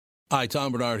Hi,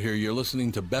 Tom Bernard here. You're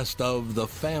listening to Best of the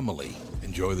Family.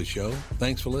 Enjoy the show.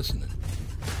 Thanks for listening.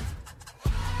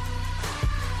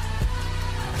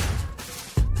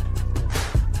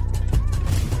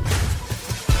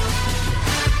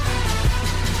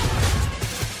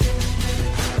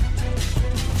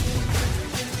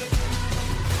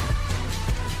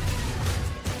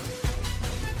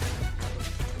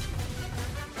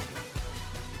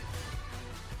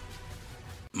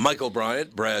 Michael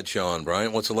Bryant, Bradshaw and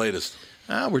Bryant, what's the latest?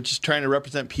 We're just trying to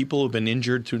represent people who've been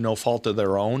injured through no fault of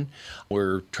their own.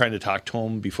 We're trying to talk to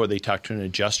them before they talk to an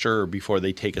adjuster or before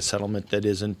they take a settlement that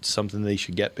isn't something they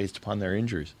should get based upon their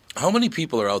injuries. How many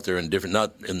people are out there in different,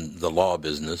 not in the law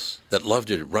business, that love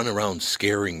to run around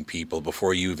scaring people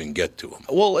before you even get to them?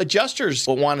 Well, adjusters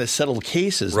want to settle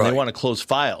cases and they want to close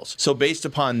files. So based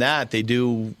upon that, they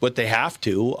do what they have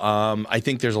to. I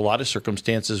think there's a lot of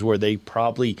circumstances where they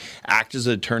probably act as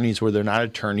attorneys where they're not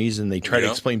attorneys and they try to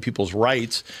explain people's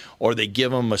rights, or they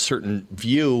give them a certain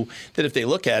view that if they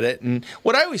look at it. And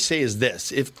what I always say is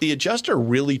this: if the adjuster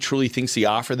really truly thinks the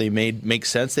offer they made makes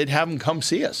sense, they'd have them come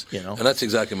see us. And that's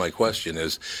exactly my question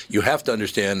is you have to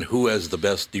understand who has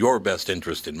your best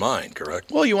interest in mind,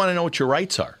 correct? Well, you want to know what your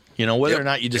rights are. Whether or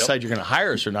not you decide you're going to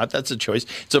hire us or not, that's a choice.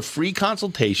 It's a free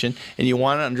consultation, and you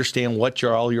want to understand what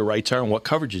all your rights are and what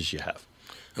coverages you have.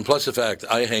 And plus the fact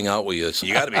I hang out with you, so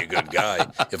you got to be a good guy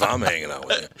if I'm hanging out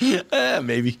with you.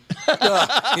 Maybe.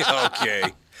 Okay.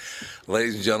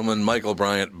 Ladies and gentlemen, Michael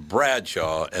Bryant,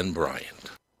 Bradshaw and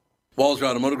Bryant. Walser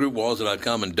Automotive Group,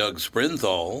 Walser.com, and Doug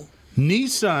Sprinthal.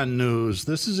 Nissan news.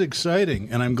 This is exciting,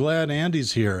 and I'm glad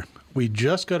Andy's here. We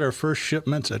just got our first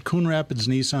shipments at Coon Rapids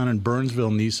Nissan and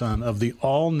Burnsville Nissan of the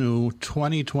all-new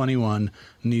 2021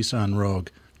 Nissan Rogue.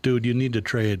 Dude, you need to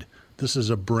trade. This is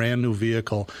a brand-new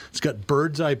vehicle. It's got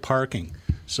bird's-eye parking.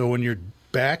 So when you're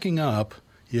backing up,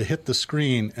 you hit the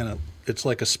screen, and it's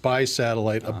like a spy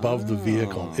satellite above the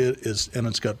vehicle. It is, and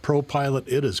it's got ProPilot.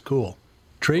 It is cool.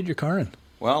 Trade your car in.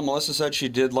 Well, Melissa said she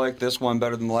did like this one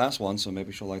better than the last one, so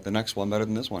maybe she'll like the next one better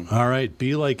than this one. All right,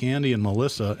 be like Andy and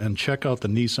Melissa and check out the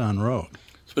Nissan Rogue.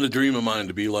 It's been a dream of mine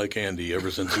to be like Andy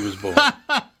ever since he was born.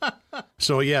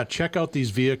 So, yeah, check out these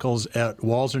vehicles at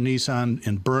Walser Nissan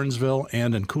in Burnsville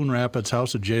and in Coon Rapids,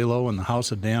 House of J-Lo and the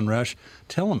House of Dan Resch.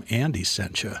 Tell them Andy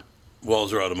sent you.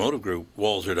 Walser Automotive Group,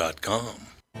 Walser.com.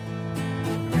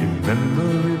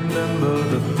 Remember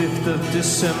the 5th of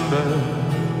December.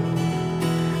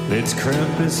 It's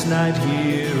Krampus night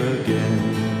here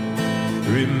again.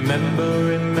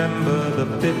 Remember the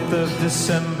 5th of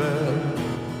December.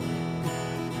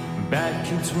 Bad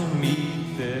kids will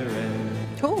meet their end.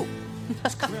 Oh.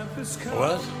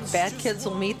 What? Bad kids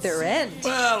will meet their end.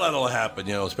 Well, that'll happen,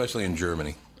 especially in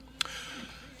Germany.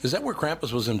 Is that where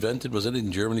Krampus was invented? Was it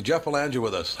in Germany? Jeff Belanger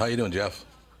with us. How you doing, Jeff?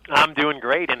 I'm doing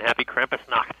great, and happy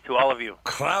Krampusnacht to all of you.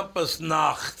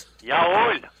 Krampusnacht.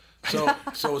 Jawohl. So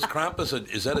is Krampus,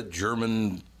 is that a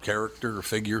German character or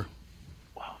figure?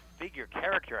 Well, figure,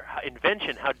 character,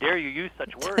 invention, how dare you use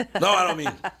such words? No, I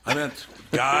meant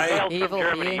guy. He hails from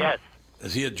Germany, yes.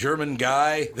 Is he a German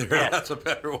guy? Yes. That's a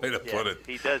better way to put it.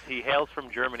 He does. He hails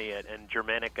from Germany and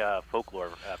Germanic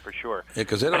folklore, for sure. Yeah,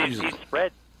 because they don't he's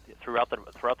spread throughout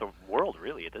the world,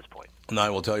 really, at this point. And I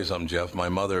will tell you something, Jeff. My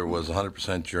mother was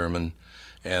 100% German,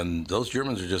 and those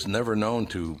Germans are just never known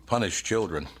to punish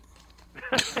children.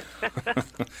 You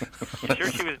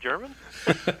sure she was German?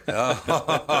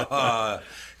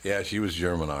 Yeah, she was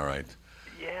German, all right.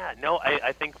 Yeah, no,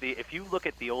 I think if you look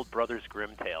at the old Brothers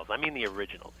Grimm tales, I mean the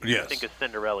originals. If you think of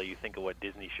Cinderella, you think of what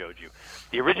Disney showed you.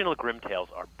 The original Grimm tales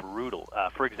are brutal.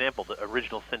 For example, the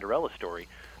original Cinderella story,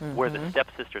 where the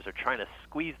stepsisters are trying to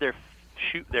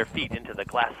shoot their feet into the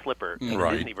glass slipper in the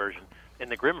Disney version. In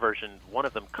the Grimm version, one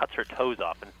of them cuts her toes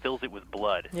off and fills it with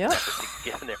blood. Yeah. To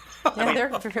get in there. Yeah,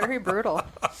 they're very brutal.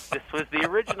 This was the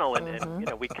original,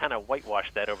 and we kind of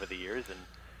whitewashed that over the years.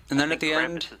 And then at the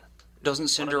end, doesn't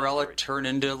Cinderella turn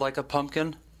into like a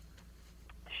pumpkin?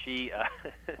 She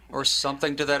or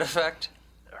something to that effect.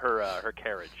 Her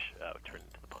carriage turned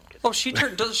into the pumpkin. Oh,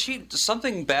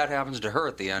 something bad happens to her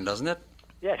at the end, doesn't it?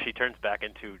 Yeah, she turns back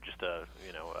into just a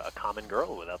common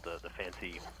girl without the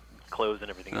fancy clothes and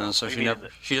everything else. So she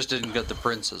just didn't get the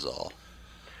prince is all.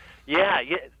 Yeah.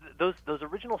 Those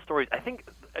original stories, I think,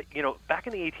 back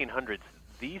in the 1800s,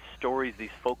 these stories,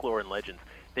 these folklore and legends,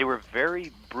 they were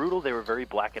very brutal. They were very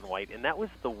black and white, and that was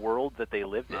the world that they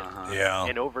lived in. Yeah.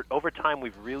 And over time,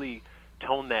 we've really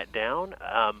toned that down.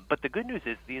 But the good news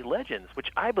is these legends, which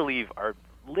I believe are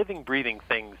living, breathing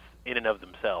things in and of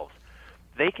themselves,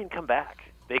 they can come back.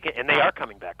 And they are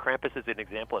coming back. Krampus is an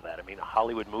example of that. I mean, a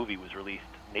Hollywood movie was released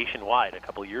nationwide a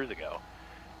couple of years ago,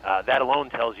 that alone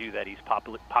tells you that he's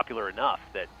popular enough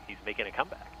that he's making a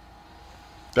comeback.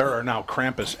 There are now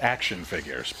Krampus action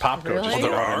figures. Popco Really? just Oh,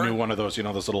 there got a are? new one of those,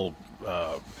 those little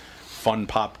fun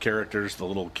pop characters.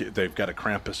 They've got a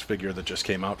Krampus figure that just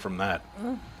came out from that.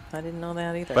 I didn't know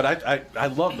that either. But I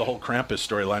love the whole Krampus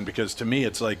storyline because to me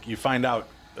it's like you find out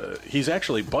he's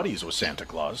actually buddies with Santa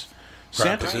Claus.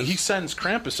 He sends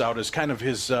Krampus out as kind of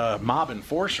his mob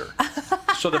enforcer,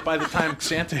 so that by the time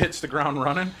Santa hits the ground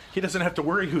running, he doesn't have to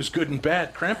worry who's good and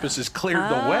bad. Krampus has cleared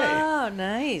the way. Oh,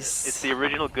 nice. It's the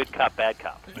original good cop, bad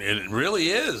cop. It really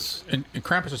is. And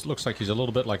Krampus just looks like he's a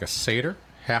little bit like a satyr,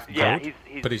 half goat. Yeah, he's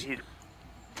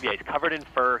he's covered in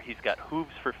fur. He's got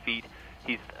hooves for feet.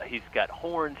 He's got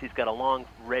horns. He's got a long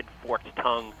red forked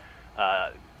tongue.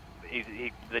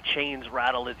 The chains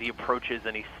rattle as he approaches,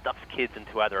 and he stuffs kids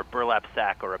into either a burlap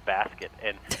sack or a basket.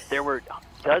 And there were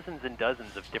dozens and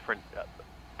dozens of different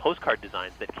postcard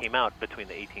designs that came out between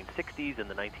the 1860s and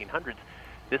the 1900s.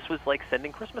 This was like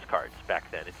sending Christmas cards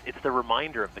back then. It's the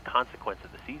reminder of the consequence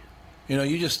of the season.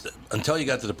 You just, until you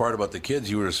got to the part about the kids,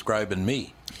 you were describing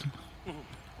me.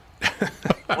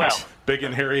 Well, Big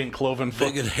and hairy and cloven foot.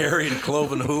 Big and hairy and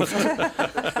cloven hoofed.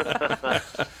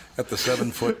 Got the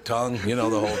 7-foot tongue, the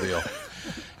whole deal.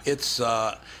 It's,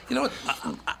 what,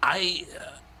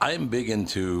 I'm big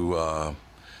into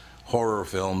horror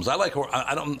films. I like horror.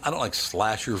 I don't like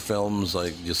slasher films,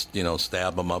 like just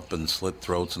stab them up and slit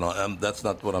throats and all. That's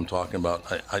not what I'm talking about.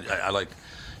 I like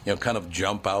kind of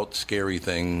jump out scary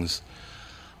things.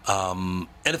 And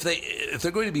if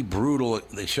they're going to be brutal,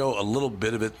 they show a little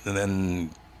bit of it and then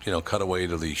cut away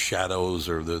to the shadows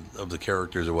or of the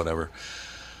characters or whatever.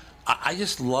 I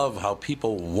just love how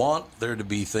people want there to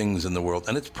be things in the world,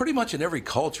 and it's pretty much in every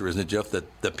culture, isn't it, Jeff?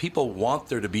 That people want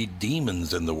there to be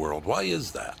demons in the world. Why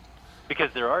is that?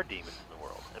 because there are demons in the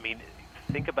world. I mean,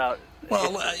 think about.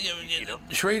 Well,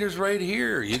 Schrader's right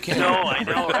here. You can't. No, I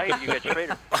know, right? You got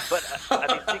Schrader. But I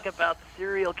mean, think about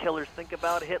serial killers. Think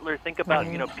about Hitler. Think about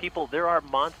people. There are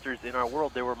monsters in our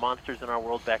world. There were monsters in our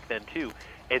world back then too,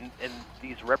 and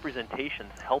these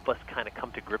representations help us kind of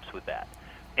come to grips with that.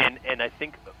 And I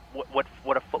think what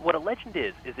a legend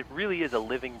is it really is a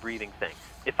living, breathing thing.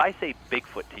 If I say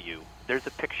Bigfoot to you, there's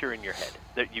a picture in your head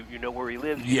that you know where he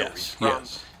lives, you know where he's from,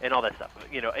 and all that stuff.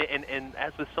 And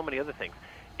as with so many other things.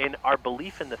 And our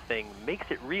belief in the thing makes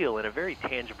it real in a very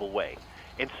tangible way.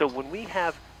 And so when we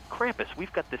have Krampus,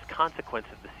 we've got this consequence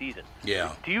of the season.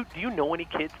 Yeah. Do you know any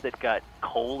kids that got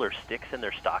coal or sticks in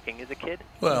their stocking as a kid?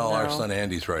 Well, our son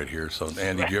Andy's right here. So,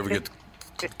 Andy, did you ever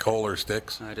get coal or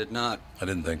sticks? I did not. I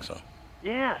didn't think so.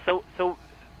 Yeah. So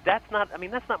that's not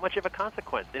much of a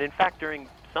consequence. And in fact, during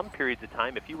some periods of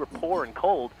time, if you were poor and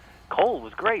cold, coal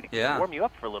was great. It could warm you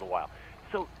up for a little while.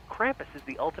 So Krampus is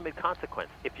the ultimate consequence.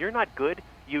 If you're not good,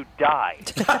 you die.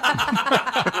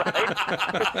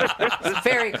 Right?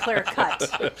 Very clear cut.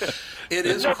 It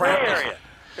is Krampus.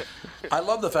 I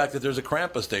love the fact that there's a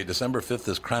Krampus Day. December 5th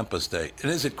is Krampus Day.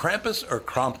 And is it Krampus or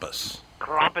Krampus?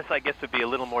 Krampus, I guess, would be a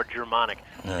little more Germanic.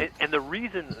 Yeah. And the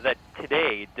reason that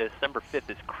today, December 5th,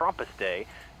 is Krampus Day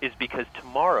is because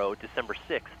tomorrow, December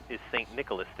 6th, is St.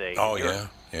 Nicholas Day. Oh, yeah.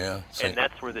 And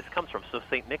that's where this comes from. So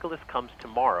St. Nicholas comes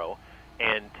tomorrow,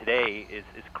 and today is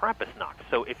Krampusnacht.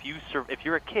 So if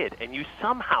you're a kid and you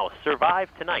somehow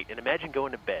survive tonight, and imagine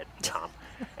going to bed, Tom,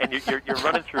 and you're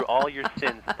running through all your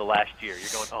sins of the last year. You're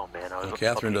going, oh man, I was.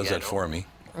 Catherine does that for me.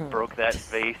 Broke that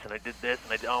vase, and I did this,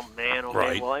 and oh man,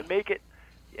 right. Well, I make it.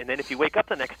 And then if you wake up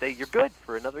the next day, you're good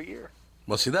for another year.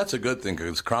 Well, see, that's a good thing,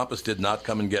 because Krampus did not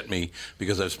come and get me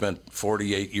because I've spent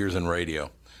 48 years in radio.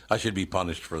 I should be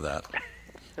punished for that.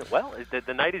 Well,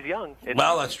 the night is young.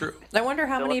 Well, that's true. I wonder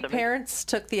how many parents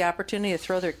took the opportunity to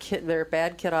throw their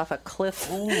bad kid off a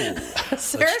cliff. Ooh,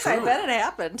 Seriously, I bet it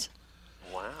happened.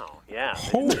 Wow, yeah.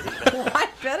 I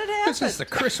bet it happened. This is the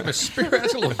Christmas spirit.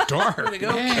 That's a little dark. Way to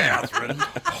go, Catherine.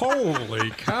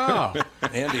 Holy cow.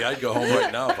 Andy, I'd go home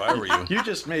right now if I were you. You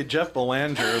just made Jeff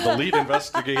Belanger, the lead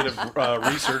investigative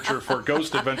researcher for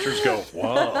Ghost Adventures, go,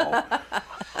 whoa.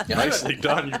 Nicely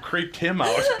done. You creeped him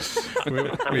out. I'm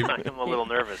a little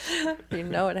nervous. You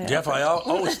know it happened. Jeff, I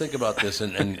always think about this,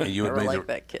 and you had made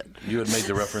that kid. You had made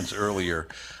the reference earlier.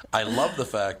 I love the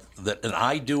fact that, and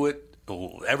I do it.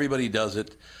 Everybody does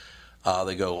it.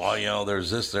 They go, oh,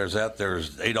 there's this, there's that,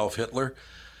 there's Adolf Hitler.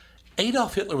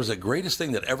 Adolf Hitler was the greatest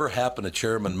thing that ever happened to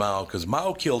Chairman Mao, because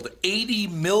Mao killed 80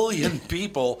 million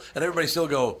people, and everybody still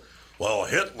go, well,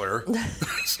 Hitler.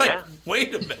 It's like,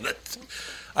 wait a minute.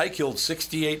 I killed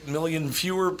 68 million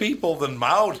fewer people than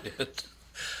Mao did.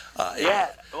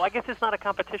 Well, I guess it's not a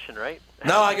competition, right?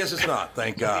 No, I guess it's not,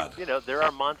 thank God. There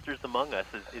are monsters among us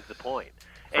is the point.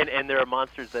 And there are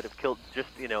monsters that have killed just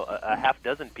a half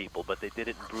dozen people, but they did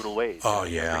it in brutal ways. Oh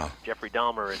yeah, Jeffrey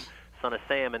Dahmer and Son of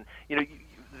Sam, and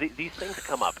these things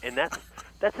come up, and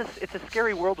it's a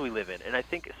scary world we live in. And I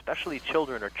think especially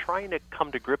children are trying to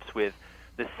come to grips with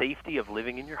the safety of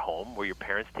living in your home, where your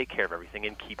parents take care of everything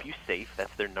and keep you safe.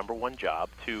 That's their number one job.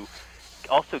 To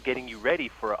also getting you ready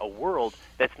for a world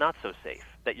that's not so safe,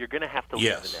 that you're going to have to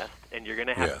leave the nest, and you're going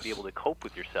to have to be able to cope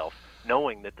with yourself,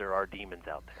 knowing that there are demons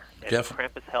out there. And Jeff,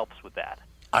 Krampus helps with that.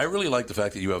 I really like the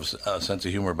fact that you have a sense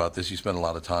of humor about this. You spend a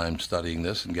lot of time studying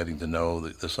this and getting to know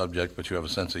the subject, but you have a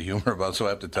sense of humor about it, so I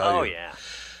have to tell you. Oh,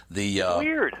 yeah.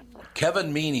 Weird.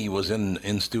 Kevin Meaney was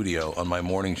in studio on my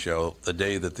morning show the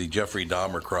day that the Jeffrey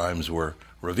Dahmer crimes were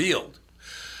revealed.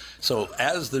 So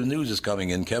as the news is coming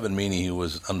in, Kevin Meaney, who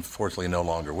was unfortunately no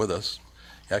longer with us,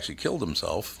 he actually killed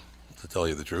himself, to tell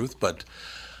you the truth, but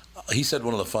he said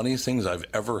one of the funniest things I've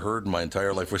ever heard in my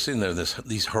entire life. We're sitting there,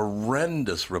 these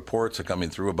horrendous reports are coming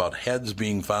through about heads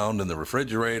being found in the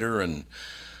refrigerator and,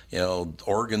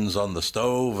 organs on the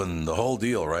stove and the whole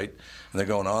deal, right? And they're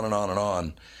going on and on and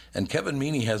on. And Kevin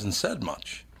Meaney hasn't said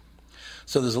much.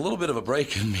 So there's a little bit of a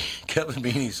break in me. Kevin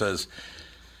Meaney says,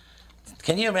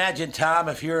 "Can you imagine, Tom,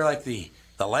 if you're like the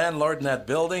landlord in that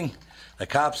building? The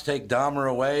cops take Dahmer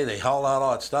away, they haul out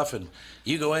all that stuff, and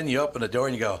you go in, you open the door,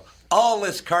 and you go, all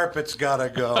this carpet's gotta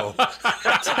go."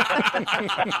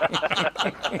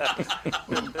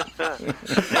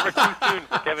 Never too soon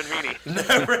for Kevin Meaney.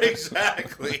 Never,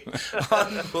 exactly.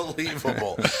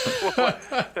 Unbelievable.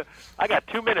 I got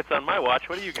 2 minutes on my watch.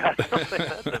 What do you got?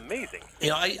 That's amazing.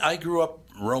 I grew up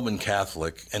Roman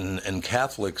Catholic, and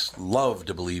Catholics love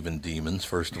to believe in demons,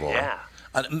 first of all. Yeah.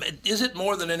 Is it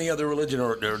more than any other religion,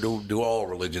 or do all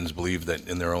religions believe that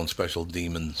in their own special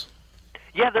demons?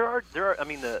 Yeah, there are. I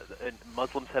mean, the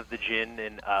Muslims have the jinn,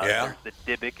 and there's the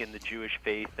Dybbuk in the Jewish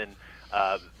faith, and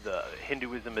the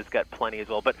Hinduism has got plenty as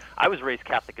well. But I was raised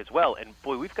Catholic as well, and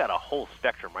boy, we've got a whole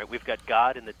spectrum, right? We've got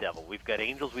God and the devil, we've got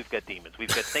angels, we've got demons,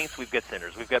 we've got saints, we've got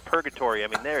sinners, we've got purgatory. I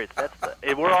mean, that's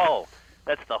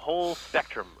the whole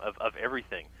spectrum of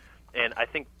everything. And I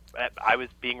think I was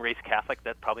being raised Catholic,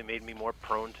 that probably made me more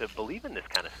prone to believe in this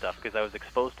kind of stuff because I was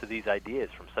exposed to these ideas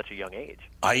from such a young age.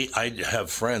 I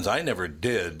have friends, I never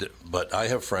did, but I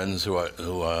have friends who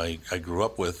I grew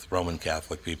up with, Roman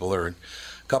Catholic people. There are a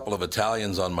couple of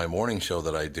Italians on my morning show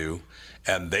that I do,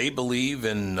 and they believe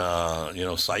in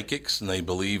psychics, and they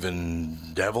believe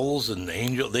in devils and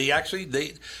angels.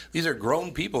 These are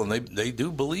grown people, and they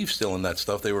do believe still in that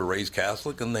stuff. They were raised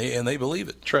Catholic, and they believe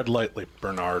it. Tread lightly,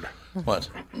 Bernard. What?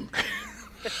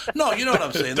 No, you know what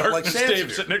I'm saying. Darkness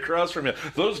Dave sitting across from you.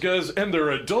 Those guys, and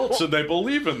they're adults, and they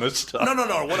believe in this stuff.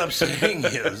 No. What I'm saying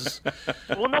is...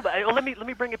 Well, no, but let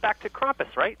me bring it back to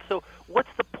Krampus, right? So what's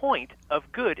the point of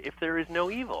good if there is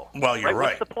no evil? Well, you're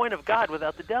right. What's the point of God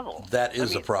without the devil? That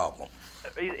is a problem.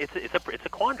 It's a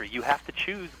quandary. You have to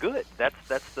choose good.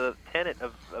 That's the tenet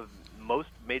of most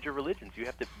major religions. You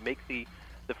have to make the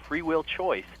free will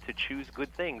choice to choose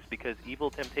good things because evil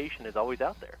temptation is always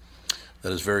out there.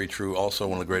 That is very true. Also,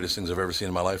 one of the greatest things I've ever seen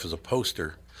in my life is a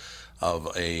poster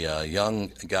of a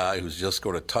young guy who's just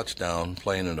scored a touchdown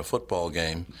playing in a football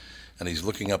game, and he's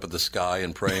looking up at the sky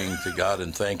and praying to God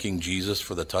and thanking Jesus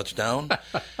for the touchdown.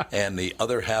 And the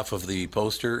other half of the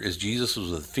poster is Jesus with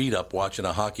his feet up watching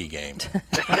a hockey game.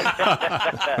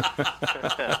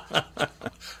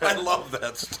 I love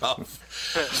that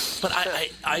stuff. But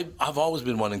I've always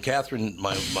been one, and Catherine,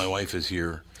 my wife, is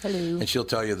here. Hello. And she'll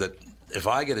tell you that if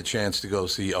I get a chance to go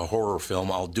see a horror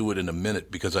film, I'll do it in a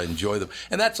minute because I enjoy them.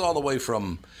 And that's all the way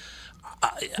from,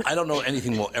 I don't know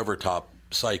anything will ever top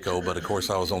Psycho, but of course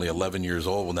I was only 11 years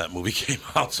old when that movie came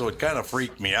out, so it kind of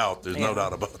freaked me out. There's no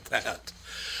doubt about that.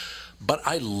 But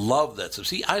I love that stuff.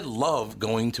 See, I love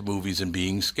going to movies and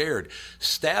being scared.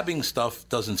 Stabbing stuff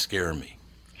doesn't scare me.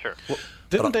 Sure. Well,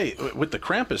 didn't they, with the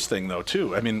Krampus thing, though,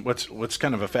 too? I mean, what's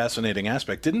kind of a fascinating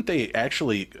aspect, didn't they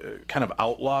actually kind of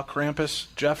outlaw Krampus,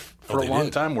 Jeff, for a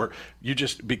long time, where you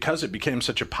just, because it became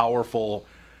such a powerful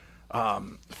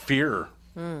fear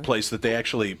place that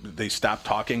they stopped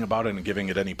talking about it and giving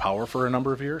it any power for a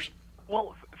number of years?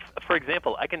 Well, for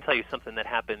example, I can tell you something that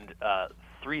happened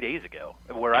 3 days ago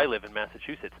where I live in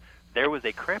Massachusetts. There was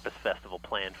a Krampus festival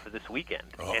planned for this weekend,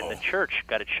 and the church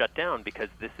got it shut down because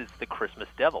this is the Christmas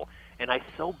devil. And I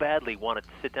so badly wanted to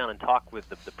sit down and talk with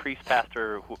the priest,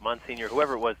 pastor, Monsignor,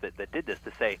 whoever it was that did this,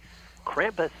 to say,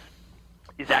 Krampus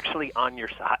is actually on your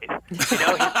side. You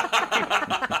know,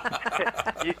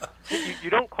 you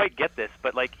don't quite get this,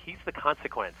 but like he's the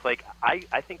consequence. Like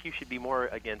I think you should be more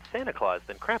against Santa Claus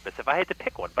than Krampus if I had to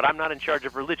pick one. But I'm not in charge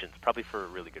of religions, probably for a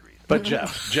really good reason. But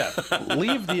Jeff,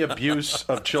 leave the abuse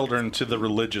of children to the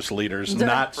religious leaders,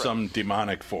 not some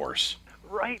demonic force.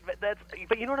 Right,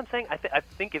 but you know what I'm saying? I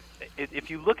think if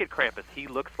you look at Krampus, he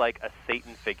looks like a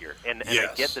Satan figure, and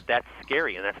I get that that's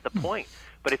scary, and that's the point.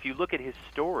 But if you look at his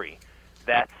story,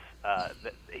 that's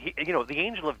the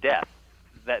Angel of Death,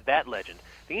 that legend.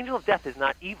 The Angel of Death is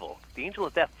not evil. The Angel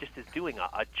of Death just is doing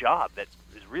a job that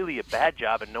is really a bad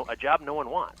job and a job no one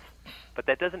wants. But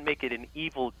that doesn't make it an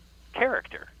evil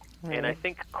character. Right. And I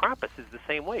think Krampus is the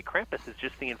same way. Krampus is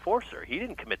just the enforcer. He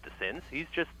didn't commit the sins. He's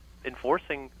just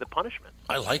enforcing the punishment.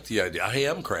 I like the idea. I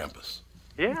am Krampus.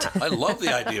 Yeah. I love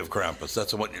the idea of Krampus.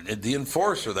 That's the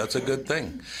enforcer. That's a good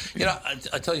thing. You know,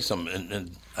 I tell you something,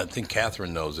 and I think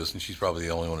Catherine knows this, and she's probably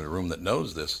the only one in the room that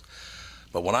knows this.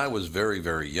 But when I was very,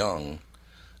 very young,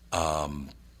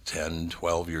 10,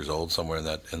 12 years old, somewhere in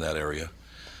that area,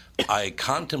 I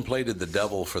contemplated the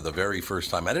devil for the very first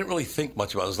time. I didn't really think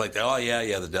much about it. I was like, oh,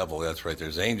 yeah, the devil. That's right.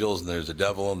 There's angels, and there's the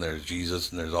devil, and there's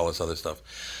Jesus, and there's all this other stuff.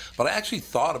 But I actually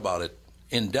thought about it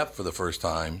in depth for the first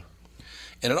time,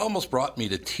 and it almost brought me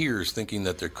to tears thinking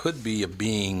that there could be a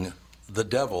being, the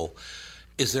devil.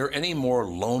 Is there any more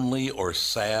lonely or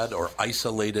sad or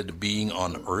isolated being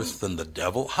on earth than the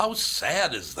devil? How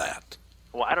sad is that?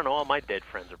 Well, I don't know. All my dead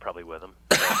friends are probably with him.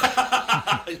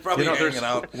 He's probably hanging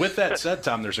out. With that said,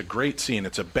 Tom, there's a great scene.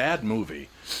 It's a bad movie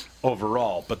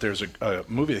overall, but there's a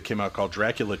movie that came out called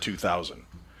Dracula 2000.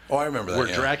 Oh, I remember that.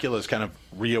 Where Dracula is kind of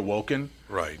reawoken.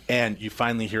 Right. And you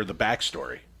finally hear the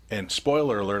backstory. And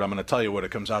spoiler alert, I'm going to tell you what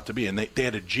it comes out to be. And they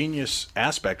had a genius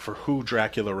aspect for who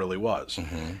Dracula really was.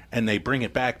 Mm-hmm. And they bring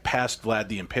it back past Vlad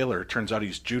the Impaler. It turns out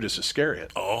he's Judas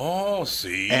Iscariot. Oh,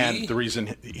 see? And the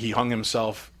reason he hung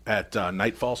himself at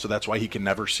nightfall, so that's why he can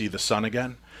never see the sun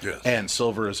again. Yes. And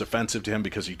silver is offensive to him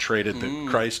because he traded the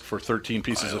Christ for 13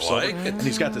 pieces of silver. And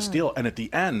he's got this deal. And at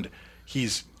the end,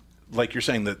 he's... like you're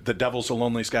saying, the devil's the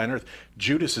loneliest guy on earth.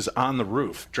 Judas is on the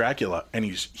roof, Dracula, and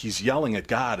he's yelling at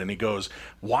God, and he goes,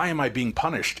 "Why am I being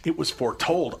punished? It was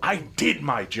foretold. I did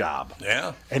my job."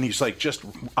 Yeah. And he's like just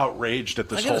outraged at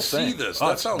this whole thing. See this.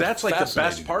 That's like the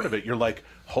best part of it. You're like,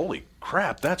 holy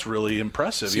crap, that's really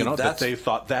impressive. See, that they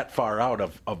thought that far out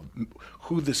of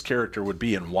who this character would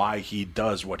be and why he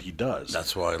does what he does.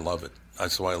 That's why I love it.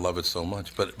 That's why I love it so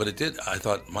much. But it did. I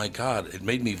thought, my God, it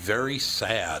made me very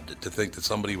sad to think that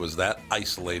somebody was that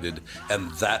isolated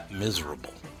and that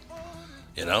miserable.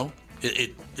 You know,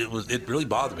 it really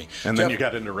bothered me. And then you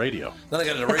got into radio. Then I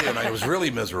got into radio, and I was really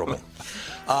miserable.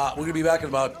 We're gonna be back in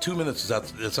about 2 minutes.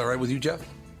 That's all right with you, Jeff?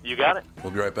 You got it.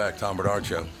 We'll be right back. Tom Bernard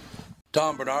Show.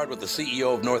 Tom Bernard with the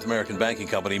CEO of North American Banking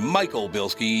Company, Michael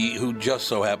Bilski, who just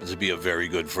so happens to be a very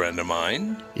good friend of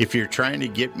mine. If you're trying to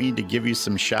get me to give you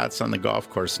some shots on the golf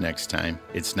course next time,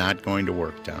 it's not going to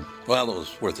work, Tom. Well, it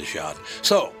was worth a shot.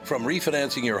 So, from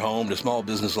refinancing your home to small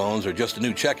business loans or just a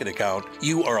new checking account,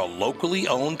 you are a locally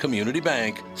owned community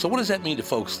bank. So what does that mean to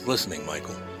folks listening,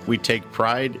 Michael? We take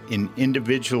pride in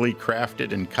individually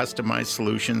crafted and customized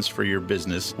solutions for your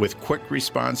business with quick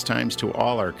response times to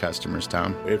all our customers,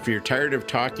 Tom. If you're tired of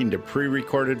talking to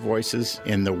pre-recorded voices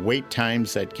and the wait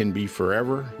times that can be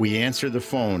forever, we answer the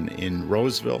phone in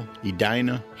Roseville,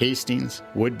 Edina, Hastings,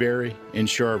 Woodbury, and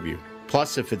Shoreview.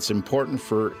 Plus, if it's important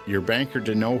for your banker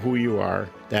to know who you are,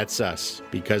 that's us,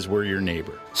 because we're your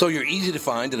neighbor. So you're easy to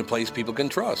find and a place people can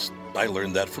trust. I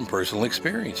learned that from personal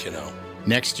experience, you know.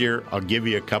 Next year, I'll give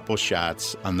you a couple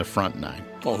shots on the front nine.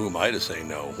 Well, who am I to say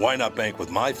no? Why not bank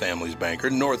with my family's banker,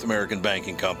 North American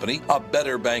Banking Company, a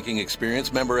better banking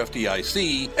experience, member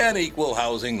FDIC, and equal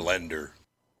housing lender.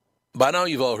 By now,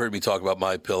 you've all heard me talk about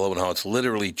MyPillow and how it's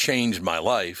literally changed my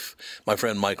life. My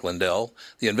friend Mike Lindell,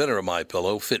 the inventor of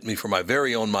MyPillow, fit me for my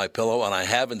very own MyPillow, and I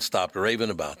haven't stopped raving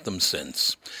about them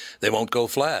since. They won't go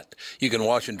flat. You can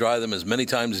wash and dry them as many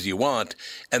times as you want,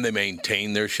 and they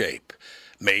maintain their shape.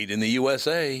 Made in the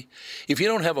USA. If you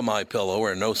don't have a MyPillow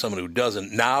or know someone who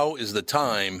doesn't, now is the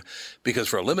time, because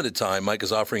for a limited time, Mike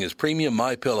is offering his premium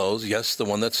MyPillows, yes, the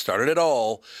one that started it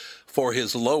all, for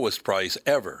his lowest price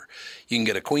ever. You can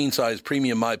get a queen-size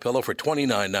premium MyPillow for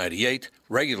 $29.98,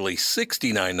 regularly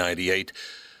 $69.98.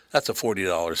 That's a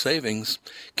 $40 savings.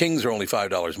 Kings are only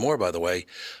 $5 more, by the way.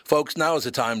 Folks, now is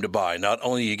the time to buy. Not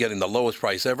only are you getting the lowest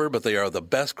price ever, but they are the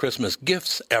best Christmas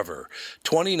gifts ever.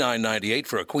 $29.98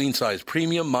 for a queen-size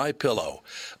premium MyPillow.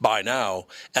 Buy now,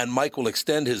 and Mike will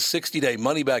extend his 60-day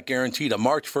money-back guarantee to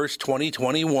March 1st,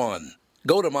 2021.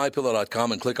 Go to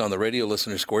MyPillow.com and click on the radio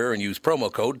listener square and use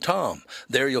promo code TOM.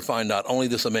 There you'll find not only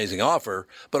this amazing offer,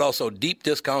 but also deep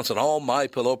discounts on all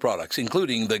MyPillow products,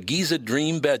 including the Giza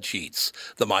Dream bed sheets,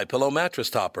 the MyPillow mattress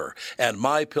topper, and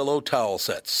MyPillow towel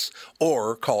sets.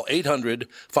 Or call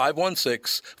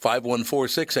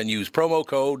 800-516-5146 and use promo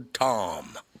code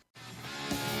TOM.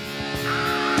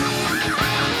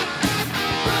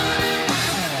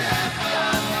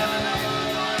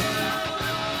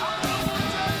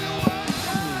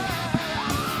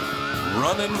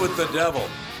 Running with the Devil.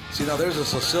 See, now there's a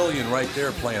Sicilian right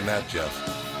there playing that, Jeff.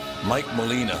 Mike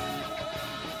Molina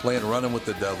playing Running with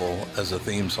the Devil as a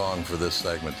theme song for this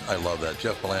segment. I love that.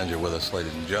 Jeff Belanger with us,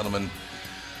 ladies and gentlemen.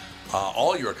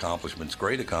 All your accomplishments,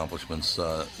 great accomplishments.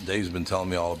 Dave's been telling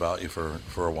me all about you for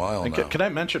a while now. Can I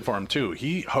mention for him, too?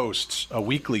 He hosts a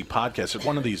weekly podcast. It's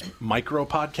one of these micro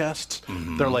podcasts.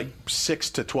 Mm-hmm. They're like 6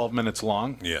 to 12 minutes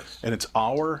long. Yes. And it's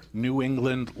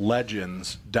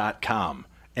OurNewEnglandLegends.com.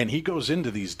 And he goes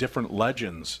into these different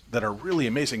legends that are really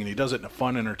amazing, and he does it in a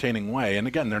fun, entertaining way. And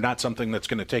again, they're not something that's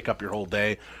going to take up your whole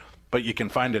day, but you can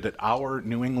find it at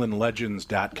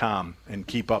OurNewEnglandLegends.com and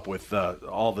keep up with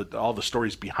all the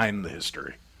stories behind the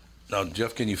history. Now,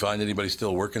 Jeff, can you find anybody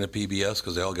still working at PBS?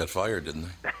 Because they all got fired, didn't they?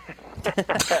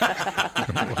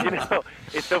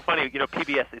 It's so funny.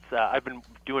 PBS. I've been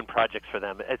doing projects for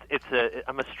them.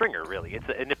 I'm a stringer, really. It's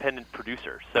an independent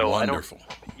producer. So wonderful.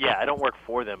 I don't work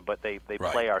for them, but they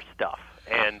play our stuff,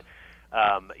 and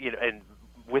and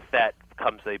with that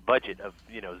comes a budget of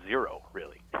zero,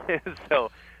 really.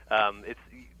 So it's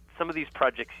some of these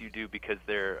projects you do because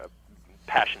they're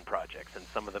passion projects, and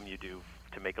some of them you do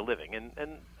to make a living, and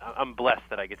I'm blessed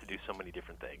that I get to do so many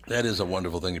different things. That is a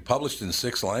wonderful thing. You published in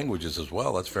 6 languages as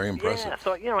well. That's very impressive. Yeah,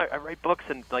 so I write books,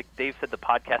 and like Dave said, the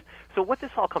podcast. So what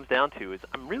this all comes down to is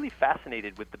I'm really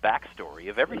fascinated with the backstory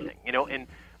of everything, and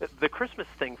the Christmas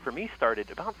thing for me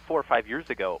started about 4 or 5 years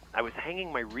ago. I was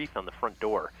hanging my wreath on the front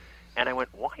door, and I went,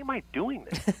 why am I doing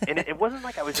this? And it wasn't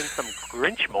like I was in some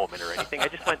Grinch moment or anything. I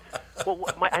just went, well,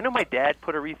 I know my dad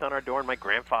put a wreath on our door, and my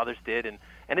grandfathers did, and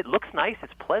it looks nice.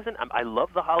 It's pleasant. I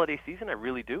love the holiday season. I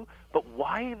really do. But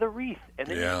why the wreath? And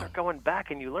then you start going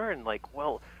back, and you learn, like,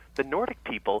 well, the Nordic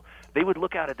people, they would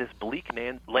look out at this bleak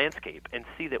landscape and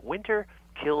see that winter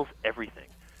kills everything.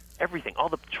 Everything. All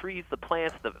the trees, the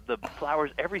plants, the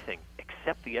flowers, everything,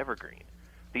 except the evergreen.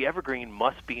 The evergreen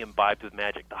must be imbibed with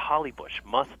magic. The holly bush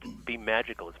must be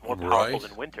magical. It's more powerful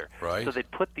than winter. Right. So they'd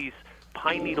put these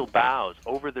pine needle boughs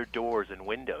over their doors and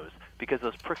windows because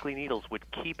those prickly needles would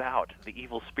keep out the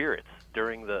evil spirits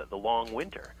during the long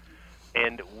winter.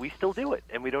 And we still do it,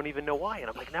 and we don't even know why. And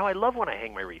I'm like, now I love when I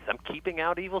hang my wreath. I'm keeping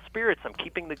out evil spirits. I'm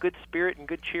keeping the good spirit and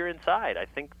good cheer inside. I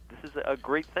think this is a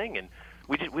great thing, and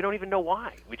we don't even know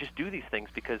why. We just do these things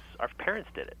because our parents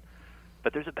did it.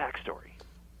 But there's a backstory.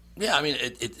 Yeah, I mean,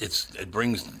 it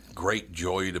brings great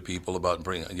joy to people about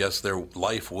yes, their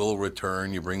life will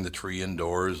return. You bring the tree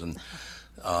indoors, and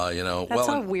that's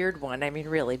a weird one. I mean,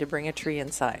 really, to bring a tree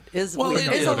inside is weird.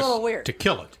 It's a little weird. To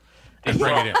kill it and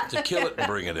bring it in. To kill it and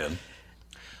bring it in.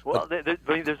 Well,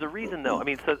 there's a reason, though. I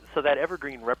mean, so that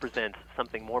evergreen represents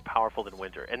something more powerful than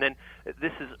winter. And then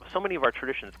so many of our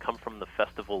traditions come from the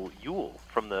festival Yule,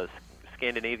 from the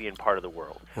Scandinavian part of the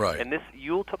world. Right. And this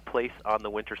Yule took place on the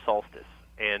winter solstice.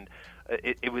 And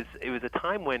it was a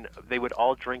time when they would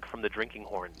all drink from the drinking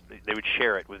horn. They would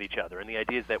share it with each other. And the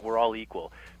idea is that we're all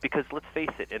equal. Because let's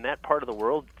face it, in that part of the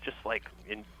world, just like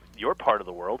in your part of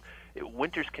the world,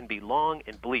 winters can be long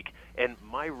and bleak. And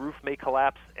my roof may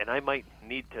collapse, and I might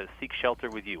need to seek shelter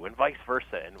with you, and vice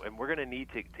versa. And we're going to need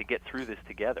to get through this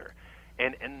together.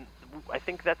 And I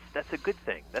think that's a good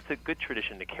thing. That's a good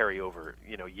tradition to carry over,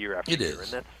 year after year.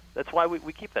 Is. And that's why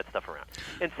we keep that stuff around.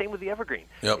 And same with the evergreen.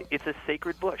 Yep. It's a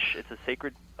sacred bush. It's a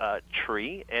sacred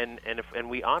tree, and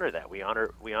we honor that. We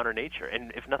honor nature.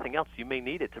 And if nothing else, you may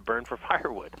need it to burn for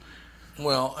firewood.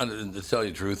 Well, and to tell you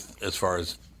the truth, as far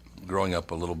as growing up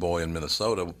a little boy in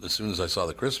Minnesota, as soon as I saw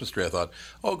the Christmas tree, I thought,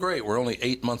 oh, great, we're only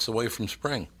 8 months away from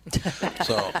spring.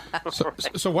 So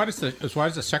why does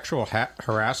the sexual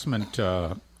harassment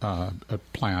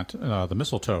plant, the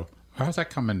mistletoe, how does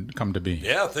that come to be?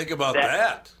 Yeah, think about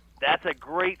that. That's a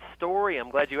great story.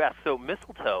 I'm glad you asked. So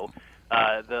mistletoe,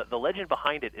 the legend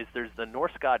behind it is there's the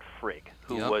Norse god Frigg,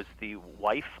 who was the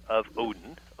wife of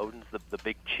Odin. Odin's the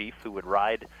big chief who would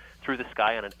ride through the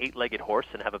sky on an 8-legged horse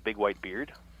and have a big white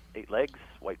beard. 8 legs,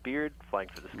 white beard, flying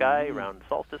through the sky around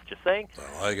solstice, just saying.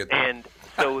 I like it. And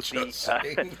so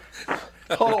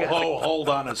hold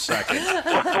on a second.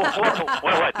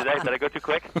 What? Did I go too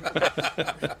quick?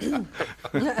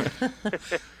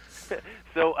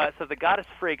 So the goddess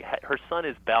Frigg, her son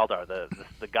is Baldar,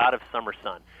 the god of summer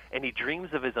sun, and he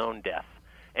dreams of his own death,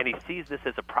 and he sees this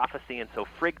as a prophecy, and so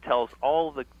Frigg tells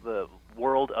all the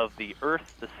world of the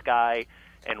earth, the sky,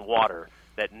 and water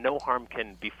that no harm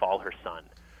can befall her son.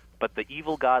 But the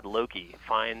evil god Loki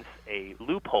finds a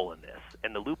loophole in this,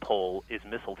 and the loophole is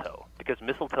mistletoe, because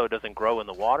mistletoe doesn't grow in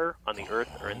the water, on the earth,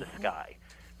 or in the sky.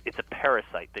 It's a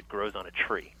parasite that grows on a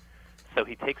tree. So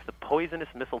he takes the poisonous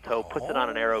mistletoe, puts it on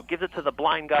an arrow, gives it to the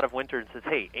blind god of winter, and says,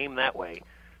 hey, aim that way,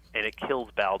 and it kills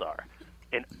Baldar.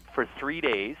 And for 3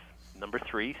 days, number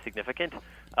 3, significant,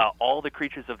 all the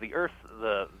creatures of the earth,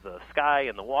 the sky,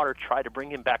 and the water try to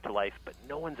bring him back to life, but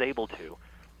no one's able to,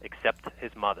 except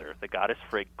his mother. The goddess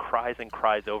Frigg cries and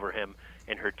cries over him,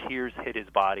 and her tears hit his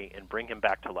body and bring him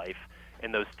back to life,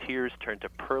 and those tears turn to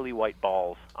pearly white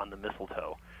balls on the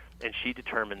mistletoe. And she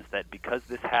determines that because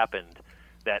this happened,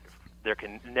 that there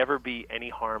can never be any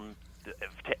harm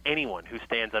to anyone who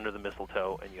stands under the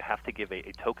mistletoe, and you have to give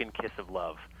a token kiss of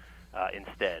love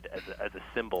instead as a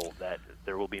symbol that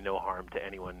there will be no harm to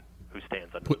anyone who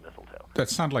stands under the mistletoe. That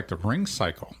sounds like the ring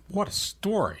cycle. What a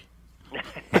story.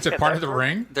 Is it part of the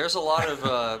ring? There's a lot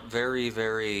of very,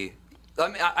 very... I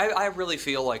mean, I really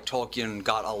feel like Tolkien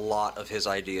got a lot of his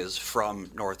ideas from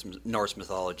Norse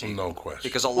mythology. No question.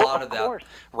 Because a lot of that,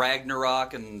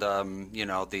 Ragnarok and,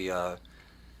 what's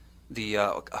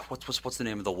the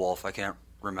name of the wolf? I can't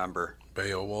remember.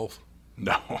 Beowulf?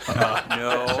 No.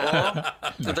 No.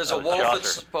 There's a wolf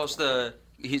that's supposed to...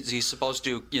 He's supposed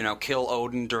to, kill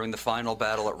Odin during the final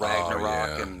battle at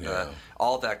Ragnarok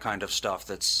all that kind of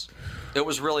stuff. It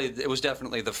was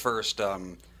definitely the first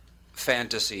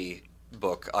fantasy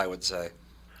book, I would say.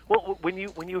 Well, when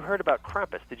you heard about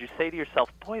Krampus, did you say to yourself,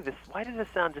 "Boy, why does this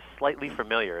sound just slightly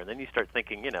familiar?" And then you start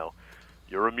thinking,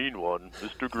 you're a mean one,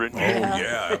 Mr. Grinch. Oh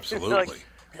yeah, absolutely.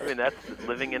 That's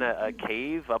living in a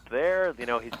cave up there.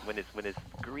 When his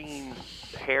green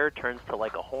hair turns to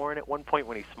like a horn at one point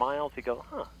when he smiles, you go,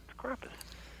 "Huh, it's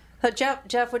Krampus."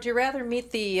 Jeff, would you rather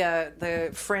meet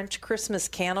the French Christmas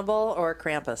cannibal or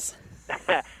Krampus?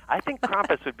 I think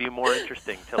Krampus would be more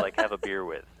interesting to have a beer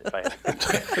with. If I had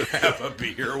have a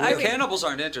beer with. Cannibals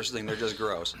aren't interesting; they're just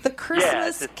gross. The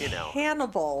Christmas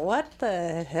cannibal. What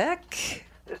the heck?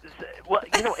 Well,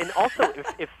 and also,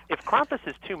 if Krampus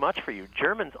is too much for you,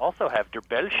 Germans also have Der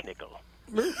Belschnickel.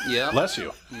 Yeah. Bless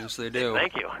you. Yes, they do.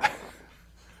 Thank you.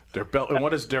 And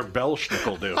what does Der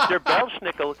Belschnickel do? Der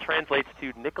Belschnickel translates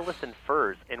to Nicholas and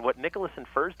Furs, and what Nicholas and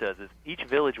Furs does is each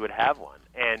village would have one,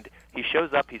 and he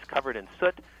shows up, he's covered in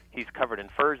soot, he's covered in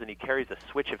furs, and he carries a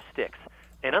switch of sticks.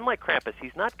 And unlike Krampus,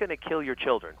 he's not going to kill your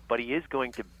children, but he is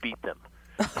going to beat them.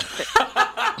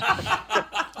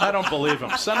 I don't believe him.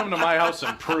 Send him to my house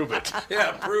and prove it.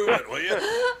 Yeah, prove it, will you?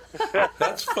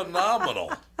 That's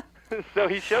phenomenal. So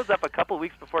he shows up a couple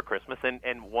weeks before Christmas,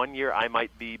 and one year I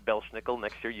might be Belschnickel,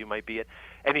 next year you might be it.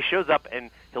 And he shows up,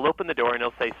 and he'll open the door, and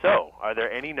he'll say, "So, are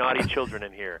there any naughty children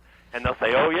in here?" And they'll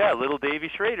say, "Oh, yeah, little Davy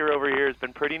Schrader over here has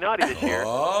been pretty naughty this year."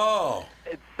 Oh.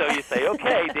 And so you say,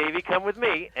 "Okay, Davy, come with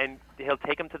me." And he'll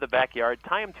take him to the backyard,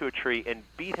 tie him to a tree, and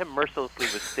beat him mercilessly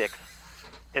with sticks.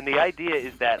 And the idea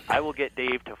is that I will get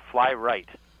Dave to fly right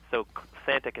so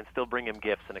Santa can still bring him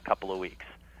gifts in a couple of weeks.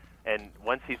 And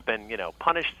once he's been,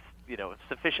 punished,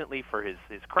 sufficiently for his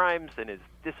crimes and his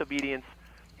disobedience,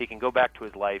 he can go back to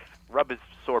his life, rub his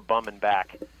sore bum and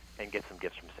back, and get some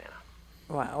gifts from Santa.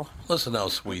 Wow. Listen how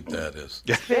sweet that is.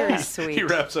 Very sweet. He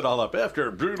wraps it all up. After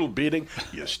a brutal beating,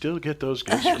 you still get those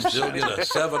gifts from Still get a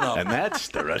 7-Up. And that's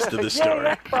the rest of the story.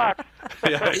 Yay, Xbox.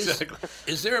 Yeah,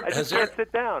 exactly. Can't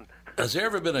sit down. Has there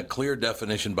ever been a clear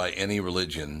definition by any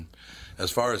religion, as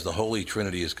far as the Holy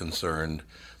Trinity is concerned,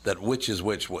 that which is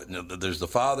which? There's the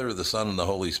Father, the Son, and the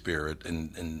Holy Spirit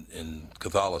in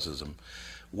Catholicism.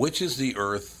 Which is the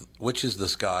earth, which is the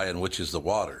sky, and which is the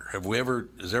water? Has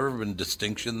there ever been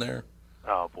distinction there?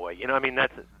 Oh boy,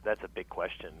 that's a big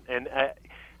question, and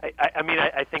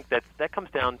I think that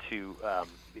comes down to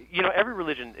every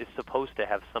religion is supposed to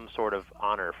have some sort of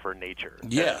honor for nature.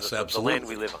 Yes, absolutely. The land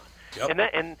we live on.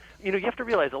 Yep. And you have to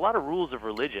realize a lot of rules of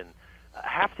religion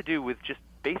have to do with just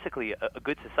basically a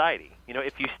good society.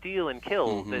 If you steal and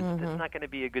kill, that's not going to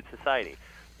be a good society.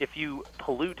 If you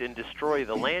pollute and destroy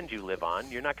the land you live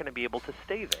on, you're not going to be able to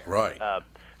stay there. Right.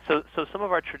 So some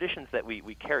of our traditions that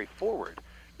we carry forward,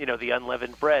 the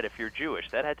unleavened bread, if you're Jewish,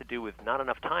 that had to do with not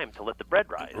enough time to let the bread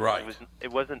rise. Right.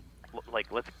 It wasn't like,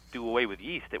 let's do away with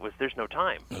yeast. It was, there's no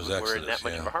time. We're in that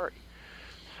much of a hurry.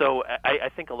 So I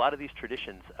think a lot of these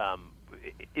traditions,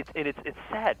 it's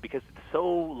sad because it's so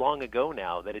long ago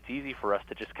now that it's easy for us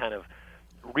to just kind of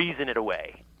reason it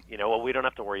away. well, we don't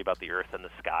have to worry about the earth and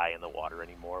the sky and the water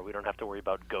anymore. We don't have to worry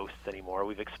about ghosts anymore.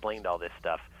 We've explained all this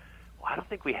stuff. Well, I don't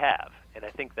think we have, and I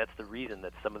think that's the reason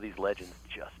that some of these legends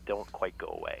just don't quite go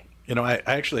away. I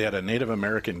actually had a Native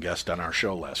American guest on our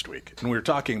show last week, and we were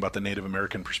talking about the Native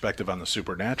American perspective on the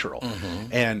supernatural,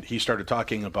 and he started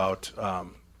talking about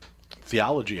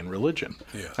theology and religion.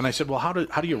 Yeah. And I said, well, how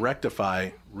do you rectify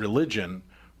religion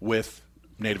with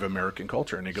Native American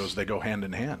culture? And he goes, they go hand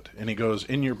in hand. And he goes,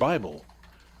 in your Bible,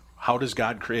 how does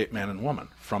God create man and woman?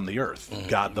 From the earth.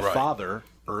 God the Father,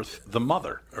 earth the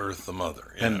mother. Earth the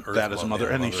mother. Yeah, and earth that is mother.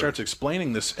 And mother. he starts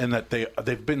explaining this, and that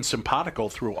they've been sympatical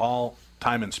through all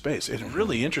time and space. It's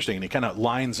really interesting. And he kind of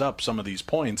lines up some of these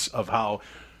points of how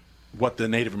what the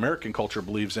Native American culture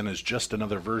believes in is just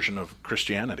another version of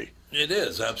Christianity. It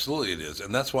is, absolutely it is.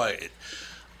 And that's why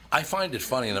I find it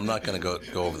funny, and I'm not going to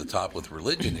go over the top with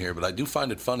religion here, but I do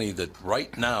find it funny that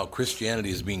right now Christianity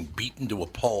is being beaten to a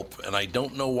pulp, and I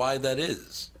don't know why that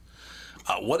is.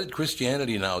 What did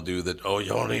Christianity now do that, you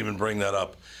don't even bring that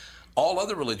up? All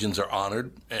other religions are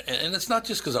honored, and it's not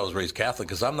just because I was raised Catholic,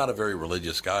 because I'm not a very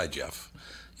religious guy, Jeff.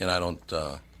 And I don't,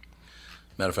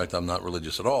 matter of fact, I'm not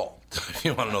religious at all, if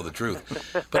you want to know the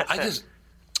truth. But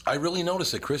I really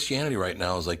notice that Christianity right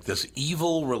now is like this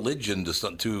evil religion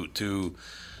to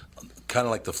kind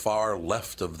of like the far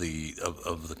left of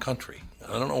the country.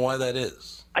 I don't know why that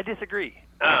is. I disagree.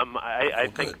 I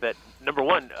think that, number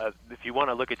one, if you want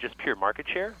to look at just pure market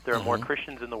share, there are more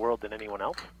Christians in the world than anyone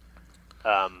else.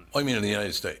 You mean in the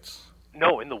United States?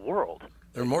 No, in the world.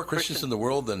 There are more Christians in the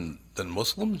world than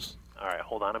Muslims? All right,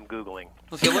 hold on, I'm Googling.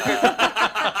 If you look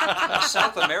at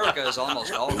South America is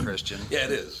almost all Christian. Yeah,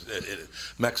 it is. It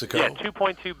is. Mexico. Yeah,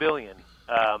 2.2 billion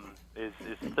is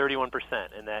 31%,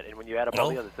 and when you add up all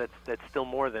the others, that's still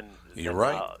more than. You're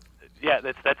right.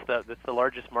 That's the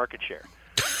largest market share.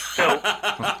 So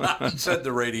said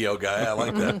the radio guy. I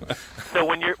like that. So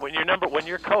when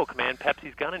you're Coke, man,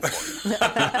 Pepsi's gunning for you.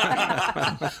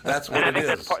 That's what and it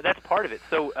I is. think that's part of it.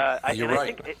 So You're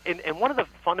right. I think, and one of the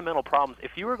fundamental problems,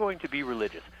 if you were going to be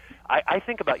religious, I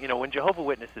think about when Jehovah's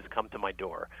Witnesses come to my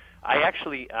door, I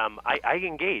actually I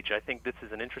engage. I think this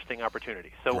is an interesting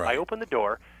opportunity. So I open the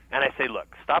door and I say,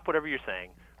 look, stop whatever you're saying.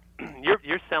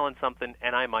 You're selling something,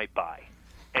 and I might buy.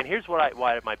 And here's why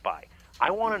I might buy. I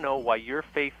want to know why your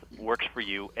faith works for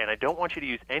you, and I don't want you to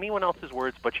use anyone else's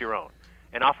words but your own.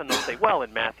 And often they'll say, well,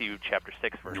 in Matthew chapter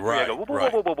 6, verse 3, I go,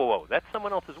 whoa, that's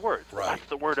someone else's words. Right. That's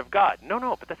the word of God.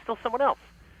 No, but that's still someone else.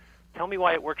 Tell me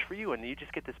why it works for you, and you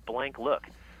just get this blank look.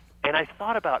 And I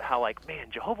thought about how,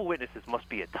 man, Jehovah's Witnesses must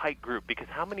be a tight group, because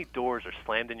how many doors are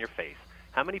slammed in your face?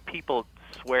 How many people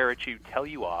swear at you, tell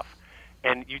you off?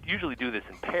 And you usually do this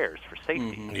in pairs for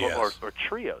safety or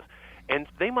trios. And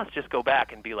they must just go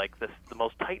back and be like the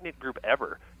most tight-knit group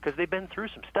ever, because they've been through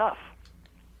some stuff.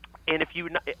 And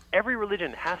every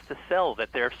religion has to sell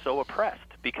that they're so oppressed,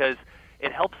 because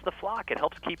it helps the flock. It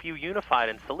helps keep you unified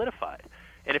and solidified.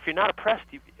 And if you're not oppressed,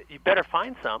 you better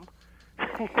find some.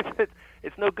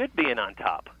 It's no good being on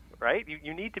top, right?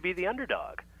 You need to be the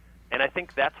underdog. And I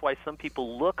think that's why some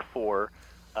people look for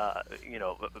us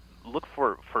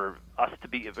to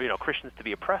be, Christians to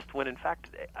be oppressed, when in fact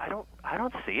I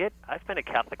don't see it. I've been a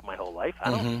Catholic my whole life.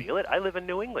 I don't feel it. I live in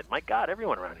New England. My God,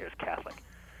 everyone around here is Catholic.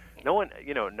 No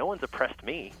one's oppressed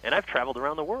me, and I've traveled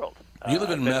around the world. You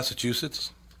live in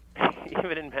Massachusetts?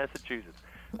 Even in Massachusetts.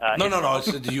 No. I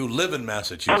said, do you live in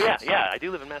Massachusetts? Oh, yeah, I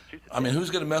do live in Massachusetts. I mean, who's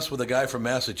going to mess with a guy from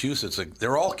Massachusetts?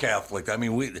 They're all Catholic. I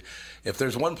mean, if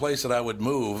there's one place that I would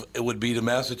move, it would be to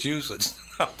Massachusetts.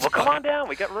 Well, come on down.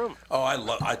 We got room. Oh,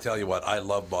 I tell you what, I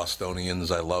love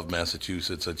Bostonians. I love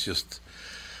Massachusetts. It's just,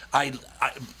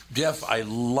 Jeff, I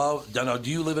love. Do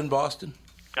you live in Boston?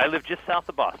 I live just south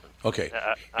of Boston. Okay.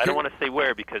 I don't want to say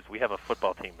where, because we have a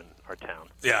football team in our town.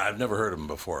 Yeah, I've never heard of them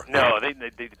before. No, they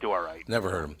do all right. Never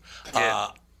heard of them. Yeah.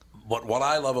 What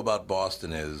I love about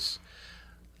Boston is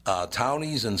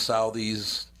townies and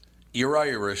southies, you're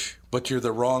Irish, but you're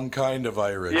the wrong kind of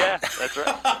Irish. Yeah, that's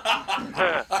right.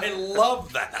 I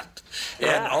love that.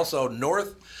 Yeah. And also, the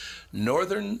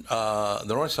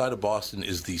north side of Boston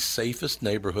is the safest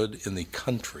neighborhood in the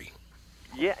country.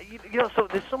 Yeah, so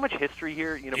there's so much history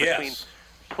here, between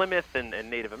Plymouth and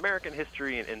Native American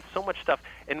history and so much stuff.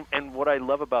 And what I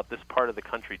love about this part of the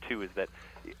country, too, is that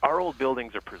our old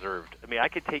buildings are preserved. I mean, I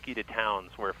could take you to towns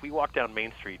where if we walk down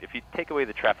Main Street, if you take away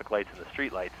the traffic lights and the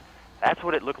street lights, that's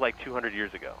what it looked like 200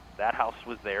 years ago. That house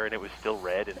was there, and it was still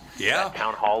red, and that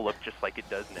town hall looked just like it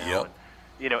does now.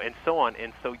 Yep. And so on.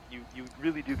 And so you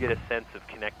really do get a sense of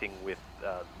connecting with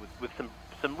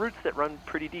some roots that run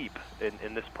pretty deep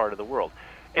in this part of the world.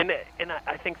 And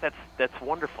I think that's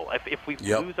wonderful. If we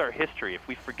lose our history, if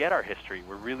we forget our history,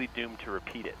 we're really doomed to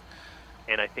repeat it.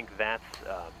 And I think that's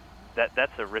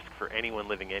a risk for anyone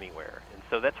living anywhere. And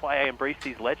so that's why I embrace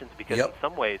these legends, because in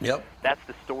some ways that's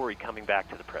the story coming back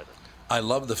to the present. I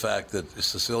love the fact that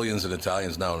Sicilians and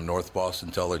Italians now in North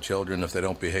Boston tell their children if they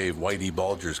don't behave, Whitey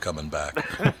Bulger's coming back.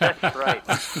 That's right.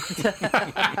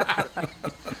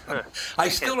 I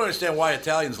still don't understand why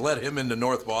Italians let him into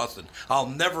North Boston. I'll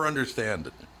never understand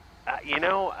it.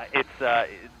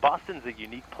 It's Boston's a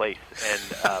unique place, and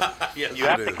yes, you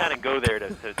have to kind of go there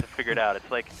to figure it out.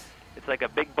 It's like a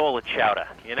big bowl of chowder,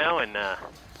 and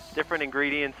different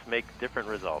ingredients make different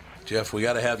results. Jeff, we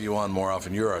got to have you on more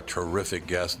often. You're a terrific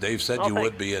guest. Dave said you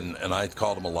would be, and I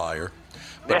called him a liar.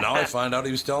 But now I find out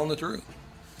he was telling the truth.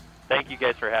 Thank you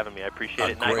guys for having me. I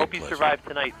appreciate it. And I hope you survive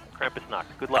tonight. Krampusnacht.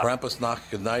 Good luck. Krampusnacht,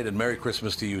 good night, and Merry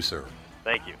Christmas to you, sir.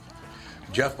 Thank you.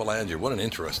 Jeff Belanger, what an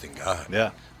interesting guy.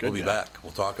 Yeah, we'll be back.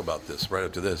 We'll talk about this right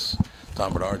after this.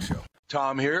 Tom Bernard Show.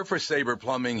 Tom here for Sabre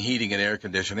Plumbing, Heating, and Air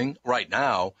Conditioning. Right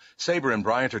now, Sabre and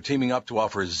Bryant are teaming up to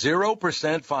offer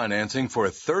 0% financing for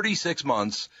 36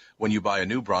 months when you buy a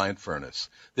new Bryant furnace.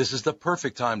 This is the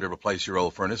perfect time to replace your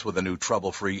old furnace with a new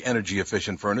trouble-free,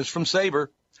 energy-efficient furnace from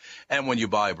Sabre. And when you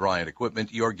buy Bryant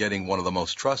equipment, you're getting one of the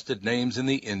most trusted names in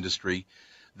the industry.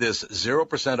 This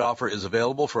 0% offer is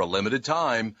available for a limited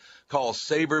time. Call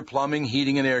Sabre Plumbing,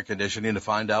 Heating, and Air Conditioning to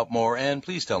find out more, and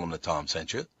please tell them that Tom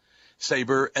sent you.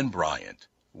 Sabre and Bryant,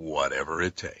 whatever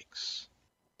it takes.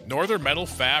 Northern Metal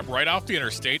Fab, right off the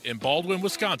interstate in Baldwin,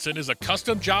 Wisconsin, is a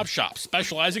custom job shop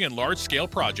specializing in large-scale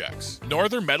projects.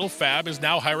 Northern Metal Fab is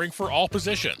now hiring for all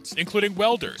positions, including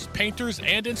welders, painters,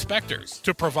 and inspectors,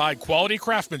 to provide quality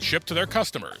craftsmanship to their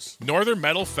customers. Northern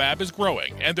Metal Fab is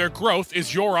growing, and their growth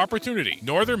is your opportunity.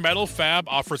 Northern Metal Fab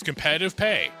offers competitive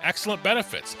pay, excellent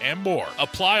benefits, and more.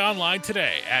 Apply online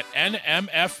today at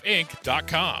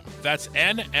nmfinc.com. That's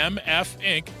nmfinc.com.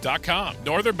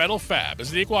 Northern Metal Fab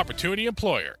is an equal opportunity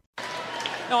employer.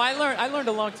 No, I learned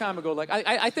a long time ago. Like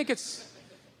I think it's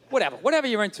whatever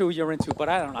you're into. But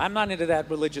I don't know. I'm not into that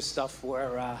religious stuff.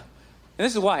 And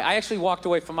this is why I actually walked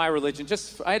away from my religion.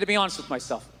 I had to be honest with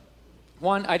myself.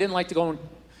 One, I didn't like going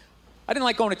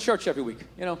to church every week.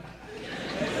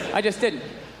 I just didn't.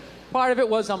 Part of it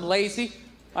was I'm lazy.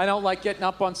 I don't like getting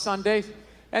up on Sundays.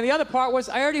 And the other part was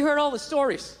I already heard all the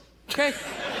stories. Okay,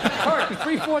 heard it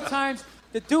 3-4 times.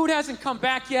 The dude hasn't come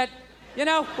back yet.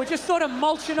 We're just sort of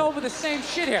mulching over the same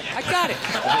shit here. I got it.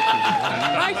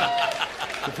 Right?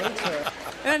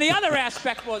 And then the other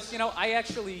aspect was, I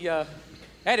actually I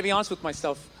had to be honest with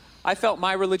myself. I felt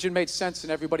my religion made sense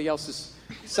and everybody else's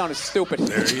sounded stupid.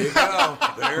 There you go.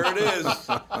 There it is.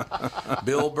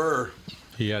 Bill Burr.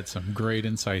 He had some great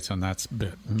insights on that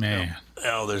bit. Man.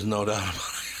 Oh, there's no doubt about it.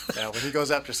 Yeah, when he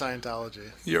goes after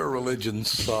Scientology. Your religion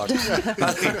sucks.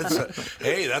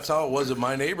 Hey, that's how it was in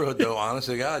my neighborhood, though. Honest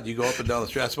to God, you go up and down the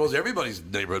street. I suppose everybody's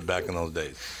neighborhood back in those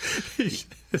days.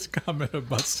 His comment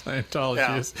about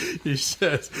Scientology is, he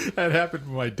says, that happened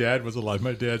when my dad was alive.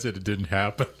 My dad said it didn't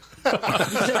happen.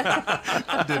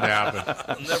 It didn't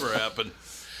happen. Never happened.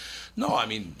 No, I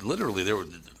mean, literally,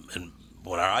 and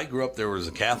when I grew up, there was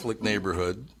a Catholic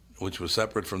neighborhood, which was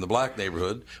separate from the black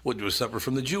neighborhood, which was separate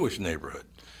from the Jewish neighborhood.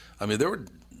 I mean, there were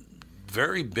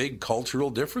very big cultural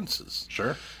differences.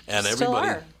 Sure. And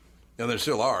everybody, and there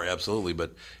still are, absolutely,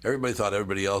 but everybody thought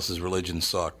everybody else's religion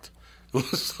sucked.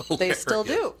 They still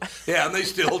do. Yeah, and they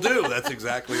still do. That's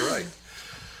exactly right.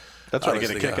 That's what I get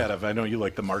a kick out of. I know you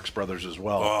like the Marx Brothers as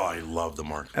well. Oh, I love the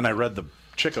Marx Brothers. And I read the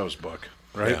Chico's book,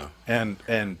 right? Yeah.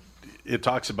 And it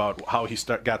talks about how he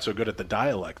got so good at the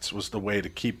dialects was the way to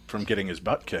keep from getting his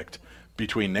butt kicked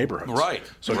between neighborhoods. Right.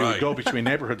 So he would go between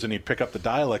neighborhoods and he'd pick up the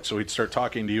dialect, so he'd start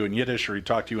talking to you in Yiddish, or he'd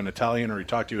talk to you in Italian, or he'd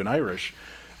talk to you in Irish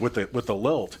with the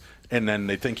lilt, and then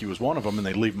they'd think he was one of them and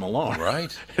they'd leave him alone.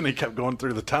 Right. And he kept going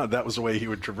through the town. That was the way he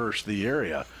would traverse the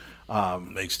area.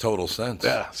 Makes total sense.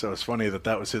 Yeah, so it's funny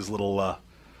that was his little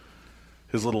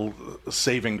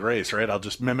saving grace, right? I'll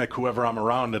just mimic whoever I'm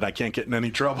around and I can't get in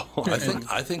any trouble.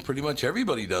 I think pretty much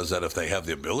everybody does that if they have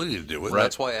the ability to do it. Right.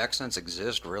 That's why accents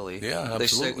exist, really. Yeah, absolutely. They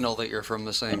signal that you're from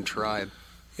the same tribe.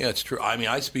 Yeah, it's true. I mean,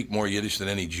 I speak more Yiddish than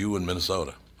any Jew in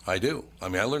Minnesota. I do. I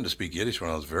mean, I learned to speak Yiddish when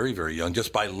I was very, very young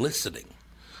just by listening.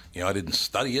 I didn't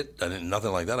study it. I didn't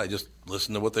nothing like that. I just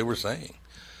listened to what they were saying.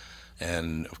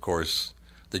 And, of course,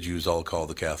 the Jews all call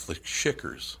the Catholics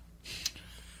shickers,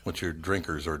 which are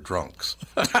drinkers or drunks.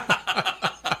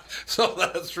 So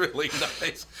that's really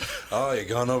nice. Oh, you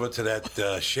gone over to that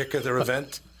Schicker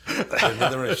event?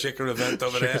 Another chicken event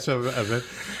over there. Chicken event.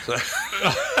 So,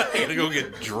 you're gonna go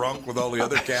get drunk with all the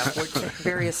other Catholics.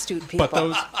 Very astute people.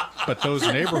 But those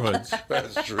neighborhoods.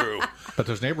 That's true. But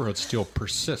those neighborhoods still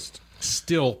persist.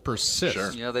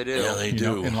 Sure. Yeah, they do. Yeah, they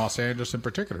do. In Los Angeles, in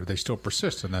particular, they still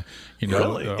persist. And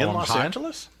Really? In Los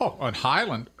Angeles? Oh, on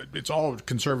Highland, it's all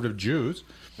conservative Jews.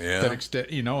 Yeah. That extent,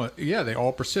 they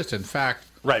all persist. In fact,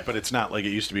 right, but it's not like it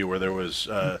used to be where there was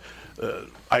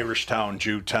Irish town,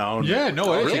 Jew town. Yeah,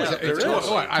 no, really? I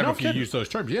don't know if you kidding. use those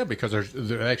terms. Yeah, because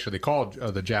they call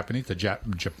the Japanese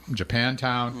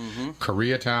Japantown,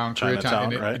 Koreatown,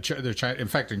 Chinatown, right? In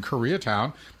fact, in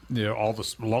Koreatown,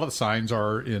 a lot of the signs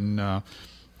are in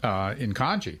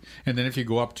kanji, and then if you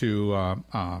go up to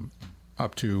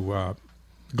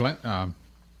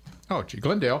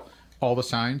Glendale, all the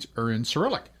signs are in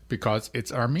Cyrillic because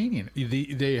it's Armenian.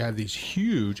 They have these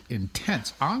huge,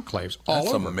 intense enclaves all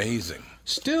over. That's amazing.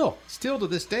 Still to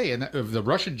this day, and the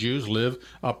Russian Jews live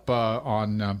up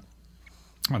on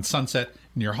Sunset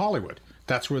near Hollywood.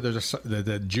 That's where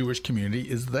the Jewish community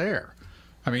is there.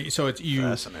 I mean, so it's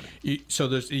fascinating. So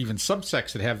there's even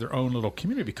subsects that have their own little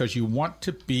community because you want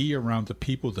to be around the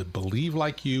people that believe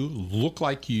like you, look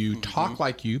like you, talk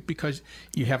like you, because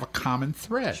you have a common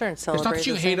thread. Sure, and it's not celebrate that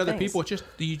you the hate same other things. people;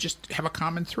 you just have a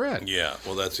common thread. Yeah,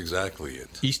 well, that's exactly it.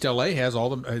 East LA has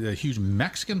all the huge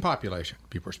Mexican population.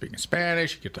 People are speaking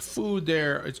Spanish. You get the food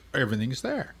there. Everything's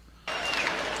there.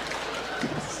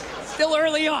 Still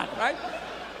early on, right?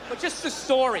 But just the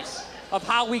stories of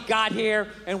how we got here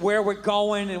and where we're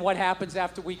going and what happens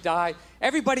after we die.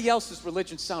 Everybody else's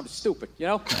religion sounded stupid,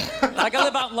 Like I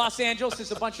live out in Los Angeles.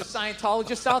 There's a bunch of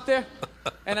Scientologists out there.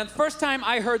 And the first time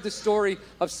I heard the story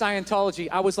of Scientology,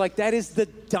 I was like, that is the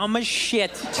dumbest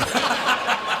shit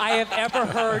I have ever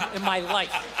heard in my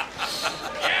life.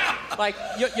 Like,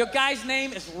 your guy's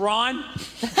name is Ron?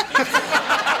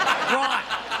 Ron.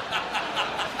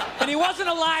 And he wasn't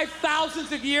alive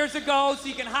thousands of years ago, so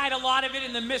you can hide a lot of it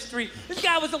in the mystery. This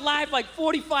guy was alive like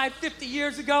 45, 50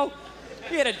 years ago.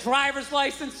 He had a driver's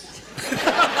license,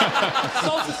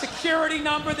 social security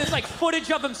number. There's like footage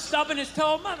of him stubbing his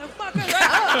toe. Motherfucker.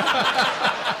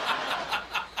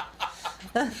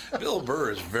 Bill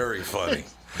Burr is very funny.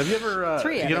 Have you ever,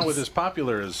 Three with as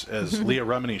popular as Leah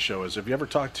Remini's show is, have you ever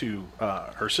talked to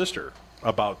her sister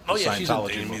about the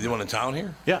Scientology movement? She's the one in town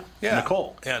here? Yeah,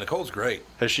 Nicole. Yeah, Nicole's great.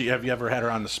 Have you ever had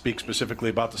her on to speak specifically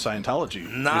about the Scientology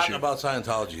Not issue? about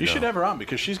Scientology, You should have her on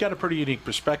because she's got a pretty unique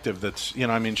perspective that's,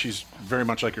 she's very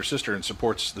much like her sister and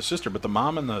supports the sister, but the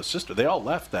mom and the sister, they all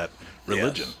left that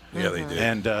religion. Yes. Yeah, they did.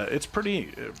 And it's pretty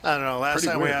I don't know. Last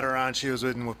time we weird. had her on, she was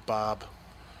in with Bob.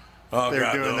 Oh, They were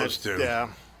God, doing those that- two. Yeah.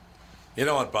 You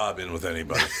don't want Bob in with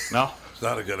anybody. No. It's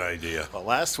not a good idea. Well,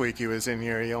 last week he was in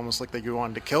here. He almost looked like he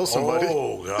wanted to kill somebody.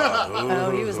 Oh, God.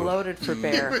 Oh, he was loaded for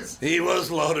bear. He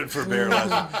was loaded for bear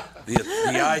last week.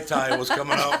 The eye tie was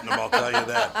coming out in him, I'll tell you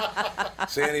that.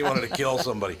 Sandy wanted to kill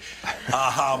somebody.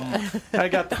 I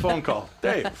got the phone call.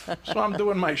 Dave, so I'm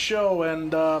doing my show,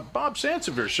 and Bob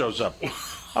Sansevier shows up.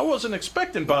 I wasn't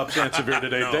expecting Bob Sansevier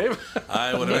today, No. Dave.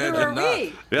 I would Neither imagine were not.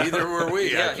 we. Neither were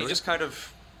we, Yeah, actually. he just kind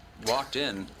of walked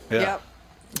in. Yeah. Yep.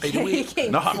 Hey, do we- He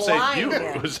came No, I'm saying flying you. in.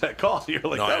 It was that call. You're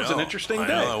like, No, that I was an know. interesting I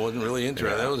day. know, that wasn't really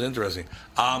interesting. That was interesting.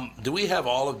 Do we have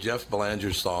all of Jeff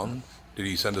Belanger's song? Did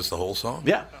he send us the whole song?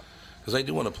 Yeah. Because I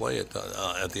do want to play it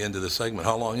at the end of the segment.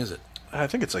 How long is it? I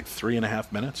think it's like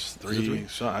 3.5 minutes.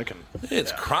 So I can.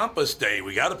 It's Krampus Day.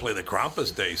 We got to play the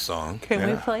Krampus Day song. Can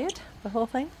we play it? The whole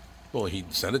thing? Well, he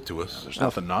sent it to us. There's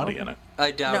nothing naughty in it.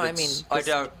 I doubt. No, I I mean,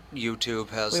 doubt YouTube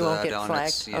has we won't that get on flagged.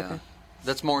 its. Yeah. Okay.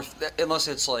 That's more unless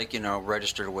it's like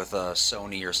registered with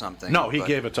Sony or something. No, he but-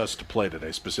 gave it to us to play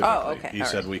today specifically. Oh, okay. He All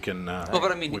said right. we can. Well,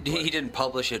 but I mean, he didn't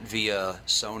publish it via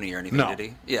Sony or anything, No. did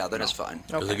he? Yeah, then it's fine.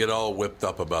 Because they get all whipped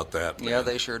up about that. Yeah,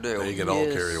 they sure do. They get all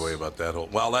Yes. carried away about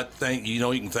that. Well, that thing, you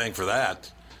can thank for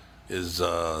that is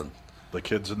the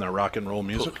kids in their rock and roll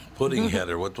music. Puddinghead,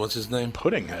 or what's his name?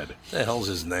 Puddinghead. What the hell's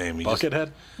his name?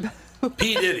 Buckethead.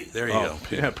 P. Diddy. There you go.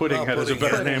 Yeah, Puddinghead is a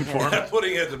better name for him.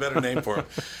 Puddinghead's a better name for him.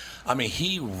 I mean,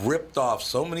 he ripped off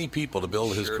so many people to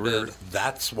build his Sure career. did.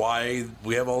 That's why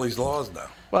we have all these laws now.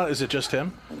 Well, is it just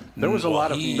him? There was a Well,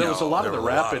 lot of he- there was a lot of there the were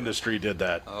a rap lot of- industry did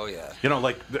that. Oh yeah.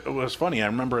 It was funny. I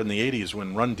remember in the '80s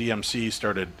when Run DMC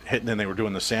started hitting, and they were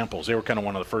doing the samples. They were kind of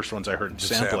one of the first ones I heard To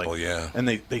sampling. sample, yeah. And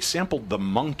they sampled the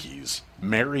Monkees,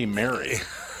 "Mary Mary."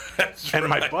 And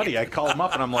my buddy, I call him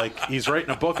up and I'm like, he's writing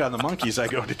a book on the Monkees. I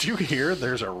go, did you hear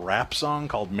there's a rap song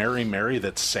called Mary Mary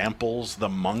that samples the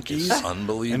Monkees? It's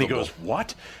unbelievable. And he goes,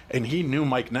 what? And he knew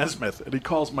Mike Nesmith. And he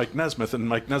calls Mike Nesmith, and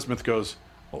Mike Nesmith goes,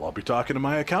 Well, I'll be talking to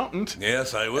my accountant.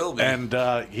 Yes, I will be. And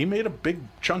he made a big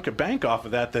chunk of bank off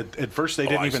of that at first they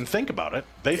didn't even think about it.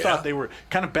 They thought they were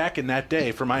kind of back in that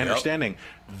day, from my understanding,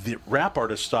 the rap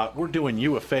artists thought, we're doing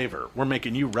you a favor. We're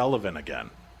making you relevant again.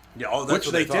 Yeah, which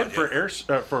they did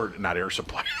for not Air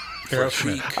Supply.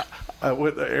 Aerosmith.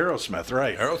 With Aerosmith,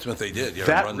 right. Aerosmith they did. Yeah,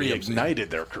 that reignited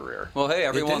their career. Well, hey,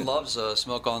 everyone loves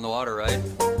Smoke on the Water, right?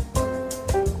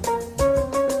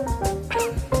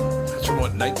 That's from,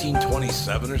 what,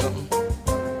 1927 or something?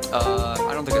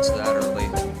 I don't think it's that early.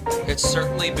 It's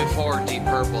certainly before Deep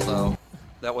Purple, though.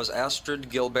 That was Astrid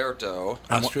Gilberto.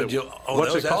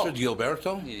 What's Astrid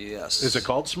Gilberto? Yes. Is it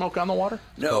called Smoke on the Water?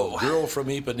 No. Girl from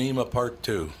Ipanema Part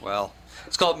 2. Well,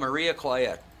 it's called Maria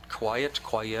Quiet. Quiet.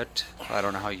 I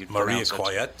don't know how you pronounce it. Maria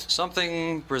Quiet?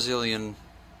 Something Brazilian.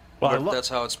 Well, that's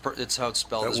how it's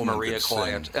spelled, is Maria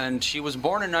Quiet. And she was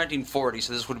born in 1940,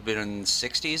 so this would have been in the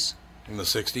 60s. In the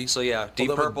 60s? So, yeah, Deep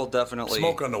Purple definitely.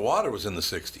 Smoke on the Water was in the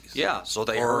 60s. Yeah, so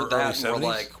they heard that and were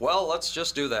like, well, let's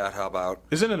just do that. How about?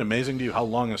 Isn't it amazing to you how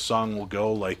long a song will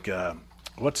go? Like,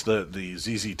 what's the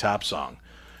ZZ Top song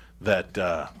that,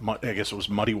 I guess it was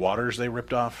Muddy Waters they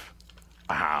ripped off?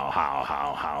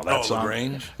 How. That song.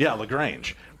 LaGrange? Yeah,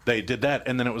 LaGrange. They did that,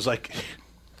 and then it was like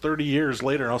 30 years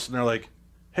later, and all of a sudden they're like,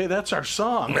 hey, that's our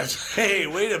song. Hey,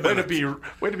 wait a minute.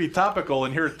 Way to be topical,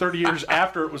 and here 30 years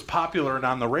after it was popular and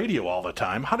on the radio all the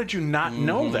time. How did you not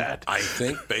know that? I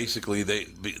think basically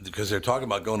because they're talking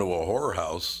about going to a horror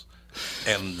house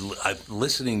and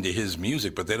listening to his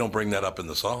music, but they don't bring that up in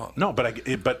the song. No, but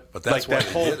that's like why that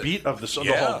they whole did it. beat of the song,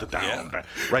 the whole down,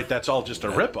 right? That's all just a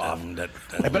ripoff.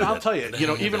 But I'll tell you,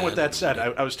 even with that said,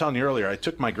 I was telling you earlier, I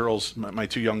took my girls, my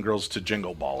two young girls, to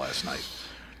Jingle Ball last night.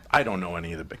 I don't know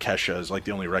any of the Kesha is like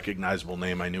the only recognizable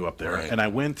name I knew up there, and I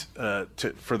went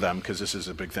for them because this is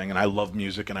a big thing, and I love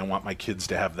music, and I want my kids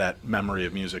to have that memory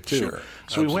of music too. Sure,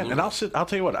 so we went, and I'll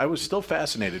tell you what, I was still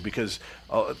fascinated because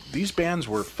these bands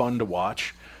were fun to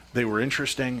watch, they were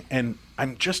interesting, and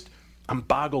I'm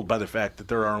boggled by the fact that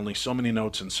there are only so many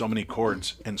notes and so many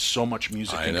chords and so much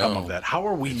music can come of that. How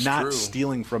are we not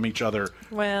stealing from each other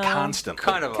constantly?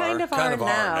 Kind of are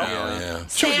now. Yeah.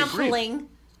 Sampling.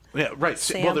 Yeah,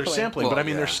 right. Well, they're sampling, but I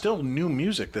mean, there's still new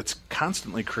music that's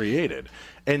constantly created.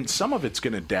 And some of it's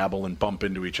going to dabble and bump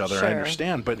into each other, I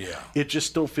understand, but it just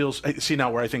still feels... See,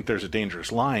 now where I think there's a dangerous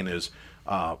line is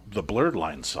the Blurred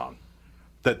Lines song.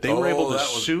 That they were able to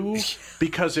sue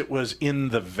because it was in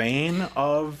the vein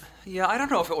of... Yeah, I don't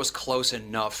know if it was close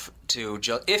enough to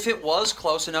if it was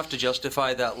close enough to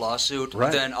justify that lawsuit,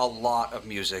 then a lot of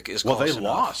music is close enough. Well, they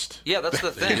lost. Yeah, that's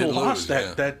the thing. They lost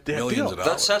that deal.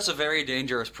 That sets a very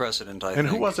dangerous precedent, I think. And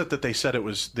who was it that they said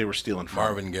they were stealing from?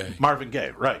 Marvin Gaye. Marvin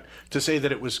Gaye, right. To say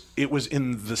that it was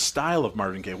in the style of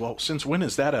Marvin Gaye. Well, since when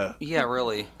is that a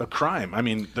crime? I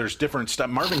mean, there's different stuff.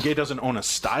 Marvin Gaye doesn't own a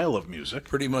style of music.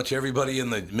 Pretty much everybody in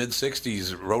the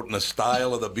mid-'60s wrote in the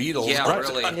style of the Beatles. Yeah,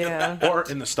 really. Yeah. Or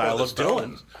in the style of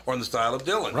Dylan. Or in the style of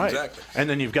Dylan, right. Exactly. And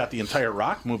then you've got the entire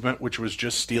rock movement, which was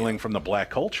just stealing from the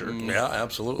black culture. Yeah,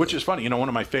 absolutely. Which is funny. One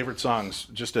of my favorite songs,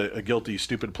 just a guilty,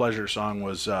 stupid pleasure song,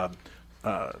 was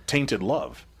Tainted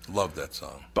Love. Love that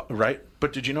song. Right?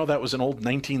 But did you know that was an old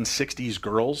 1960s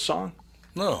girls song?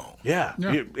 No. Yeah.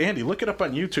 Andy, look it up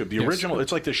on YouTube. The original,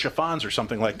 it's like the Chiffons or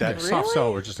something like that. Yeah, Soft Cell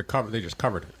or just a cover. They just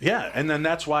covered it. Yeah, and then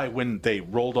that's why when they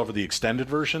rolled over the extended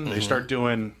version, they start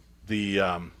doing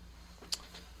The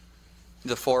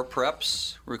Four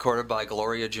Preps, recorded by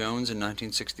Gloria Jones in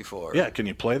 1964. Yeah, can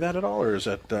you play that at all, or is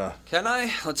that... Can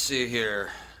I? Let's see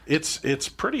here. It's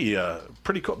pretty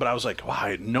cool, but I was like, wow, I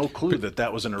had no clue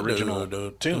that was an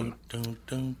original tune.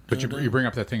 But you bring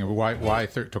up that thing of why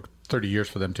it took 30 years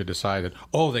for them to decide that,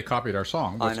 they copied our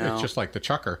song. I know. It's just like the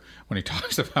Chucker when he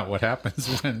talks about what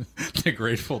happens when the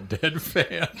Grateful Dead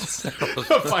fans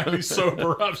finally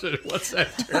sober up. What's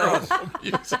that terrible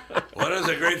music? What does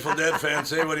a Grateful Dead fan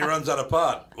say when he runs out of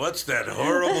pot? What's that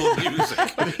horrible music?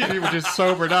 He was just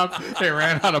sobered up. They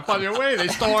ran out of pot. Wait, they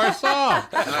stole our song.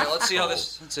 All right, let's see how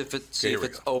this. Let's see if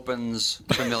it opens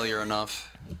familiar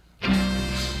enough.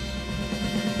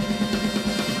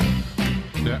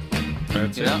 Yeah.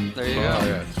 That's it. There you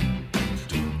go.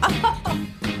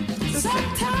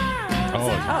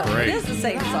 It's great. It is the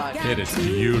same song. It is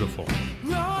beautiful.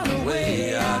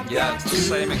 Yeah, it's the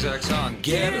same exact song.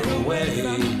 Get away.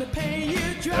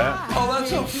 Yeah. Oh,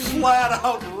 that's a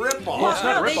flat-out ripoff. Well, it's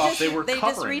not a ripoff. They were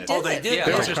covering it. Oh, they did? Yeah,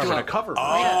 They were just doing a cover.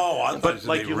 But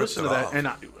like you listen to that, and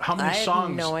how many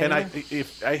songs? No and idea.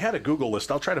 if I had a Google list,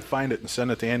 I'll try to find it and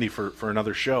send it to Andy for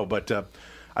another show. But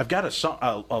I've got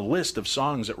a list of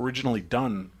songs that were originally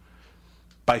done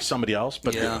by somebody else,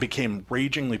 but it became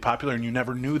ragingly popular, and you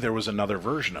never knew there was another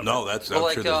version of it. No, I'm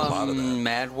sure there's a lot of that.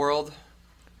 Mad World.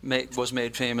 was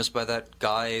made famous by that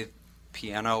guy,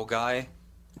 piano guy.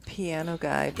 Piano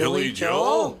guy. Billy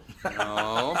Joel?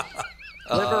 No.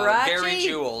 Liberace? Gary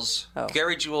Jules. Oh.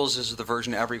 Gary Jules is the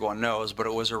version everyone knows, but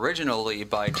it was originally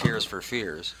by Tears for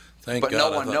Fears. Thank but God.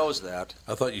 no one knows that.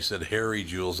 I thought you said Harry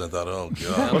Jules. I thought, oh, God.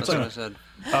 Yeah, that's what I said.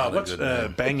 What's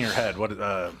Bang Your Head?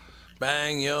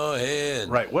 Bang Your Head.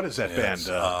 Right. What is that band?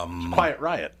 Quiet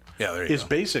Riot. Yeah, there you is go.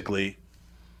 Basically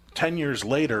 10 years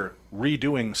later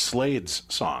redoing Slade's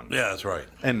song. Yeah, that's right.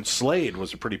 And Slade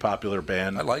was a pretty popular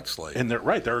band. I like Slade. And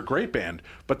they're a great band,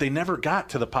 but they never got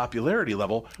to the popularity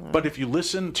level. But if you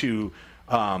listen to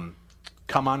Come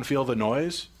On Feel the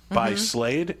Noise by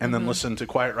Slade and then listen to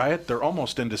Quiet Riot, they're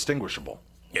almost indistinguishable.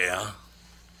 Yeah.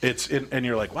 And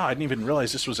you're like, wow, I didn't even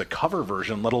realize this was a cover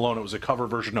version, let alone it was a cover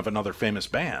version of another famous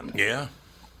band. Yeah.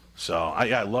 So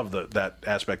I love that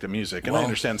aspect of music. And I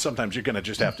understand sometimes you're going to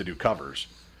just have to do covers.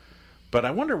 But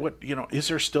I wonder is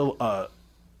there still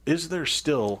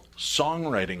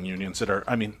songwriting unions that are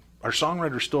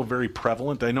songwriters still very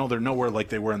prevalent? I know they're nowhere like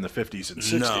they were in the 50s and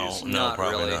 60s. No,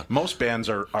 probably really. not. Most bands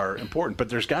are important, but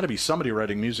there's got to be somebody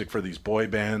writing music for these boy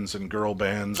bands and girl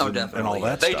bands and all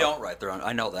that They stuff. don't write their own.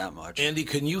 I know that much. Andy,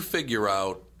 can you figure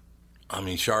out,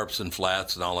 sharps and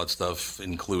flats and all that stuff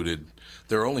included,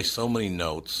 there are only so many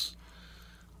notes.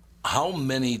 How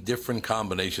many different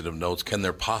combination of notes can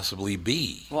there possibly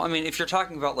be? Well, if you're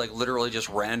talking about literally just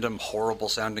random, horrible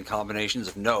sounding combinations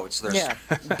of notes, there's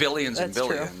billions and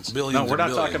billions. No, we're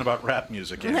not talking about rap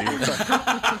music, Andy.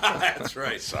 That's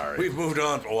right. Sorry. We've moved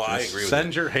on. Oh, I agree with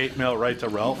Send your hate mail right to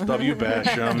Ralph W.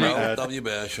 Basham. Ralph W.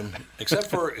 Basham.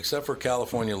 Except for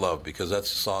California Love, because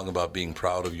that's a song about being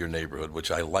proud of your neighborhood,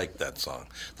 which I like that song.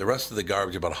 The rest of the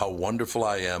garbage about how wonderful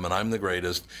I am and I'm the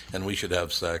greatest and we should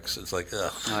have sex. It's like,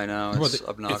 ugh. I know. It's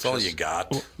obnoxious. It's all you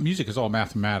got. Well, music is all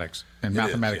mathematics, and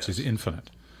mathematics is infinite.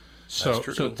 So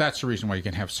that's the reason why you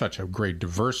can have such a great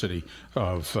diversity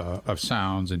of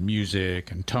sounds and music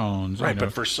and tones. Right,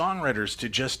 but for songwriters to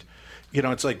just,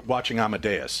 it's like watching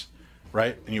Amadeus,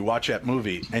 right? And you watch that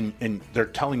movie, and they're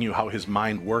telling you how his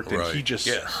mind worked, and he just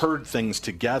heard things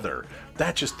together.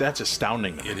 That's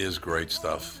astounding. It is great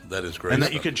stuff. That is great and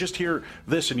stuff. that you could just hear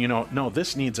this, and no,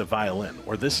 this needs a violin,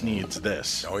 or this needs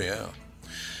this. Oh, yeah.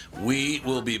 We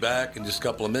will be back in just a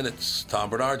couple of minutes. Tom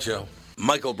Bernard Show.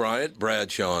 Michael Bryant, Brad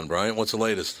Sean. Bryant, what's the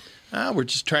latest? We're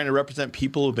just trying to represent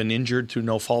people who've been injured through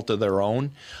no fault of their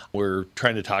own. We're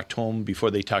trying to talk to them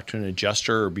before they talk to an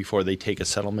adjuster or before they take a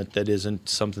settlement that isn't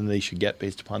something they should get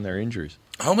based upon their injuries.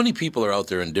 How many people are out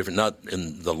there not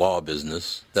in the law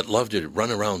business, that love to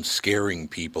run around scaring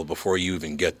people before you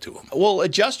even get to them? Well,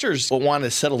 adjusters want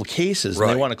to settle cases and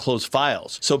they want to close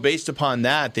files. So based upon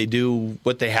that, they do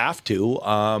what they have to.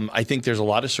 I think there's a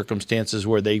lot of circumstances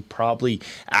where they probably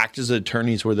act as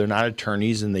attorneys where they're not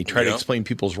attorneys and they try to explain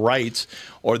people's rights,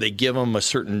 or they give them a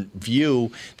certain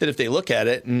view that if they look at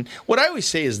it, and what I always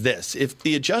say is this: if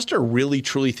the adjuster really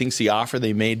truly thinks the offer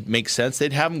they made makes sense,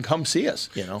 they'd have them come see us.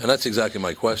 And that's exactly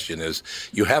my question: is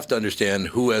you have to understand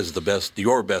who has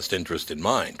your best interest in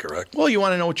mind, correct? Well, you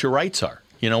want to know what your rights are.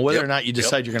 Whether or not you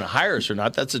decide you're going to hire us or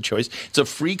not, that's a choice. It's a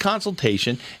free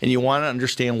consultation, and you want to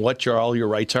understand what all your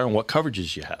rights are and what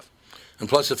coverages you have. And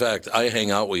plus the fact I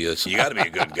hang out with you, so you got to be a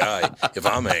good guy if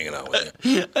I'm hanging out with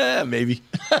you. Maybe.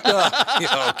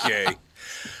 Okay.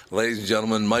 Ladies and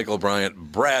gentlemen, Michael Bryant,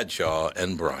 Bradshaw,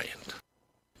 and Bryant.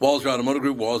 Walser Automotive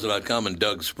Group, Walser.com, and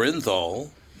Doug Sprinthal.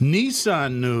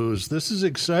 Nissan news. This is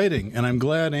exciting, and I'm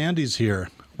glad Andy's here.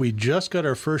 We just got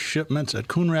our first shipments at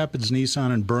Coon Rapids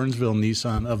Nissan and Burnsville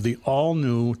Nissan of the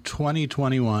all-new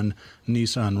 2021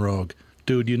 Nissan Rogue.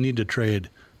 Dude, you need to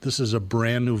trade. This is a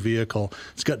brand new vehicle.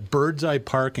 It's got bird's eye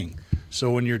parking. So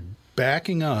when you're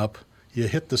backing up, you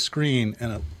hit the screen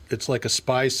and it's like a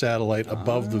spy satellite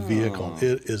above the vehicle.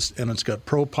 It is, and it's got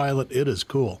ProPilot. It is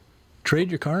cool.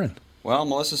 Trade your car in. Well,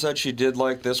 Melissa said she did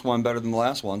like this one better than the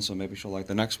last one, so maybe she'll like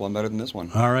the next one better than this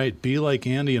one. All right, be like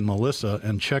Andy and Melissa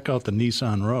and check out the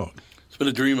Nissan Rogue. It's been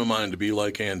a dream of mine to be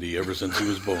like Andy ever since he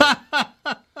was born.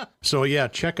 So, yeah,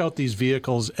 check out these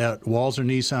vehicles at Walser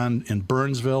Nissan in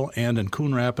Burnsville and in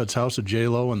Coon Rapids, House of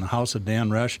J-Lo and the House of Dan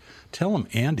Resch. Tell them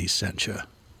Andy sent you.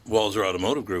 Walser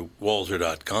Automotive Group,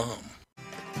 Walser.com.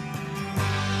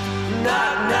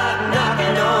 Knock, knock,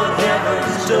 knocking on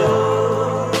heaven's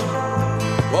door.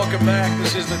 Welcome back.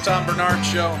 This is the Tom Bernard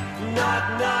Show.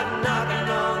 Knock, knock, knocking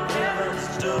on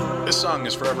heaven's door. This song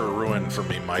is forever ruined for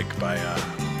me, Mike, by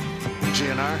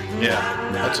GNR?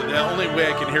 Yeah, that's the only way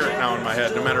I can hear it now in my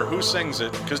head, no matter who sings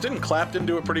it. Because didn't Clapton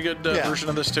do a pretty good version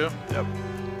of this too? Yep.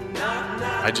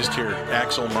 I just hear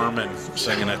Axel Merman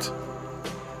singing it.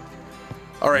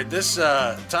 All right, this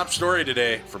top story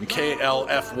today from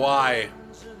KLFY.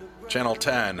 Channel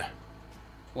 10.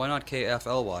 Why not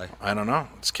KFLY? I don't know.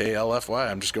 It's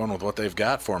KLFY. I'm just going with what they've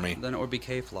got for me. Then it would be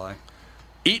K-Fly.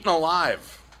 Eaten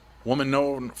alive. Woman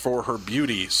known for her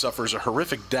beauty suffers a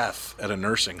horrific death at a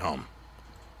nursing home.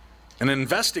 An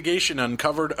investigation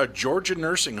uncovered a Georgia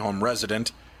nursing home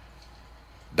resident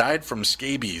died from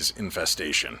scabies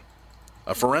infestation.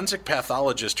 A forensic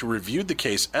pathologist who reviewed the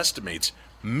case estimates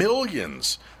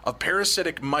millions of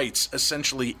parasitic mites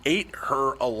essentially ate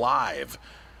her alive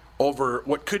over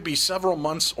what could be several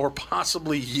months or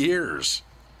possibly years.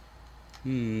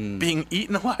 Being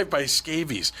eaten alive by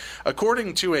scabies.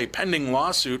 According to a pending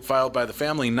lawsuit filed by the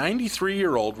family,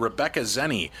 93-year-old Rebecca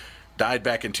Zenny died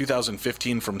back in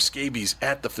 2015 from scabies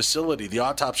at the facility. The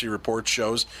autopsy report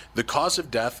shows the cause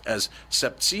of death as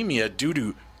septicemia due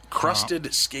to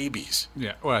crusted scabies.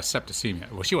 Yeah, well,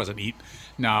 septicemia. Well, she wasn't eating.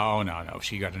 No.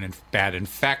 She got a bad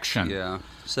infection. Yeah,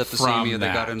 septicemia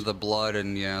that got into the blood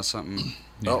and, something.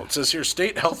 Oh, it says here,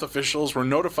 state health officials were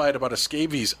notified about a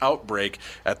scabies outbreak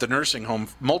at the nursing home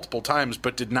multiple times,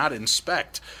 but did not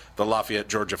inspect the Lafayette,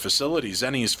 Georgia facility.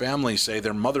 Zenny's family say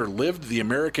their mother lived the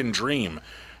American dream.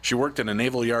 She worked in a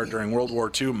naval yard during World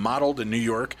War II, modeled in New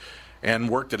York, and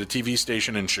worked at a TV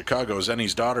station in Chicago.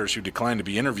 Zenny's daughters, who declined to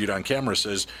be interviewed on camera,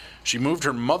 says she moved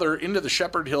her mother into the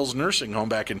Shepherd Hills nursing home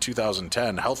back in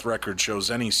 2010. Health records show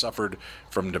Zenny suffered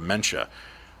from dementia.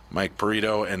 Mike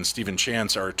Perito and Stephen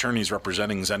Chance are attorneys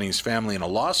representing Zenny's family in a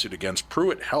lawsuit against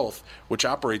Pruitt Health, which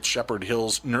operates Shepherd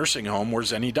Hills nursing home where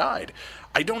Zenny died.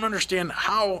 I don't understand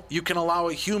how you can allow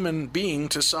a human being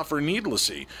to suffer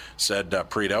needlessly, said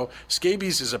Perito.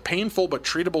 Scabies is a painful but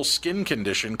treatable skin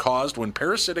condition caused when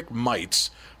parasitic mites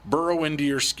burrow into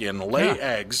your skin, lay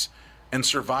eggs, and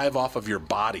survive off of your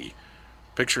body.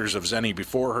 Pictures of Zenny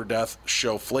before her death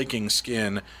show flaking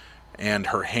skin, and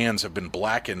her hands have been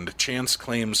blackened. Chance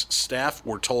claims staff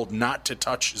were told not to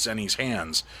touch Zenny's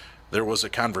hands. There was a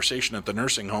conversation at the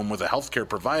nursing home with a healthcare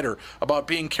provider about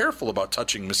being careful about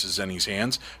touching Mrs. Zenny's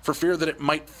hands for fear that it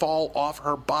might fall off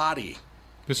her body.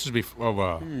 This is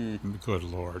before. Good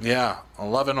Lord. Yeah.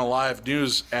 11 Alive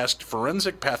News asked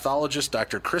forensic pathologist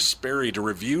Dr. Chris Sperry to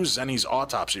review Zenny's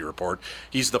autopsy report.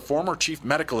 He's the former chief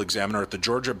medical examiner at the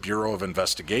Georgia Bureau of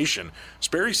Investigation.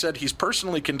 Sperry said he's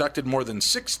personally conducted more than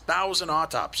 6,000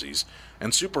 autopsies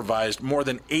and supervised more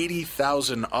than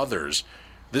 80,000 others.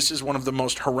 This is one of the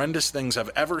most horrendous things I've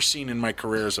ever seen in my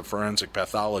career as a forensic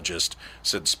pathologist,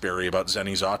 said Sperry about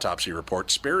Zenny's autopsy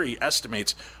report. Sperry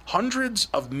estimates hundreds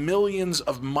of millions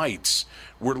of mites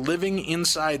were living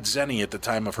inside Zenny at the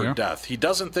time of her death. He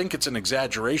doesn't think it's an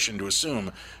exaggeration to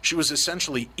assume she was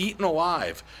essentially eaten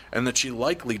alive and that she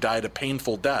likely died a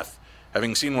painful death.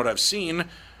 Having seen what I've seen,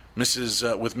 with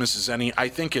Mrs. Zenny, I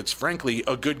think it's frankly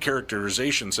a good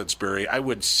characterization, said Sperry. I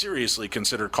would seriously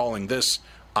consider calling this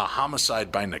a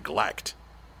homicide by neglect.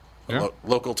 A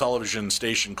local television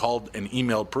station called and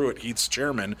emailed Pruitt Heath's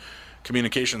chairman,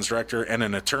 communications director, and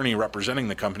an attorney representing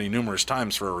the company numerous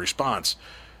times for a response.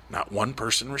 Not one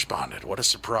person responded. What a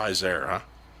surprise there, huh?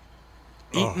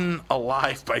 Eaten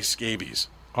alive by scabies.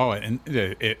 Oh, and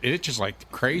it's just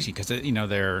like crazy because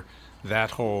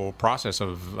that whole process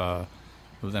of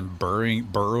them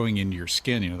burrowing into your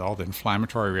skin, all the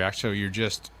inflammatory reaction.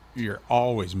 So you're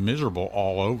always miserable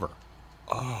all over.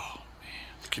 Oh,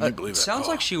 man. Can you believe it? Sounds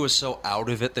like she was so out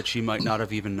of it that she might not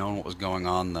have even known what was going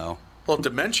on, though. Well,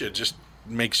 dementia just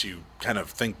makes you kind of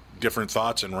think different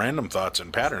thoughts and random thoughts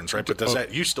and patterns, right?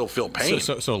 But you still feel pain?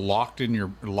 So locked in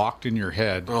your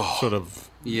head, sort of.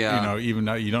 Yeah. Even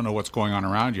though you don't know what's going on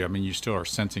around you, I mean, you still are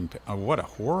sensing. What a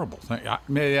horrible thing.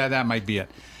 That might be it.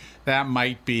 That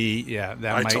might be. Yeah.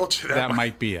 I told you that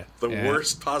might be it. The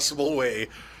worst possible way.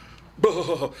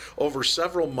 Over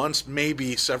several months,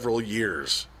 maybe several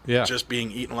years, just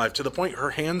being eaten alive to the point her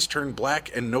hands turned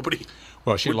black and nobody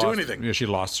would do anything. Yeah, she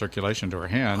lost circulation to her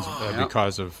hands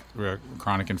because of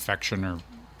chronic infection, or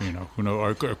who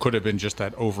knows, or it could have been just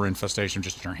that overinfestation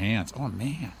just in her hands. Oh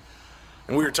man!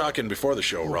 And we were talking before the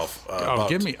show, Ralph. I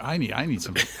need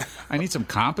some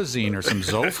Compazine or some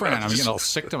Zofran. I'm getting all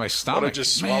sick to my stomach. Want to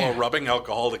just swallow rubbing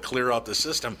alcohol to clear out the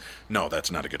system? No, that's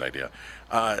not a good idea.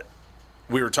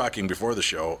 We were talking before the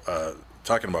show,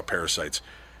 talking about parasites.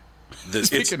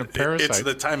 Speaking of parasites, it's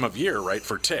the time of year, right,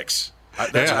 for ticks.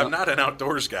 I'm not an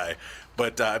outdoors guy,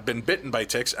 but I've been bitten by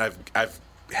ticks. I've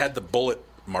had the bullet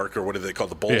mark, or what do they call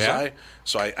the bullseye?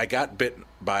 So I got bitten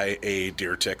by a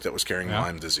deer tick that was carrying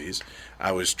Lyme disease.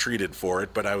 I was treated for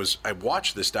it, but I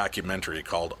watched this documentary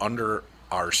called Under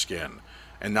Our Skin,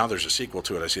 and now there's a sequel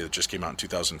to it. I see that just came out in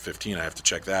 2015. I have to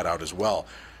check that out as well.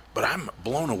 But I'm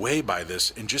blown away by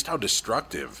this and just how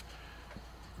destructive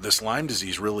this Lyme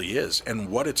disease really is and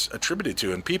what it's attributed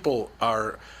to. And people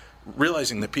are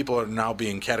realizing that people are now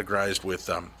being categorized with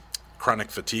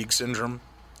chronic fatigue syndrome,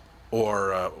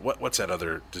 or what's that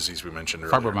other disease we mentioned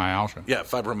earlier? Fibromyalgia. Yeah,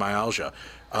 fibromyalgia.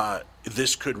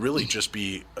 This could really just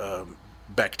be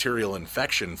bacterial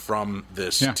infection from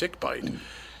this tick bite.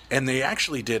 And they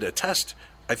actually did a test.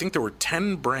 I think there were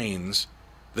 10 brains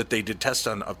that they did tests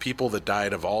on of people that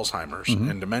died of Alzheimer's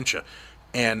and dementia.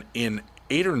 And in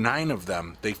 8 or 9 of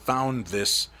them, they found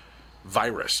this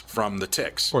virus from the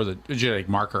ticks. Or the genetic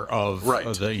marker of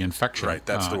the infection. Right,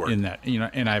 that's the word. In that,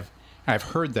 and I've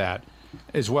heard that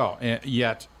as well.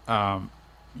 Yet, but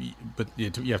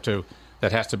you have to.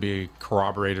 That has to be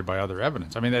corroborated by other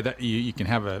evidence. I mean, that you can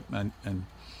have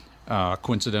a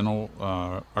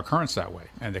coincidental occurrence that way,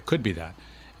 and it could be that.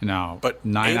 Now, but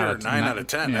 9 out of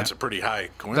 10, that's a pretty high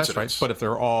coincidence. That's right. But if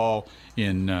they're all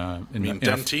in,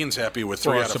 Dentine's happy with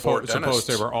 3 out of 4 dentists. Suppose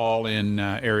they were all in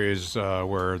areas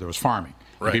where there was farming.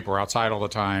 Right. People were outside all the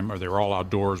time, or they were all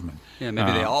outdoorsmen. Yeah,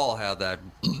 maybe they all had that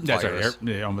virus. That's right.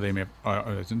 They may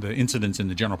have, the incidence in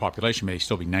the general population may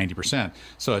still be 90%,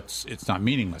 so it's not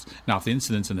meaningless. Now, if the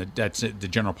incidence in the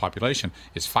general population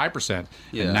is 5%,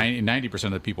 and 90%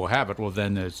 of the people have it, well,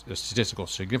 then there's a statistical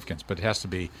significance. But it has to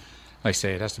be, like I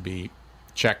say, it has to be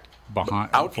checked behind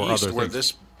out for east other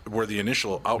things. Where the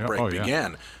initial outbreak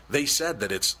began, they said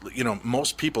that it's,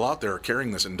 most people out there are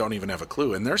carrying this and don't even have a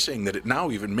clue, and they're saying that it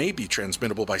now even may be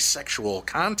transmittable by sexual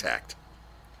contact.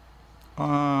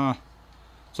 So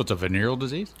it's a venereal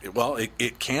disease? Well,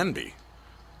 it can be.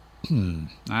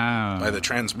 By the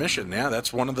transmission,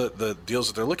 that's one of the deals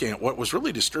that they're looking at. What was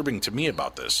really disturbing to me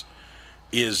about this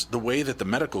is the way that the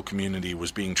medical community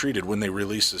was being treated when they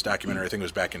released this documentary. I think it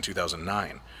was back in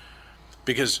 2009.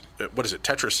 Because what is it?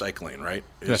 Tetracycline, right?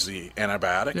 Is the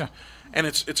antibiotic? Yeah. And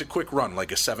it's a quick run,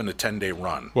 like a 7 to 10 day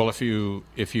run. Well, if you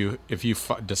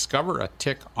discover a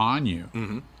tick on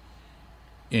you,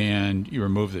 and you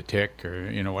remove the tick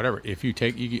or whatever, if you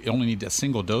only need a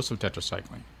single dose of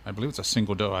tetracycline. I believe it's a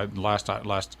single dose. Last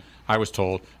I was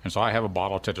told, and so I have a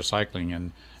bottle of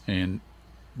tetracycline, and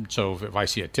so if I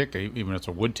see a tick, even if it's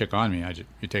a wood tick on me,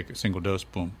 you take a single dose,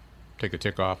 boom, take the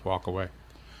tick off, walk away.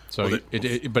 So,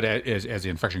 but as the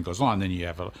infection goes on, then you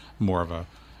have a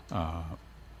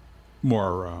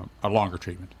longer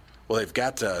treatment. Well, they've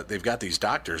got these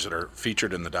doctors that are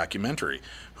featured in the documentary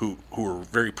who are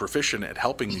very proficient at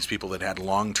helping these people that had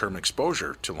long-term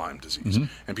exposure to Lyme disease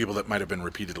and people that might have been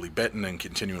repeatedly bitten and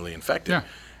continually infected. Yeah.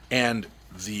 And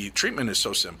the treatment is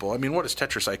so simple. I mean, what is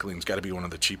tetracycline's got to be one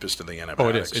of the cheapest of the antibiotics. Oh,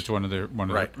 it is. It's one of the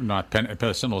not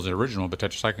penicillin is the original, but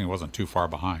tetracycline wasn't too far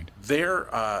behind. They're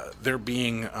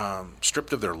being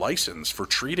stripped of their license for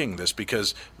treating this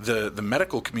because the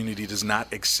medical community does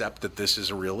not accept that this is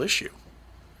a real issue.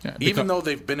 Yeah, even though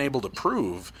they've been able to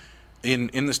prove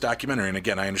in this documentary, and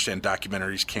again, I understand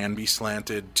documentaries can be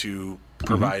slanted to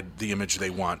provide the image they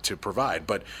want to provide,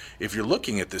 but if you're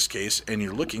looking at this case and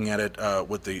you're looking at it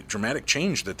with the dramatic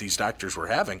change that these doctors were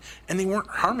having, and they weren't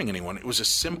harming anyone, it was a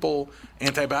simple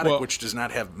antibiotic which does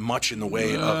not have much in the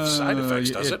way of side effects,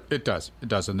 does it? It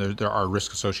does, and there are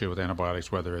risks associated with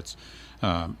antibiotics, whether it's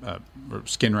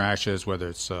skin rashes, whether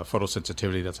it's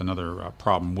photosensitivity. That's another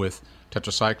problem with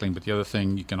tetracycline. But the other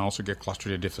thing, you can also get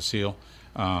Clostridia difficile,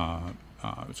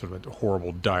 sort of a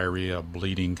horrible diarrhea,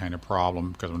 bleeding kind of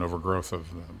problem because of an overgrowth of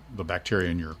the bacteria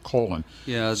in your colon.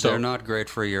 Yeah, so, they're not great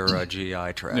for your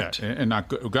GI tract. Yeah, and not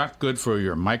good for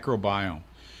your microbiome.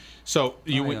 So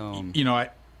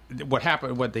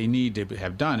what they need to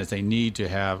have done is they need to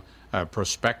have a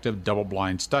prospective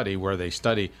double-blind study where they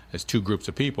study as 2 groups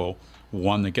of people,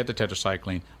 one that get the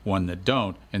tetracycline, one that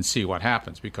don't, and see what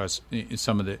happens. Because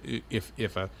some of the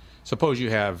suppose you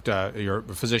have you're a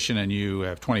physician and you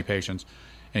have 20 patients,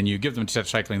 and you give them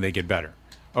tetracycline, they get better.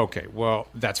 Okay, well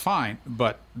that's fine,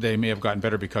 but they may have gotten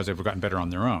better because they've gotten better on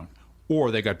their own,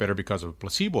 or they got better because of a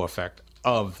placebo effect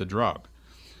of the drug.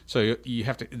 So you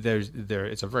have to.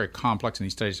 It's a very complex, and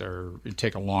these studies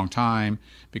take a long time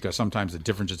because sometimes the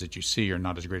differences that you see are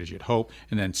not as great as you'd hope,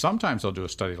 and then sometimes they'll do a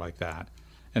study like that,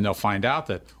 and they'll find out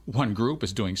that one group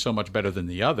is doing so much better than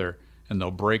the other, and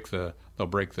they'll break the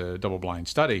double-blind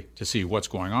study to see what's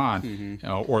going on,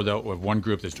 or they'll have one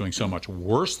group that's doing so much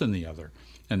worse than the other,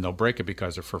 and they'll break it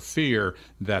because they're for fear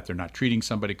that they're not treating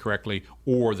somebody correctly,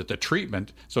 or that the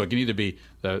treatment. So it can either be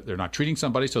they're not treating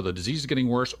somebody, so the disease is getting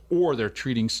worse, or they're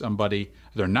treating somebody.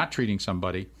 They're not treating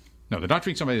somebody. No, they're not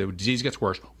treating somebody. The disease gets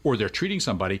worse, or they're treating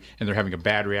somebody and they're having a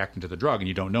bad reaction to the drug, and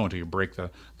you don't know until you break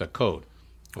the code.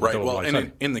 Right. Well,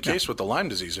 and in the case with the Lyme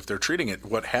disease, if they're treating it,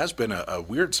 what has been a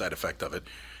weird side effect of it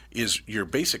is you're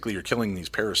killing these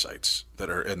parasites that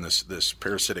are in this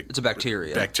parasitic. It's a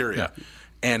bacteria. Yeah.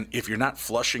 And if you're not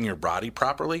flushing your body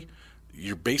properly,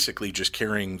 you're basically just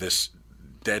carrying this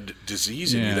dead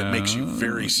disease in you that makes you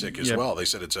very sick as well. They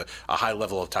said it's a high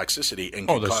level of toxicity and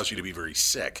can cause you to be very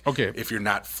sick if you're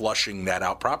not flushing that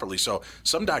out properly. So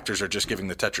some doctors are just giving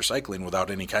the tetracycline without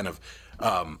any kind of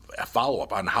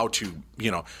follow-up on how to,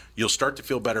 you'll start to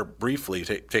feel better briefly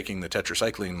taking the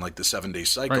tetracycline, like the 7-day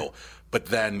cycle, but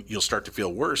then you'll start to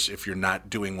feel worse if you're not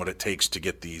doing what it takes to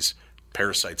get these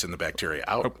parasites and the bacteria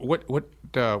out. What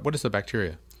is the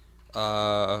bacteria?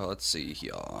 Let's see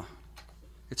here.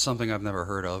 It's something I've never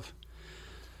heard of.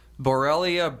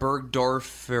 Borrelia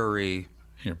burgdorferi.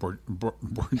 Yeah,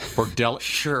 Borrelia.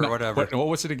 Sure, whatever. What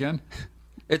was it again?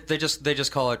 They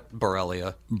just call it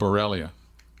Borrelia. Borrelia.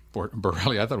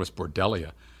 Borrelia. I thought it was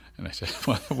Bordelia. And I said,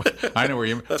 well, I know where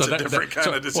you... That's a different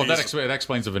kind of disease. Well, that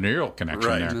explains the venereal connection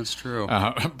there. That's true.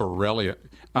 Borrelia.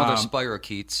 Well, they're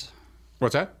spirochetes.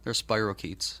 What's that? They're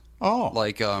spirochetes. Oh.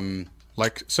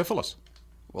 Like syphilis.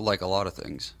 Well, like a lot of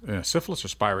things. Yeah, syphilis or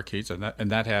spirochetes,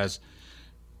 and that has...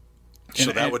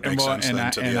 So that would make sense then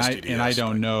to the STDs. And I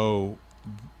don't know,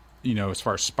 as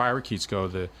far as spirochetes go,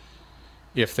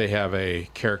 if they have a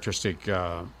characteristic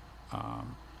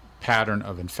pattern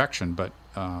of infection, but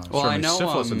certainly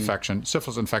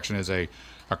syphilis infection is a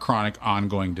chronic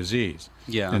ongoing disease.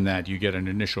 Yeah. In that you get an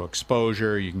initial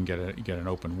exposure, you can get an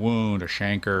open wound, a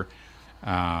chancre,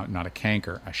 not a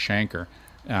canker, a chancre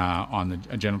on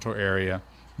the genital area,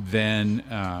 then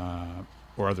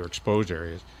or other exposed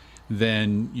areas.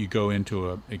 Then you go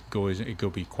into it will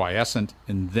be quiescent,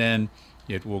 and then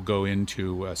it will go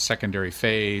into a secondary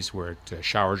phase where it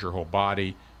showers your whole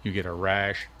body. You get a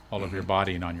rash all over your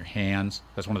body and on your hands.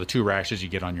 That's one of the two rashes you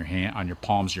get on your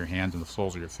palms of your hands and the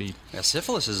soles of your feet. Yeah,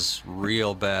 syphilis is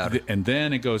real bad. And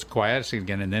then it goes quiescent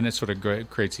again, and then it sort of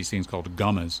creates these things called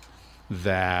gummas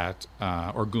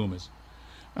or gumas.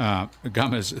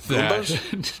 Gummas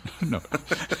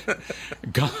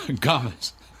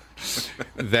gummas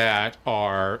that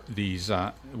are these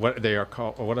what they are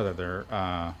called, or what are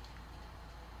they?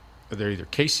 They're either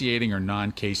caseating or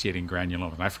non-caseating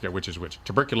granulomas. And I forget which is which.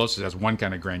 Tuberculosis has one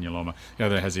kind of granuloma, the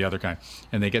other has the other kind.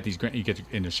 And they get these, you get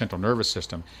in the central nervous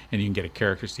system, and you can get a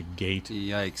characteristic gait.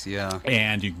 Yikes! Yeah.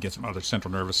 And you can get some other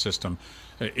central nervous system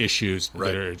issues.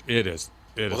 Right.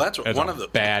 That's one of the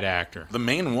bad actor. The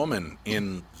main woman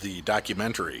in the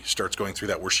documentary starts going through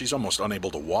that, where she's almost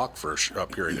unable to walk for a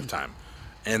period of time,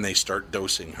 and they start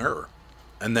dosing her,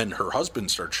 and then her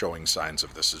husband starts showing signs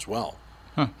of this as well.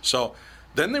 Huh. So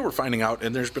then they were finding out,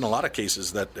 and there's been a lot of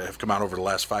cases that have come out over the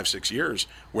last 5-6 years,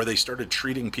 where they started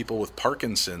treating people with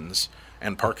Parkinson's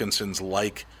and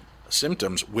Parkinson's-like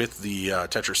symptoms with the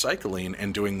tetracycline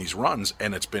and doing these runs,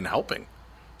 and it's been helping.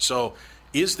 So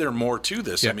is there more to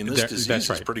this? I mean, this disease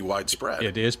is pretty widespread.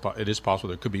 It is possible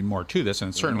there could be more to this,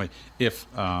 and certainly if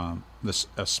a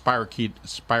spirochete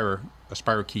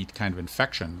kind of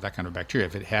infection, that kind of bacteria,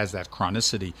 if it has that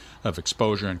chronicity of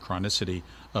exposure and chronicity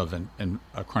of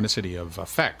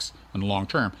effects in the long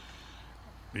term,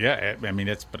 I mean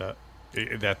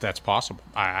that's possible.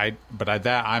 I'm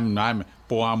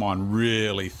on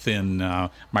really thin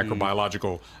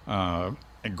microbiological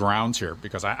grounds here,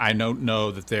 because I don't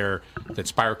know that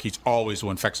spirochetes always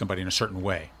will infect somebody in a certain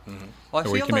way. Mm-hmm. Well,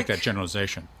 so we can make that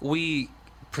generalization. We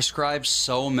prescribe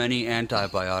so many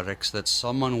antibiotics that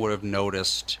someone would have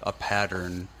noticed a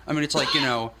pattern. I mean, it's like,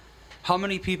 how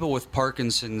many people with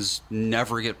Parkinson's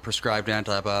never get prescribed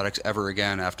antibiotics ever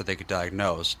again after they get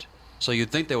diagnosed? So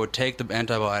you'd think they would take the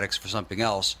antibiotics for something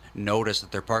else, notice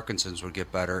that their Parkinson's would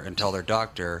get better, and tell their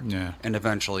doctor, and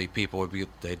eventually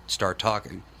they'd start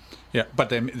talking. Yeah, but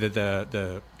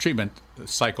the treatment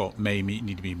cycle may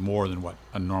need to be more than what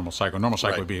a normal cycle. A normal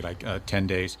cycle would be like 10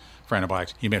 days for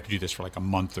antibiotics. You may have to do this for like a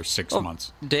month or 6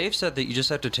 months. Dave said that you just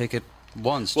have to take it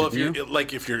once. Well,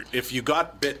 if you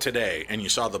got bit today and you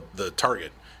saw the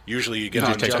target, usually you get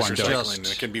on tetracycline, and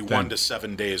it can be 1 to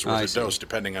 7 days worth of dose,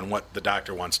 depending on what the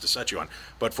doctor wants to set you on.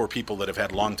 But for people that have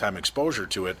had long time exposure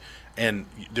to it, and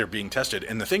they're being tested,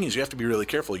 and the thing is, you have to be really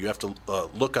careful. You have to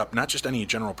look up not just any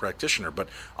general practitioner, but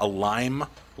a Lyme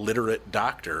literate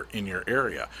doctor in your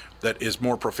area that is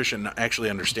more proficient and actually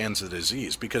understands the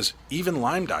disease, because even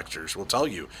Lyme doctors will tell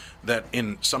you that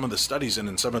in some of the studies and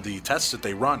in some of the tests that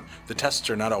they run, the tests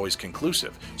are not always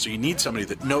conclusive. So you need somebody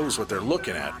that knows what they're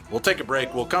looking at. We'll take a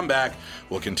break. We'll come back.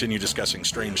 We'll continue discussing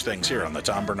strange things here on The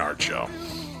Tom Bernard Show.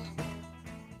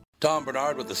 Tom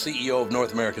Bernard with the CEO of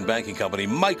North American Banking Company,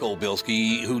 Michael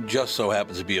Bilski, who just so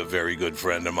happens to be a very good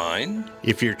friend of mine.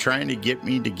 If you're trying to get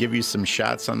me to give you some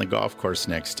shots on the golf course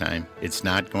next time, it's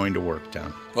not going to work,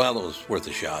 Tom. Well, it was worth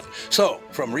a shot. So,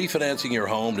 from refinancing your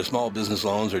home to small business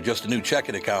loans or just a new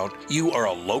checking account, you are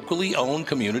a locally owned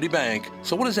community bank.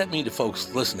 So what does that mean to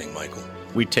folks listening, Michael?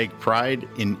 We take pride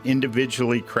in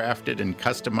individually crafted and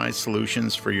customized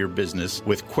solutions for your business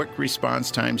with quick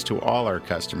response times to all our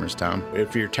customers, Tom.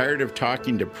 If you're tired of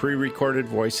talking to pre-recorded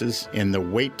voices and the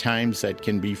wait times that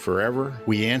can be forever,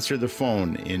 we answer the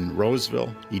phone in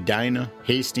Roseville, Edina,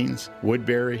 Hastings,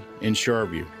 Woodbury, and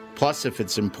Shoreview. Plus, if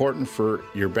it's important for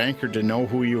your banker to know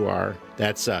who you are,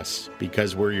 that's us,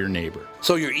 because we're your neighbor.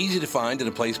 So you're easy to find in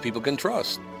a place people can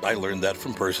trust. I learned that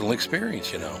from personal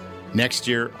experience, you know. Next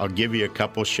year, I'll give you a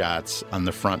couple shots on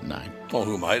the front nine. Well,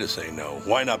 who am I to say no?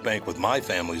 Why not bank with my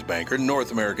family's banker,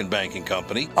 North American Banking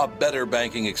Company, a better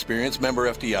banking experience, member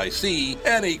FDIC,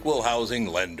 and equal housing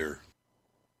lender.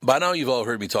 By now, you've all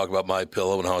heard me talk about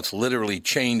MyPillow and how it's literally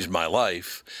changed my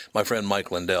life. My friend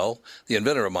Mike Lindell, the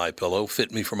inventor of MyPillow,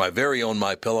 fit me for my very own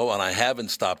MyPillow, and I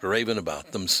haven't stopped raving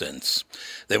about them since.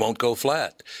 They won't go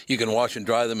flat. You can wash and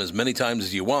dry them as many times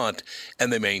as you want,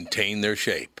 and they maintain their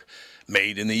shape.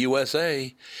 Made in the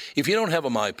USA. If you don't have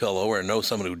a MyPillow or know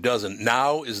someone who doesn't,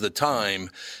 now is the time,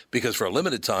 because for a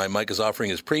limited time, Mike is offering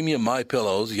his premium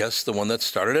MyPillows, yes, the one that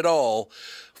started it all,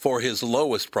 for his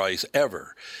lowest price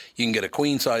ever. You can get a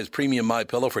queen-size premium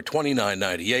MyPillow for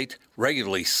 $29.98,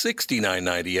 regularly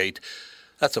 $69.98.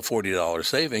 That's a $40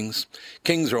 savings.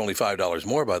 Kings are only $5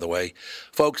 more, by the way.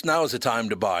 Folks, now is the time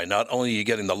to buy. Not only are you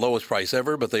getting the lowest price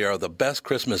ever, but they are the best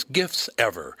Christmas gifts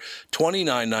ever.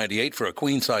 $29.98 for a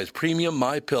queen-size premium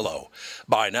MyPillow.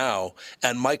 Buy now,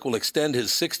 and Mike will extend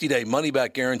his 60-day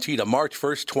money-back guarantee to March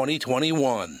 1st,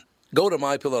 2021. Go to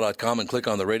MyPillow.com and click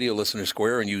on the radio listener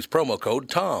square and use promo code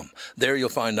TOM. There you'll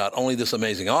find not only this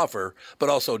amazing offer, but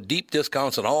also deep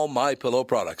discounts on all MyPillow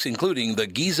products, including the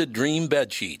Giza Dream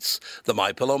bed sheets, the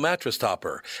MyPillow mattress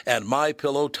topper, and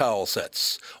MyPillow towel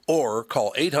sets. Or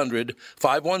call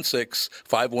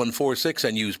 800-516-5146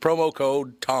 and use promo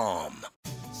code TOM.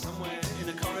 Somewhere in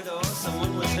a corridor,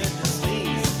 someone was heard to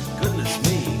sneeze. Goodness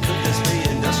me,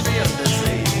 industry of the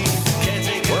sea.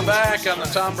 We're back on the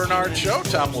Tom Bernard Show.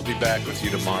 Tom will be back with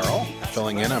you tomorrow.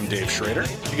 Filling in, I'm Dave Schrader.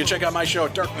 You can check out my show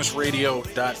at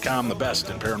darknessradio.com, the best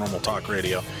in paranormal talk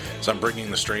radio. So I'm bringing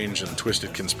the strange and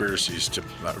twisted conspiracies to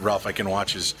Ralph. I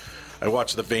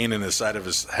watch the vein in the side of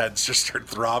his head just start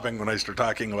throbbing when I start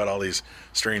talking about all these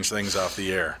strange things off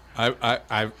the air.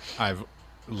 I've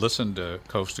listened to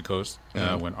Coast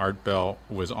when Art Bell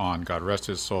was on, God rest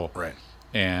his soul. Right.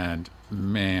 And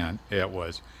man, it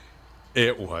was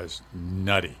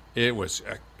nutty. It was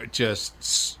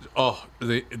just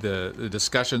the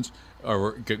discussions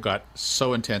got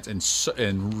so intense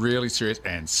and really serious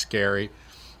and scary.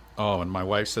 Oh, and my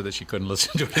wife said that she couldn't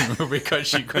listen to it anymore because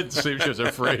she couldn't sleep. She was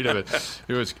afraid of it.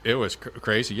 It was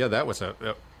crazy. Yeah, that was it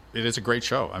is a great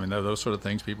show. I mean, those sort of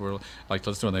things people like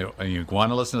to listen to. And you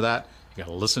want to listen to that, you got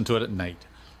to listen to it at night.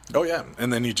 Oh yeah,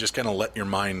 and then you just kind of let your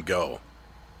mind go.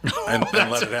 And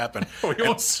let it happen. We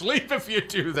won't sleep if you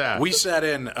do that. We sat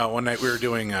in one night. We were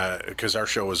doing because our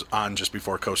show was on just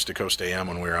before Coast to Coast AM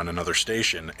when we were on another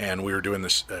station, and we were doing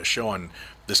this show on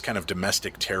this kind of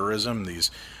domestic terrorism.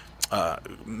 These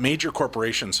major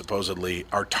corporations supposedly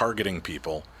are targeting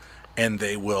people, and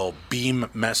they will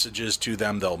beam messages to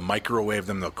them. They'll microwave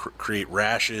them. They'll create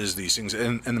rashes. These things,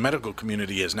 and the medical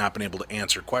community has not been able to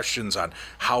answer questions on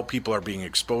how people are being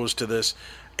exposed to this.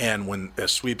 And when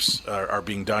sweeps are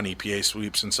being done, EPA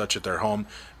sweeps and such at their home,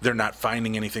 they're not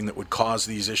finding anything that would cause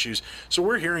these issues. So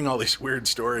we're hearing all these weird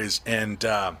stories. And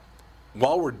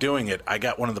while we're doing it, I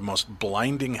got one of the most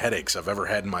blinding headaches I've ever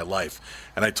had in my life.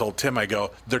 And I told Tim, I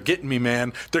go, they're getting me,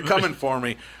 man. They're coming for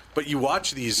me. But you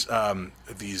watch these town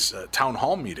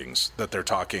hall meetings that they're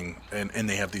talking, and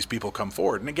they have these people come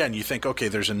forward. And again, you think, okay,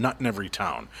 there's a nut in every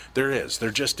town. There is.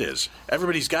 There just is.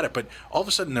 Everybody's got it. But all of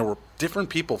a sudden, there were different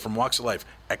people from walks of life,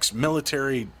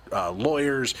 ex-military,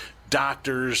 lawyers,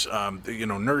 doctors,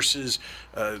 nurses,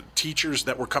 teachers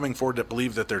that were coming forward that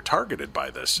believe that they're targeted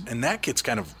by this. And that gets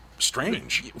kind of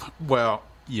strange. Well,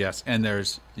 yes, and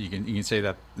you can say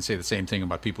the same thing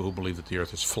about people who believe that the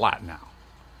Earth is flat now.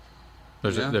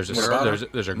 There's a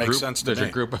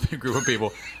group of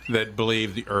people that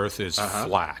believe the Earth is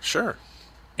flat. Sure.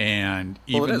 And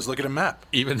it is. Look at a map.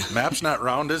 Even map's not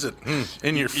round, is it?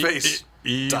 In your face.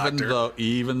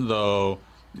 Even though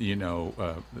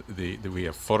we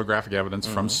have photographic evidence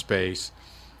from space.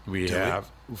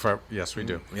 Yes, we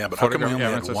do. Yeah, but how come we only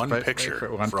had one picture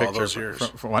for all those years?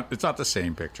 It's not the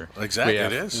same picture. Exactly,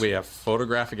 it is. We have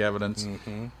photographic evidence.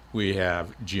 Mm-hmm. We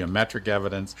have geometric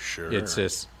evidence. Sure. It's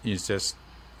just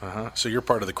So you're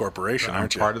part of the corporation,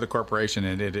 aren't you? I'm part of the corporation,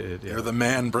 and you're the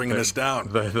man bringing us down.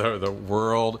 The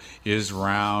world is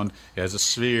round as a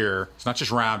sphere. It's not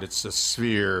just round; it's a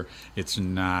sphere. It's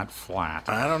not flat.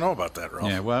 I don't know about that, Ralph.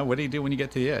 Yeah. Well, what do you do when you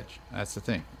get to the edge? That's the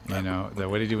thing. What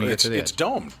do you do when you get to the edge? It's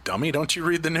domed, dummy. Don't you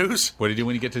read the news? What do you do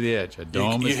when you get to the edge? A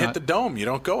dome. You hit the dome. You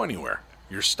don't go anywhere.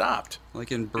 You're stopped. Like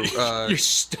in you're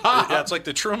stopped. Yeah, it's like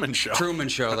the Truman Show. Truman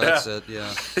Show. That's it. Yeah.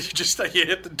 You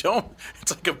hit the dome.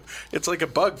 It's like a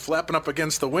bug flapping up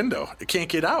against the window. It can't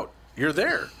get out. You're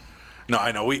there. No,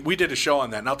 I know. We did a show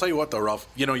on that, and I'll tell you what, though, Ralph.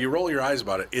 You roll your eyes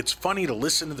about it. It's funny to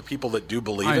listen to the people that do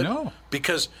believe it. I know,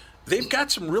 because they've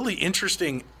got some really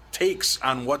interesting takes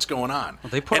on what's going on.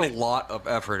 Well, they put a lot of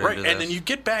effort into this. And then you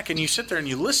get back and you sit there and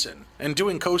you listen. And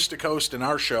doing Coast to Coast in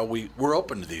our show, we're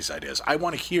open to these ideas. I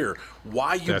want to hear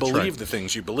why you believe the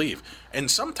things you believe.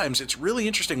 And sometimes it's really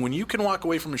interesting when you can walk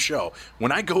away from a show,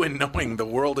 when I go in knowing the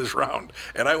world is round,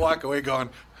 and I walk away going,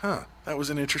 that was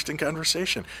an interesting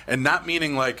conversation. And not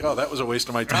meaning like, oh, that was a waste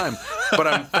of my time. But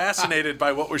I'm fascinated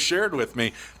by what was shared with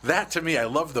me. That, to me, I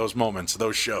love those moments,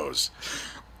 those shows.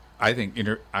 I think,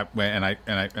 I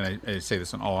say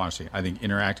this in all honesty, I think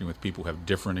interacting with people who have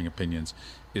differing opinions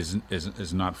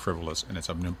is not frivolous, and it's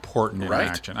an important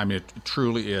interaction. I mean, it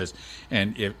truly is.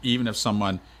 And even if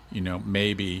someone,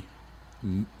 maybe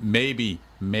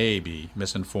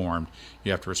misinformed,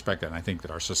 you have to respect that. And I think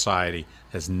that our society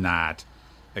has not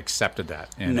accepted that.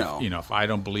 And if I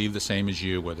don't believe the same as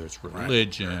you, whether it's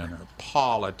religion or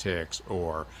politics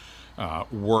or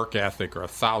work ethic or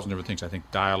 1,000 different things, I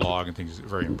think dialogue and things is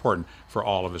very important for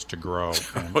all of us to grow.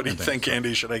 What do you think,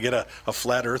 Andy? Should I get a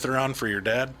flat earther on for your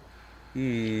dad?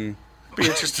 Be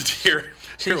interested to hear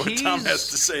what Tom has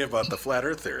to say about the flat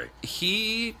earth theory.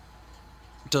 He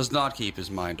does not keep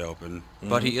his mind open,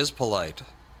 but he is polite.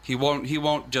 He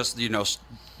won't just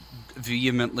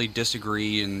vehemently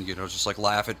disagree and just like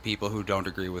laugh at people who don't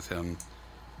agree with him.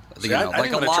 See,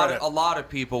 a lot of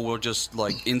people will just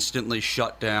like instantly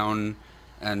shut down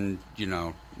and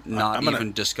not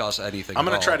even discuss anything. I'm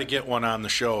going to try to get one on the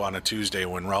show on a Tuesday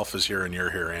when Ralph is here and you're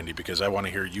here, Andy, because I want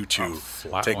to hear you two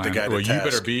take the guy to task.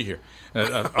 You better be here.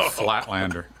 A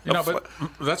flatlander. But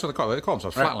that's what they call it. They call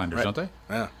themselves flatlanders, don't they?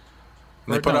 Yeah.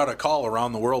 And they put out a call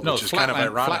around the world, which is kind of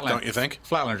ironic, don't you think?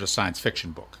 Flatlander's a science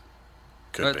fiction book.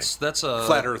 Could be. That's a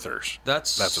flat earthers.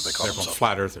 That's what they call themselves.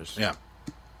 Flat earthers. Yeah.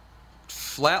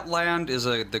 Flatland is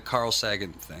the Carl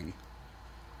Sagan thing.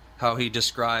 How he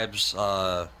describes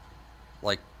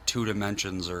like 2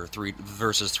 dimensions or 3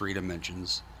 versus 3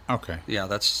 dimensions. Okay. Yeah,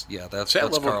 that's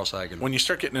Carl Sagan. When you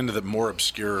start getting into the more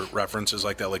obscure references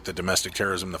like that, like the domestic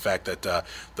terrorism, the fact that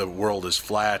the world is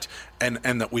flat, and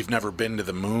that we've never been to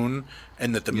the moon,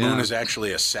 and that the moon is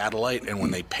actually a satellite, and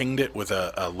when they pinged it with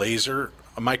a laser,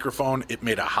 a microphone, it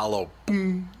made a hollow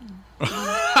boom.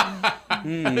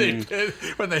 They did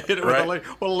when they hit it with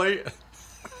a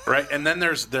Right, and then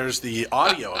there's the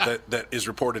audio that is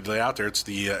reportedly out there. It's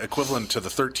the equivalent to the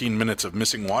 13 minutes of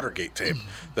missing Watergate tape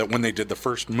that when they did the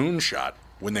first moon shot,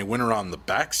 when they went around the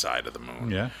backside of the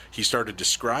moon, he started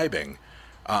describing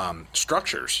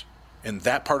structures, and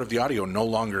that part of the audio no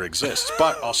longer exists.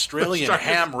 But Australian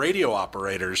ham radio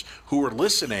operators who were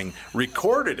listening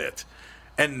recorded it.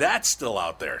 And that's still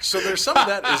out there. So there's some of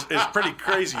that is pretty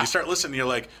crazy. You start listening, you're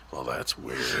like, well, that's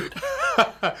weird.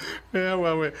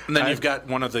 And then you've got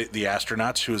one of the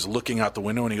astronauts who is looking out the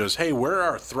window, and he goes, hey, where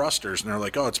are our thrusters? And they're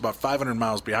like, oh, it's about 500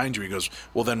 miles behind you. He goes,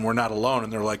 well, then we're not alone.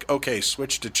 And they're like, okay,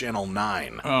 switch to channel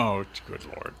 9. Oh, good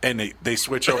Lord. And they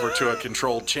switch over to a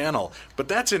controlled channel. But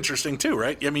that's interesting, too,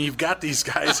 right? I mean, you've got these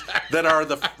guys that are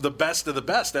the best of the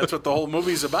best. That's what the whole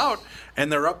movie's about.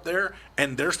 And they're up there,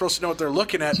 and they're supposed to know what they're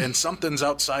looking at, and something's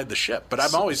outside the ship. But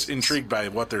I'm always intrigued by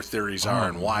what their theories are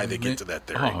and why they get to that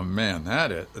theory. Oh man,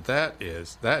 that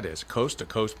is coast to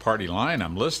coast party line.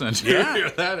 I'm listening to you.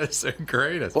 That is the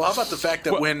greatest. Well, how about the fact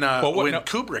that when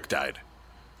Kubrick died,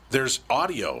 there's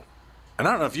audio, and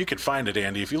I don't know if you could find it,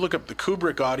 Andy. If you look up the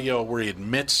Kubrick audio where he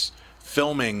admits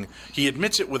filming, he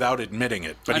admits it without admitting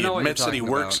it, but he admits that he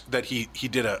works that he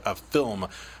did a film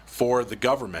for the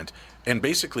government. And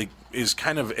basically is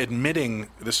kind of admitting,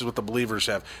 this is what the believers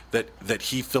have, that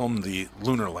he filmed the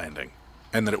lunar landing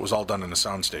and that it was all done in a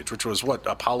soundstage, which was what,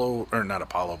 Apollo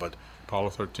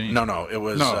 13. No, it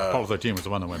was... Apollo 13 was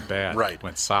the one that went bad. Right.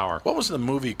 Went sour. What was the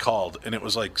movie called? And it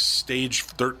was like Stage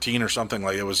 13 or something.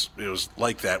 Like it was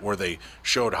like that, where they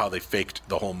showed how they faked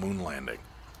the whole moon landing.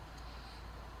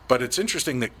 But it's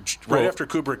interesting that right after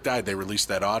Kubrick died, they released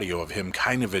that audio of him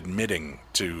kind of admitting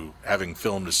to having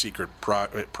filmed a secret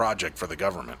project for the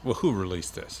government. Well, who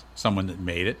released this? Someone that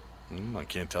made it? I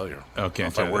can't tell you. Okay,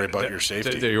 if I worry about your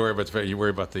safety. You worry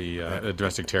about the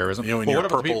domestic terrorism. You know, when your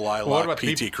purple lilac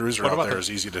PT Cruiser out there is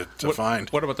easy to find.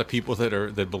 What about the people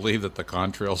that believe that the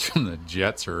contrails from the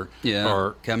jets are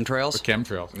chemtrails?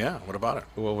 Chemtrails. Yeah. What about it?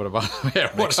 Well, what about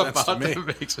it? Makes sense to me.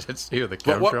 Makes sense to you. The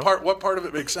chemtrails. What part of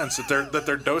it makes sense? That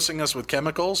they're dosing us with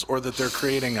chemicals, or that they're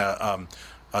creating a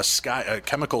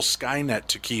chemical Skynet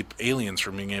to keep aliens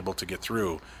from being able to get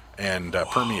through and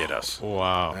permeate us.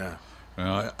 Wow. Yeah.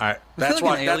 Well, that's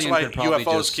why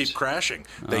UFOs keep crashing.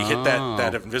 They hit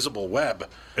that invisible web,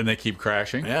 and they keep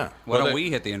crashing. Yeah. Why don't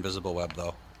we hit the invisible web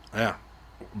though? Yeah,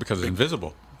 because it's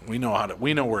invisible. We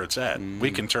know where it's at. We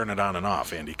can turn it on and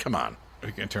off. Andy, come on.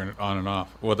 We can turn it on and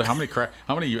off. Well, how many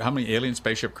alien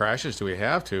spaceship crashes do we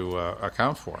have to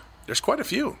account for? There's quite a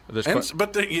few.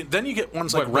 But then you get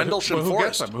ones like Rendlesham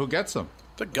Forest. Who gets them?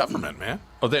 The government, man.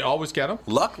 Oh, they always get them?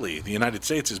 Luckily, the United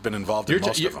States has been involved in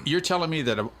most of them. You're telling me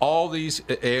that of all these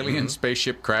alien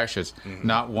spaceship crashes,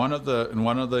 not one of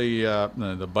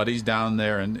the buddies down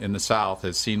there in the South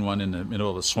has seen one in the middle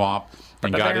of the swamp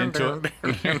and got into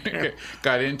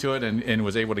it, and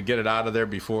was able to get it out of there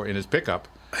before in his pickup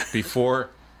before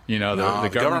the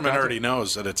government already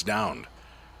knows that it's downed.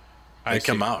 They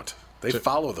come out. They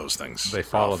follow those things. They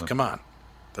follow them. Come on,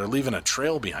 they're leaving a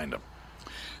trail behind them.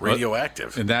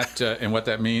 Radioactive. And what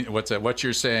that means, what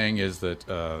you're saying is that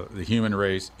the human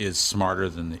race is smarter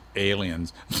than the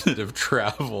aliens that have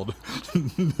traveled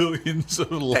millions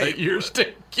of light years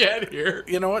to get here.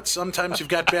 You know what? Sometimes you've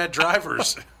got bad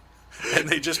drivers, and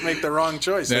they just make the wrong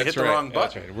choice. They hit the wrong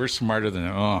button. That's right. We're smarter than.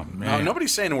 Oh man. No,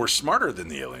 nobody's saying we're smarter than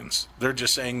the aliens. They're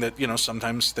just saying that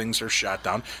sometimes things are shot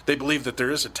down. They believe that there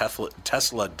is a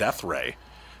Tesla death ray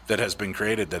that has been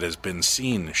created that has been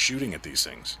seen shooting at these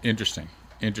things. Interesting.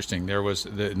 There was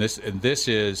this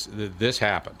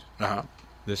happened.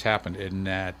 This happened in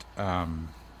that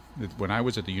when I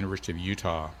was at the University of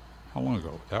Utah. How long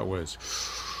ago? That would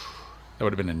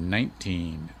have been in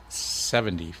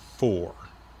 1974.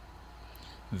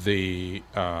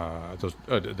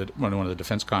 One of the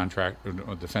defense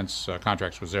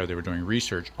contracts was there. They were doing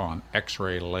research on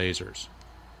X-ray lasers.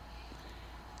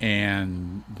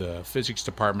 And the physics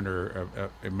department, or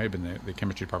it may have been the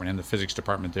chemistry department and the physics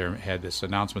department there, had this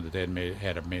announcement that they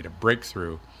had made a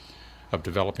breakthrough of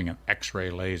developing an X-ray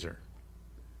laser.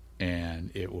 And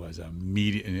it was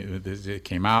immediate. It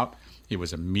came out. It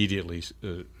was immediately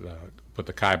put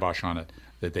the kibosh on it.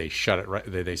 That they shut it right.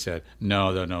 They said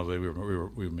no.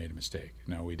 We made a mistake.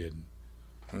 No, we didn't.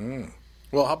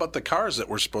 Well, how about the cars that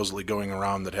were supposedly going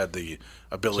around that had the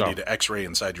ability to X-ray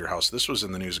inside your house? This was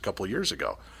in the news a couple of years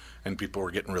ago, and people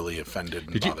were getting really offended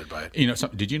and bothered by it.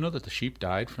 Did you know that the sheep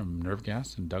died from nerve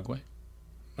gas in Dugway?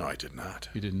 No, I did not.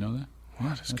 You didn't know that?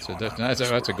 What is going on?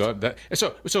 That's a good.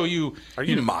 So you are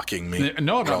you mocking me?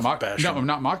 No, I'm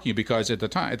not mocking you because at the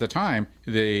time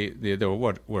there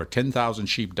were 10,000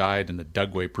 sheep died in the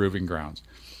Dugway Proving Grounds.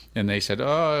 And they said,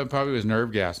 it probably was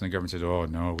nerve gas. And the government said, oh,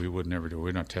 no, we would never do it.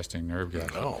 We're not testing nerve gas.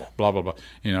 No. Blah, blah, blah.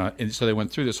 And so they went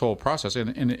through this whole process.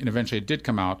 And eventually it did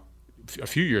come out a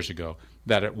few years ago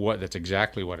that that's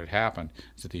exactly what had happened,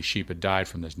 is that these sheep had died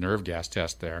from this nerve gas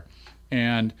test there.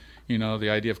 And, the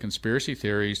idea of conspiracy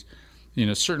theories,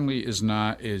 certainly is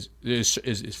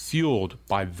fueled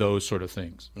by those sort of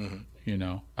things.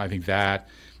 Mm-hmm. I think that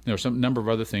there were some number of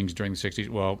other things during the 60s.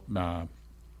 Well,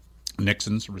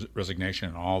 Nixon's resignation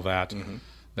and all that,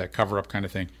 that cover-up kind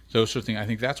of thing. Those sort of things. I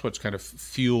think that's what's kind of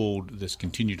fueled this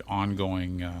continued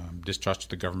ongoing distrust of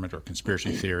the government or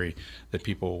conspiracy theory that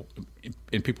people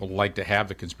like to have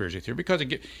the conspiracy theory because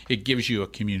it gives you a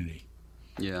community.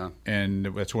 Yeah. And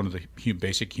that's one of the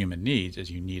basic human needs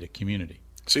is you need a community.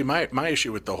 See, my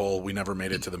issue with the whole we never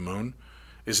made it to the moon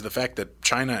is the fact that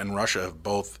China and Russia have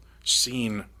both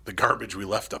seen the garbage we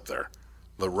left up there.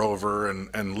 The rover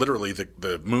and literally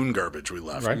the moon garbage we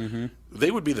left. Right. Mm-hmm.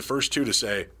 They would be the first two to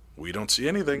say, we don't see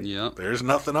anything. Yep. There's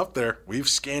nothing up there. We've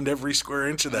scanned every square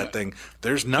inch of that thing.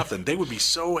 There's nothing. They would be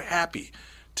so happy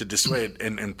to dissuade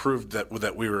and prove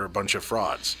that we were a bunch of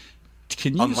frauds.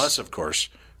 Unless, of course,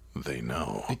 they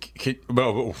know.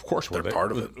 Well, of course, they're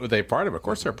part of it. They're part of it. Of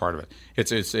course, they're part of it.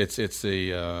 It's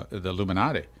the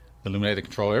Illuminati. The Illuminati that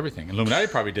control everything. Illuminati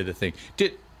probably did the thing.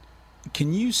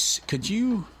 Could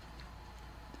you?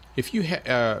 If you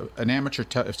have an amateur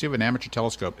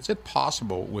telescope, is it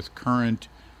possible with current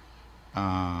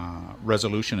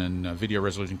resolution and video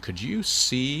resolution, could you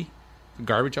see the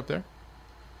garbage up there?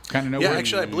 Kind of know. Yeah,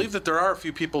 actually, I believe that there are a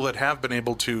few people that have been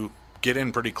able to get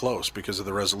in pretty close because of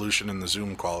the resolution and the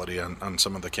zoom quality on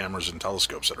some of the cameras and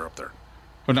telescopes that are up there.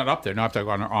 Well, not up there,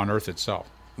 on Earth itself.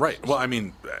 Right. Well, I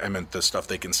meant the stuff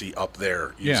they can see up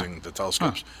there using the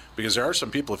telescopes. Because there are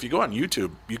some people, if you go on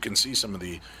YouTube, you can see some of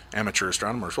the amateur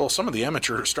astronomers. Well, some of the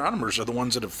amateur astronomers are the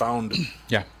ones that have found,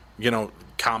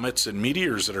 comets and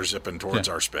meteors that are zipping towards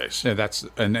our space. Yeah, that's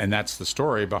the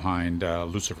story behind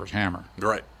Lucifer's Hammer.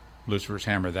 Right. Lucifer's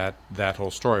Hammer. That whole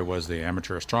story was the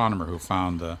amateur astronomer who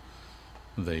found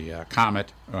the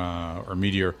comet or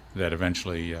meteor that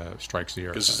eventually strikes the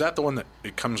Earth. Is that the one that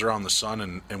it comes around the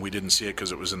sun and we didn't see it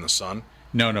because it was in the sun?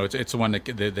 No, it's the one that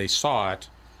they saw it,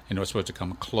 and it was supposed to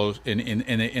come close. And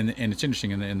it's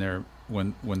interesting in there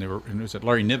when they were, and it was at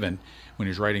Larry Niven when he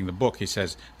was writing the book. He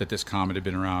says that this comet had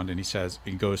been around, and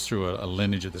he goes through a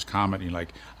lineage of this comet, and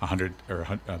like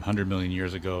 100 million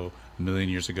years ago. A million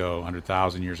years ago,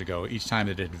 100,000 years ago. Each time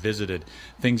that it had visited,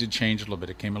 things had changed a little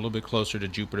bit. It came a little bit closer to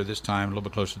Jupiter this time, a little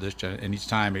bit closer to this, and each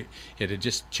time it had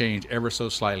just changed ever so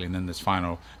slightly. And then this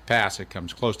final pass, it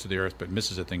comes close to the Earth, but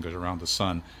misses it, then goes around the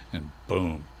sun, and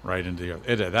boom, right into the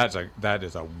Earth. That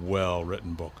is a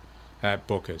well-written book. That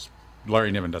book is.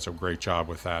 Larry Niven does a great job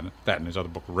with that and his other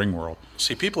book, Ringworld.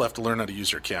 See, people have to learn how to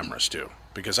use their cameras, too.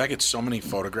 Because I get so many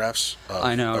photographs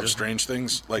of strange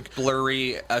things. Like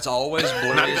blurry. It's always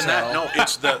blurry. Not even that. No,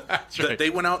 it's they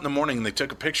went out in the morning and they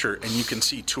took a picture, and you can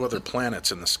see 2 other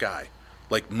planets in the sky,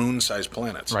 like moon-sized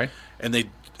planets. Right. And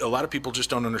a lot of people just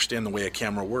don't understand the way a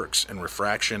camera works, and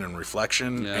refraction and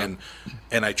reflection. Yeah.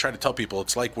 And I try to tell people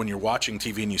it's like when you're watching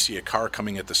TV and you see a car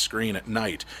coming at the screen at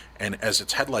night, and as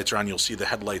its headlights are on, you'll see the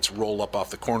headlights roll up off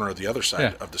the corner of the other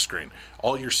side of the screen.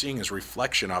 All you're seeing is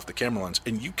reflection off the camera lens,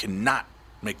 and you cannot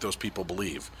make those people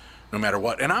believe, no matter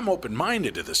what. And I'm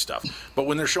open-minded to this stuff. But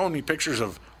when they're showing me pictures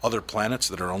of other planets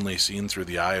that are only seen through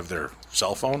the eye of their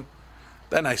cell phone,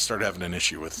 then I start having an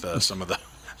issue with some of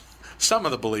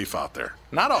the belief out there.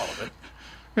 Not all of it.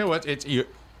 You know what?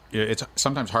 It's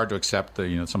sometimes hard to accept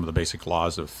some of the basic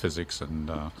laws of physics and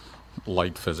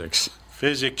light physics.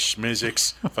 Physics.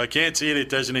 If I can't see it, it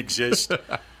doesn't exist.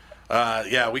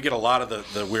 We get a lot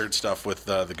of the weird stuff with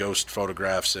the ghost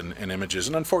photographs and images.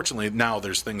 And unfortunately, now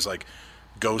there's things like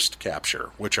ghost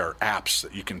capture, which are apps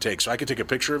that you can take. So I could take a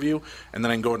picture of you, and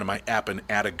then I can go into my app and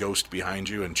add a ghost behind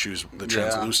you and choose the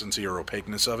translucency or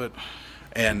opaqueness of it.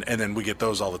 And then we get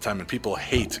those all the time, and people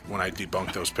hate when I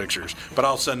debunk those pictures. But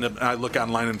I'll send them. I look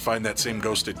online and find that same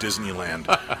ghost at Disneyland.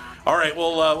 All right,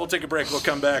 we'll take a break. We'll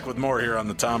come back with more here on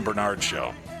the Tom Bernard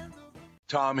Show.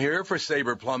 Tom here for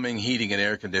Sabre Plumbing, Heating, and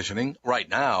Air Conditioning. Right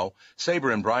now,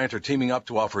 Sabre and Bryant are teaming up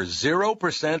to offer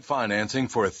 0% financing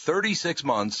for 36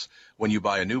 months when you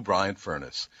buy a new Bryant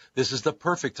furnace. This is the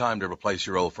perfect time to replace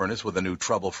your old furnace with a new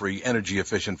trouble-free,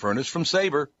 energy-efficient furnace from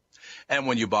Sabre. And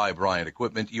when you buy Bryant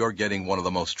equipment, you're getting one of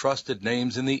the most trusted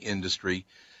names in the industry.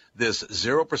 This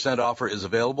 0% offer is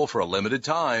available for a limited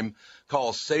time.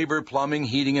 Call Sabre Plumbing,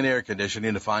 Heating, and Air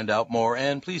Conditioning to find out more,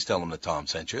 and please tell them that Tom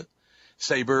sent you.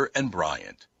 Sabre and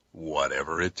Bryant,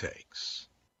 whatever it takes.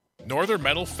 Northern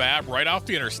Metal Fab, right off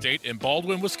the interstate in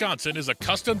Baldwin, Wisconsin, is a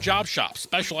custom job shop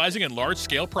specializing in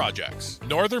large-scale projects.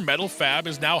 Northern Metal Fab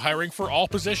is now hiring for all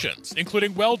positions,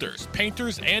 including welders,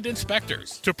 painters, and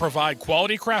inspectors, to provide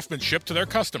quality craftsmanship to their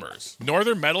customers.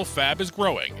 Northern Metal Fab is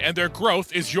growing, and their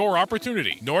growth is your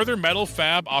opportunity. Northern Metal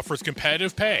Fab offers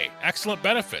competitive pay, excellent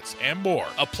benefits, and more.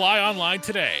 Apply online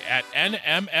today at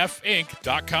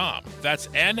nmfinc.com. That's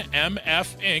nmfinc.com.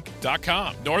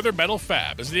 Northern Metal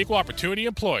Fab is an equal opportunity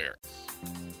employer.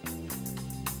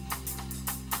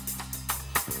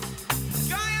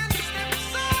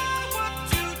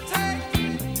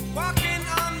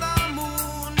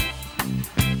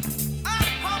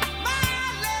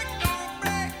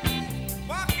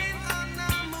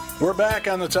 We're back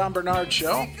on the Tom Bernard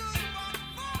Show,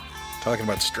 talking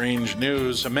about strange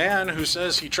news. A man who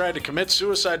says he tried to commit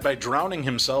suicide by drowning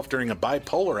himself during a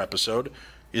bipolar episode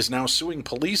is now suing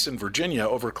police in Virginia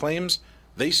over claims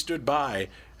they stood by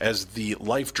as the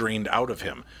life drained out of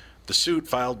him. The suit,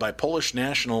 filed by Polish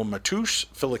national Matusz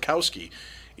Filikowski,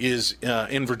 is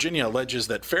in Virginia, alleges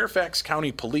that Fairfax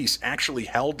County police actually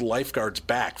held lifeguards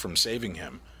back from saving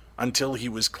him until he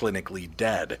was clinically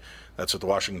dead. That's what the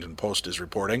Washington Post is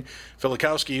reporting.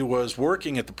 Filikowski was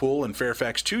working at the pool in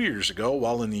Fairfax 2 years ago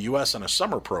while in the U.S. on a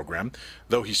summer program.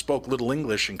 Though he spoke little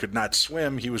English and could not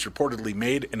swim, he was reportedly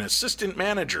made an assistant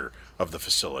manager of the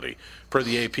facility. Per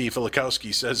the AP,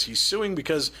 Filikowski says he's suing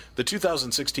because the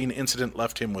 2016 incident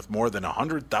left him with more than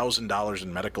 $100,000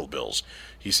 in medical bills.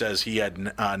 He says he had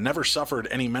never suffered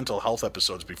any mental health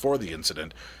episodes before the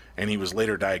incident, and he was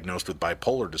later diagnosed with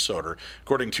bipolar disorder.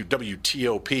 According to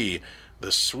WTOP,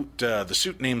 The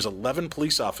suit names 11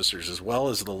 police officers as well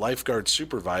as the lifeguard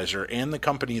supervisor and the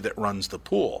company that runs the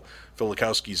pool.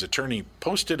 Filikowski's attorney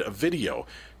posted a video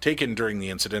taken during the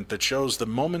incident that shows the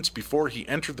moments before he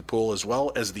entered the pool as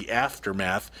well as the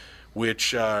aftermath,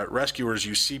 which rescuers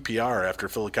use CPR after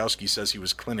Filikowski says he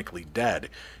was clinically dead.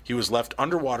 He was left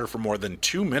underwater for more than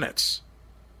 2 minutes.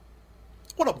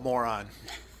 What a moron.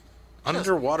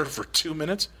 Underwater for 2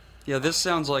 minutes? Yeah, this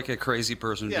sounds like a crazy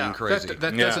person being crazy.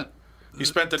 That doesn't... He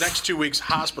spent the next 2 weeks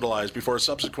hospitalized before a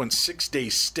subsequent 6-day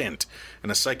stint in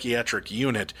a psychiatric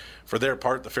unit. For their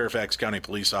part, the Fairfax County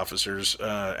police officers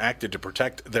acted to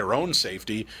protect their own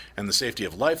safety and the safety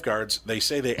of lifeguards. They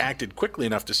say they acted quickly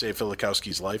enough to save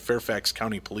Filikowski's life. Fairfax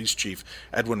County Police Chief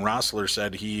Edwin Rossler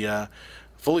said he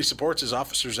fully supports his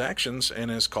officers' actions and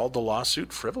has called the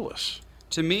lawsuit frivolous.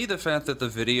 To me, the fact that the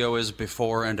video is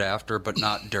before and after but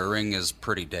not during is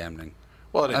pretty damning.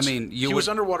 Well, he was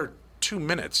underwater 2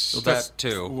 minutes. Well, that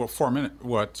too. Well, 4 minutes.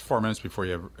 What? 4 minutes before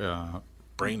you have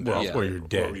brain death? Before you're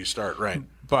dead. Before you start, right?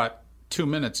 But 2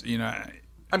 minutes, I mean,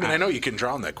 I know you can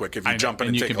drown that quick if you jump in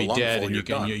and take a lungful.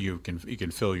 And you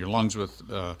can fill your lungs with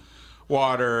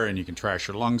water, and you can trash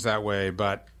your lungs that way.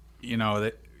 But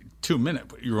that 2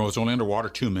 minutes. You was only underwater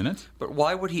 2 minutes. But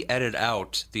why would he edit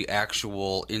out the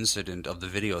actual incident of the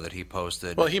video that he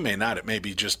posted? Well, he may not. It may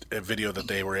be just a video that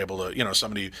they were able to,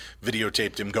 somebody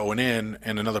videotaped him going in,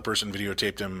 and another person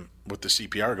videotaped him with the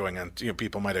CPR going on.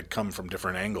 People might have come from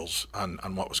different angles on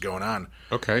what was going on.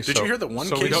 Okay. Did you hear the one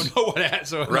case? So we don't know what happened.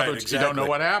 So right, exactly. You don't know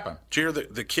what happened. Did you hear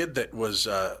the kid that was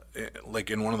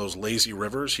like in one of those lazy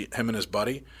rivers, him and his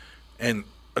buddy, and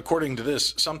according to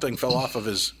this, something fell off of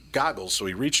his goggles, so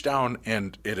he reached down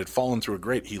and it had fallen through a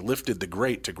grate. He lifted the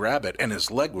grate to grab it, and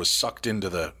his leg was sucked into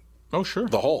the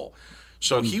hole.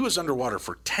 So he was underwater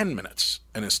for 10 minutes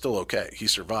and is still okay. He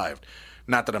survived.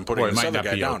 Not that I'm putting this other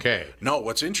guy down. Okay.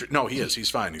 No, No, he is. He's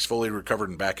fine. He's fully recovered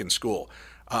and back in school.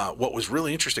 What was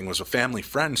really interesting was a family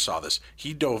friend saw this.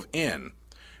 He dove in,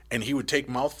 and he would take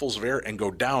mouthfuls of air and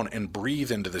go down and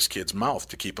breathe into this kid's mouth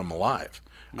to keep him alive.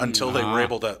 Until they were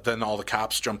able to, then all the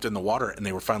cops jumped in the water and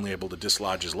they were finally able to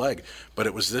dislodge his leg. But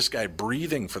it was this guy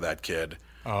breathing for that kid.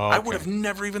 Oh, okay. I would have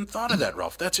never even thought of that,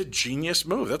 Ralph. That's a genius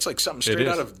move. That's like something straight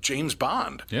out of James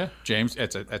Bond. Yeah,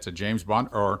 that's a James Bond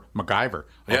or MacGyver.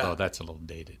 Although that's a little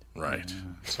dated. Right.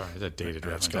 Yeah, sorry, that's a dated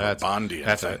reference. That's Bondy.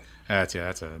 That's a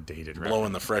dated reference.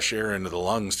 Blowing the fresh air into the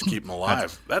lungs to keep him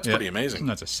alive. That's pretty amazing.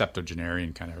 That's a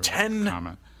septuagenarian kind of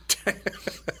comment.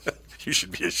 You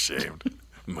should be ashamed.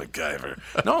 MacGyver.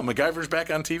 No, MacGyver's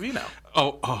back on TV now.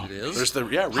 Oh, it is? There's the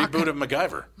reboot of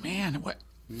MacGyver. Man, what?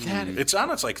 It's on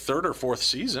its like third or fourth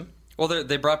season. Well,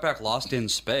 they brought back Lost in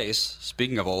Space.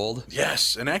 Speaking of old.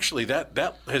 Yes, and actually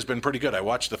that has been pretty good. I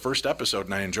watched the first episode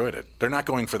and I enjoyed it. They're not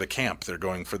going for the camp. They're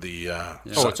going for the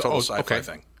total sci-fi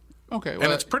thing. Okay. Well,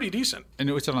 and it's pretty decent. And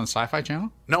it's on the Sci-Fi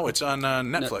Channel? No, it's on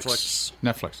Netflix.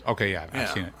 Netflix. Okay, yeah,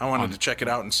 I've seen it. I wanted to check it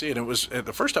out and see it. It was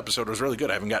the first episode was really good.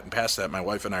 I haven't gotten past that. My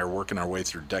wife and I are working our way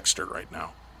through Dexter right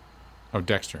now. Oh,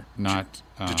 Dexter. Not.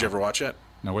 Did you ever watch it?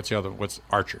 No, what's the other? What's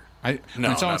Archer? When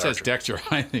someone says Archer. Dexter,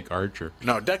 I think Archer.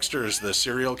 No, Dexter is the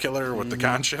serial killer with the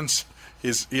conscience.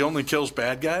 He only kills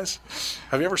bad guys.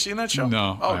 Have you ever seen that show?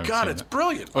 No. Oh God, it's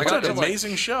brilliant! It's an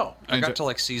amazing show. I got to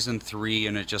like season 3,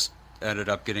 and it just ended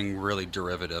up getting really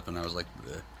derivative, and I was like,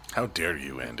 bleh. How dare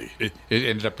you, Andy? It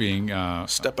ended up being...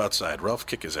 Step outside. Ralph,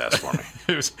 kick his ass for me.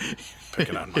 It was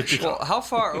picking on my show. Well, how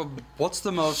far... What's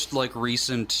the most like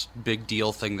recent big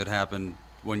deal thing that happened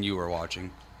when you were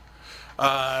watching?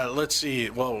 Let's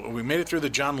see. Well, we made it through the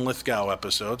John Lithgow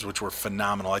episodes, which were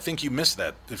phenomenal. I think you missed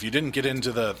that. If you didn't get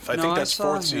into the... I think that's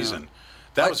fourth season.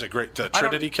 That was a great... The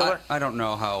Trinity Killer? I don't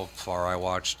know how far I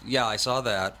watched. Yeah, I saw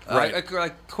that. Right. I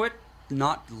quit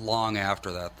not long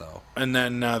after that, though. And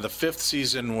then the fifth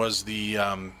season was the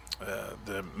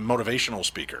motivational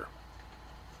speaker.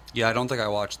 Yeah, I don't think I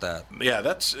watched that. Yeah,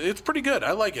 it's pretty good.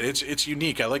 I like it. It's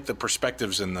unique. I like the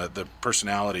perspectives and the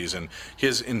personalities, and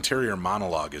his interior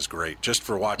monologue is great. Just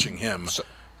for watching him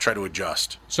try to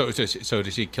adjust. So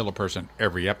does he kill a person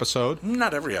every episode?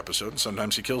 Not every episode.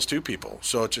 Sometimes he kills 2 people.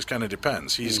 So it just kind of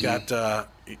depends. He's got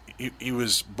he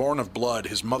was born of blood.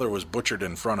 His mother was butchered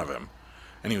in front of him,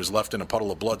 and he was left in a puddle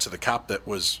of blood. So the cop that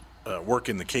was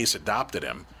working the case adopted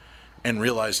him and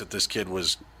realized that this kid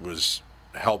was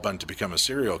hell-bent to become a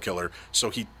serial killer, so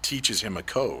he teaches him a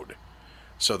code.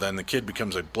 So then the kid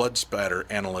becomes a blood spatter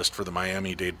analyst for the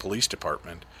Miami-Dade Police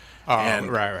Department.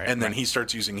 And then he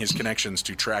starts using his connections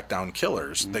to track down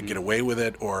killers that get away with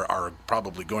it or are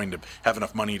probably going to have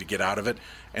enough money to get out of it,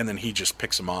 and then he just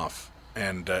picks them off.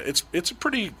 And it's a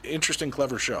pretty interesting,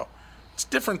 clever show. it's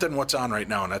different than what's on right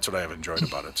now, and that's what I have enjoyed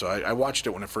about it. So I watched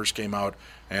it when it first came out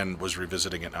and was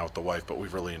revisiting it now with the wife, but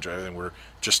we've really enjoyed it, and we're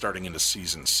just starting into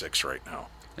season 6 right now.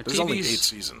 There's only 8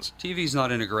 seasons. TV's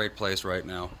not in a great place right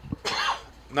now.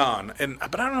 No,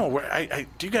 but I don't know.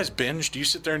 Do you guys binge? Do you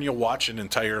sit there and you'll watch an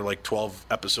entire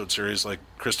 12-episode series like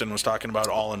Kristen was talking about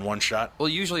all in one shot? Well,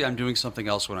 usually I'm doing something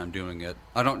else when I'm doing it.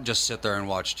 I don't just sit there and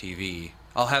watch TV.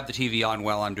 I'll have the TV on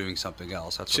while I'm doing something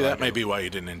else. That may be why you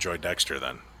didn't enjoy Dexter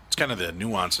then. It's kind of the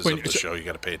nuances of the show you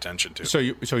got to pay attention to. So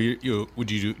you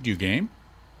do you game?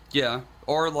 Yeah,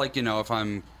 or if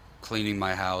I'm cleaning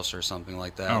my house or something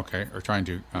like that. Okay, or trying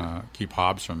to keep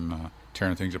Hobbs from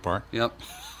tearing things apart. Yep.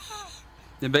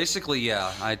 And basically,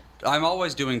 yeah, I'm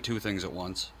always doing 2 things at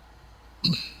once.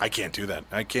 I can't do that.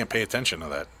 I can't pay attention to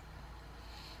that.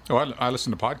 Oh, I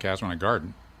listen to podcasts when I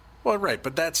garden. Well, right,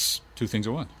 but that's 2 things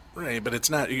at once. Right, but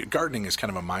it's not. Gardening is kind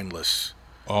of a mindless.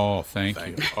 Oh, thank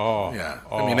you. Oh, yeah.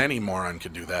 Oh. I mean, any moron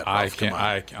could do that. I can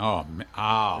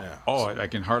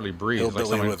hardly breathe.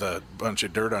 Hillbilly with a bunch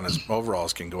of dirt on his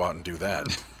overalls can go out and do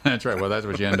that. That's right. Well, that's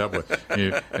what you end up with.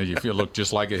 You look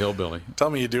just like a hillbilly. Tell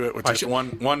me you do it with just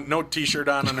one no T-shirt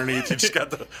on underneath. You just got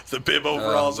the bib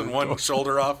overalls and one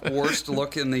shoulder off. Worst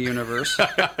look in the universe.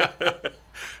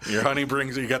 Your honey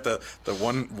you got the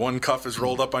one cuff is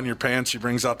rolled up on your pants. She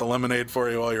brings out the lemonade for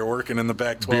you while you're working in the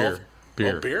back 12.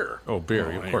 Beer. Oh, beer. Oh,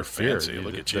 beer. Of course, fancy. Beer.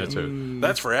 Look at you.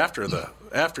 That's for after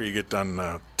you get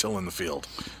done tilling the field.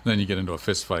 Then you get into a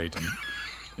fist fight.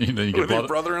 And then you get with your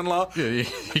brother-in-law? Yeah, you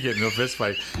get into a fist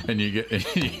fight, and you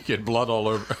get blood all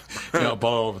over, blood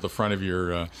all over the front of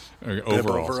your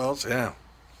overalls. Yeah.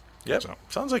 Yep. So,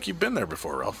 sounds like you've been there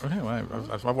before, Ralph. Okay,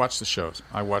 well, I watched the shows.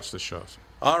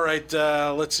 All right,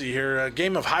 let's see here. A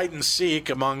game of hide-and-seek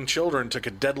among children took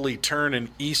a deadly turn in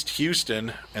East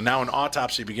Houston, and now an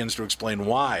autopsy begins to explain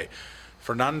why.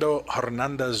 Fernando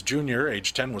Hernandez Jr.,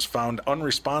 age 10, was found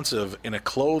unresponsive in a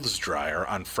clothes dryer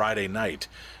on Friday night.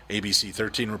 ABC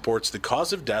 13 reports the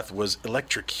cause of death was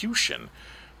electrocution,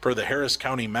 per the Harris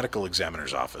County Medical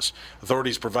Examiner's Office.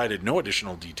 Authorities provided no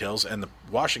additional details, and the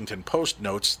Washington Post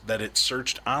notes that it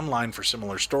searched online for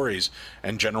similar stories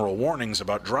and general warnings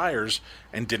about dryers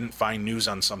and didn't find news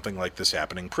on something like this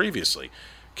happening previously.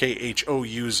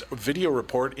 KHOU's video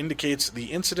report indicates the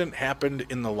incident happened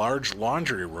in the large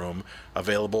laundry room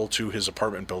available to his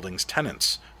apartment building's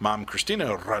tenants. Mom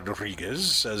Cristina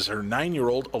Rodriguez says her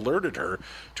 9-year-old alerted her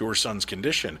to her son's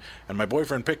condition, and my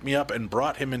boyfriend picked me up and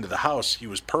brought him into the house. He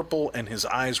was purple and his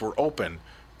eyes were open,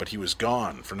 but he was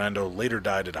gone. Fernando later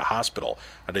died at a hospital.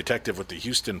 A detective with the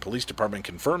Houston Police Department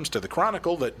confirms to the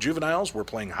Chronicle that juveniles were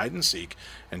playing hide-and-seek,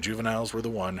 and juveniles were the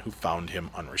one who found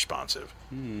him unresponsive.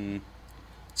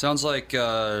 Sounds like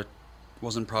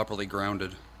wasn't properly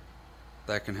grounded.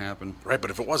 That can happen. Right,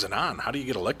 but if it wasn't on, how do you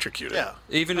get electrocuted? Yeah.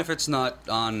 Even if it's not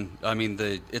on, I mean,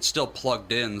 it's still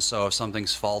plugged in, so if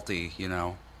something's faulty,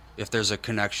 if there's a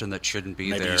connection that shouldn't be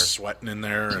maybe there. Maybe sweating in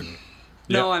there and...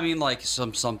 No, I mean like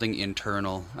something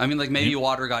internal. I mean like maybe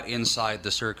water got inside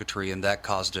the circuitry and that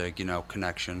caused a,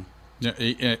 connection.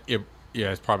 Yeah,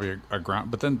 it's probably a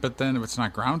ground, but then if it's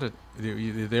not grounded,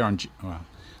 they're on...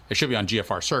 It should be on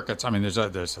GFR circuits. I mean, there's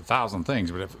 1,000 things,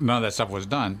 but if none of that stuff was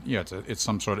done, it's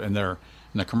some sort of. And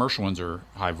the commercial ones are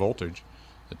high voltage,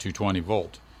 the 220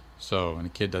 volt. So, and a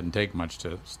kid doesn't take much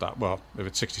to stop. Well, if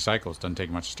it's 60 cycles, it doesn't take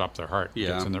much to stop their heart.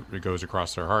 Yeah. It goes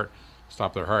across their heart,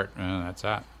 stop their heart, and that's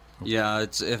that. Yeah,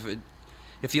 it's if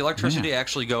the electricity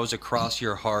actually goes across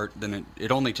your heart, then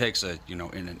it only takes in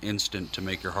an instant to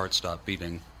make your heart stop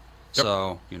beating. Yep.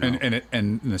 So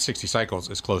and the 60 cycles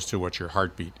is close to what your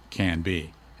heartbeat can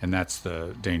be. And that's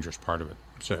the dangerous part of it.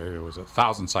 So it was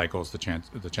 1,000 cycles. The chance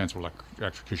of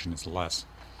electrocution is less,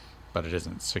 but it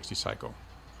isn't 60 cycle.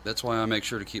 That's why I make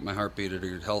sure to keep my heartbeat at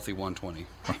a healthy 120.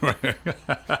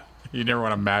 You never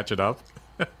want to match it up.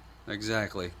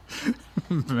 Exactly.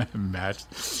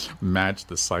 match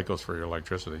the cycles for your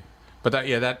electricity. But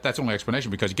that's the only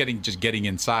explanation, because getting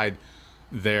inside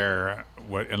there,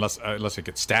 unless it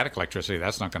gets static electricity,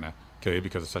 that's not going to kill you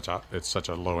because it's such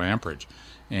a low amperage.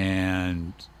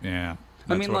 And that's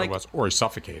what it was, or he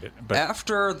suffocated. But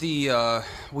after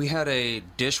we had a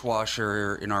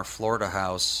dishwasher in our Florida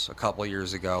house a couple of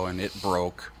years ago, and it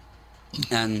broke,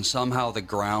 and somehow the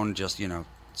ground just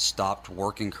stopped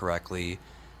working correctly,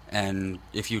 and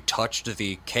if you touched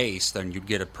the case, then you'd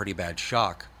get a pretty bad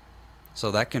shock.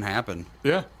 So that can happen.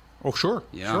 Yeah. Oh, sure.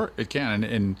 Yeah. Sure, it can.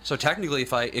 And so technically,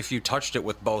 if you touched it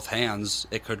with both hands,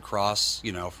 it could cross,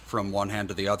 from one hand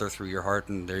to the other through your heart,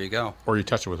 and there you go. Or you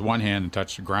touch it with one hand and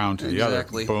touch the ground to the other.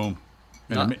 Boom.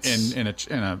 And in a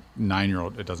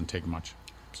 9-year-old, it doesn't take much.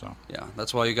 So yeah,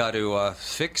 that's why you got to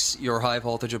fix your high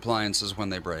voltage appliances when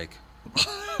they break.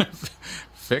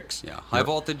 fix. Yeah, high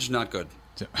voltage, not good.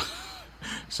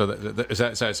 So is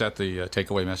that the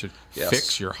takeaway message? Yes.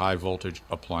 Fix your high voltage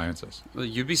appliances. Well,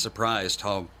 you'd be surprised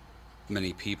how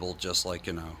many people just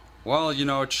well,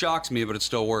 it shocks me, but it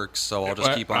still works, so I'll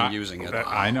just keep on using it.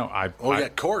 I know. We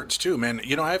got cords too, man.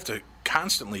 I have to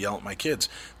constantly yell at my kids.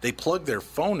 They plug their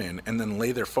phone in and then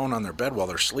lay their phone on their bed while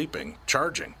they're sleeping,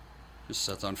 charging. Just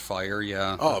sets on fire,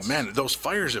 yeah. Oh, man, those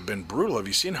fires have been brutal. Have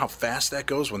you seen how fast that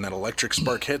goes when that electric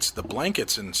spark hits? The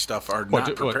blankets and stuff are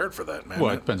not prepared for that, man.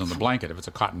 Well, it depends on the blanket. If it's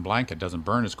a cotton blanket, it doesn't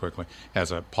burn as quickly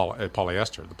as a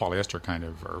polyester. The polyester kind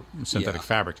of, or synthetic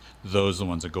fabrics, those are the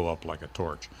ones that go up like a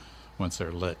torch once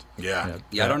they're lit. Yeah.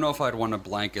 I don't know if I'd want a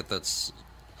blanket that's...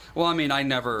 Well, I mean,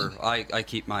 I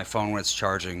keep my phone when it's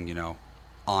charging,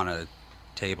 on a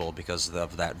table because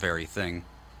of that very thing.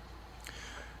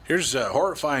 Here's a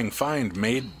horrifying find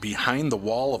made behind the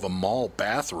wall of a mall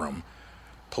bathroom.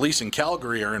 Police in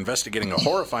Calgary are investigating a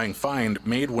horrifying find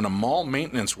made when a mall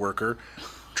maintenance worker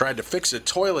tried to fix a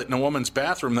toilet in a woman's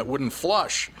bathroom that wouldn't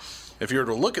flush. If you were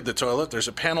to look at the toilet, there's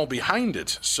a panel behind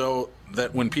it so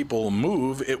that when people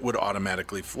move, it would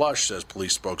automatically flush, says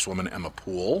police spokeswoman Emma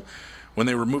Poole. When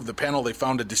they removed the panel, they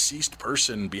found a deceased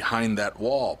person behind that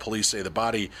wall. Police say the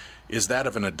body is that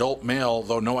of an adult male,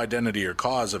 though no identity or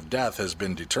cause of death has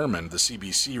been determined. The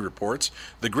CBC reports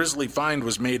the grisly find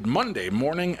was made Monday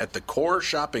morning at the Core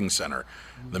Shopping Center,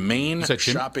 the main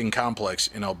shopping complex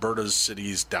in Alberta's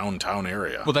city's downtown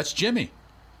area. Well, that's Jimmy.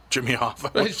 Jimmy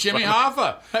Hoffa. That's Jimmy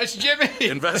Hoffa. That's Jimmy.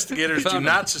 Investigators do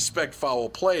not suspect foul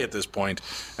play at this point,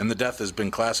 and the death has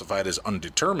been classified as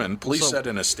undetermined, police said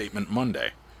in a statement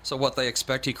Monday. So what, they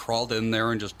expect he crawled in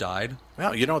there and just died?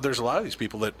 Well, there's a lot of these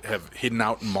people that have hidden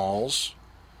out in malls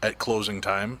at closing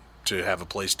time to have a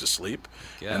place to sleep,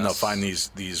 and they'll find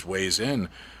these ways in.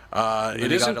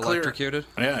 It isn't clear. Electrocuted?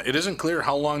 Yeah, it isn't clear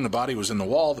how long the body was in the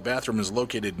wall. The bathroom is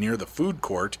located near the food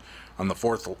court on the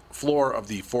 4th floor of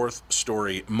the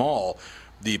 4th-story mall.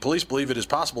 The police believe it is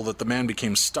possible that the man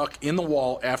became stuck in the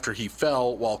wall after he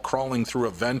fell while crawling through a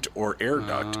vent or air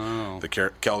duct,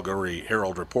 the Calgary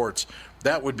Herald reports.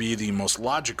 That would be the most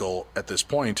logical at this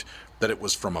point, that it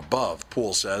was from above,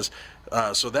 Poole says.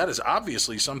 So that is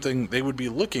obviously something they would be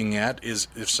looking at, is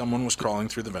if someone was crawling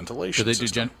through the ventilation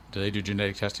system. Do they do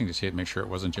genetic testing to make sure it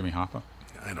wasn't Jimmy Hoffa?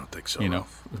 I don't think so.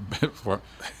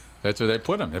 That's where they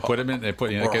put him. They put him in. They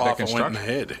put or get that Hoffa went in the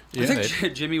head. I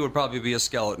think Jimmy would probably be a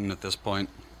skeleton at this point.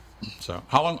 So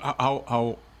how long?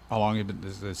 How long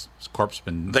has this corpse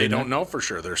been? They don't know for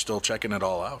sure. They're still checking it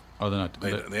all out. Oh, they're not.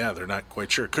 They're not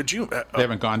quite sure. Could you? They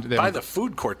haven't gone by the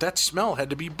food court. That smell had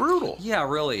to be brutal. Yeah,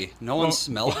 really. No one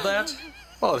smelled that.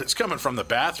 Well, it's coming from the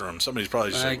bathroom. Somebody's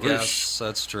probably just saying, guess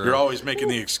that's true. You're always making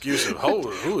the excuse of,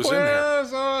 who was in there?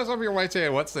 So some people might say,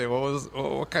 what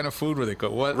kind of food were they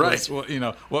cooking? What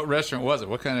restaurant was it?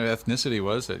 What kind of ethnicity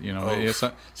was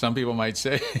it? Some people might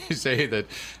say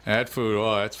that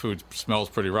food smells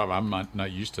pretty rough. I'm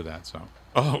not used to that. So,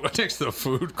 next to the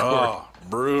food court. Oh,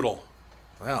 brutal.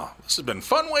 Well, this has been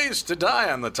Fun Ways to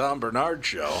Die on the Tom Bernard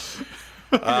Show.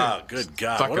 Good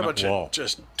God. What a bunch of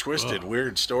just twisted,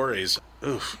 weird stories.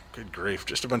 Oof, good grief.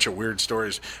 Just a bunch of weird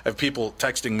stories. I have people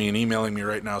texting me and emailing me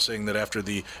right now saying that after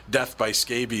the death by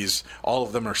scabies, all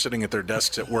of them are sitting at their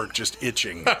desks at work just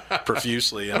itching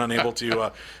profusely and unable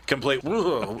to complete.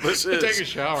 This is Take a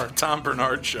shower. Tom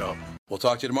Bernard Show. We'll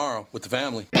talk to you tomorrow with the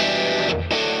family.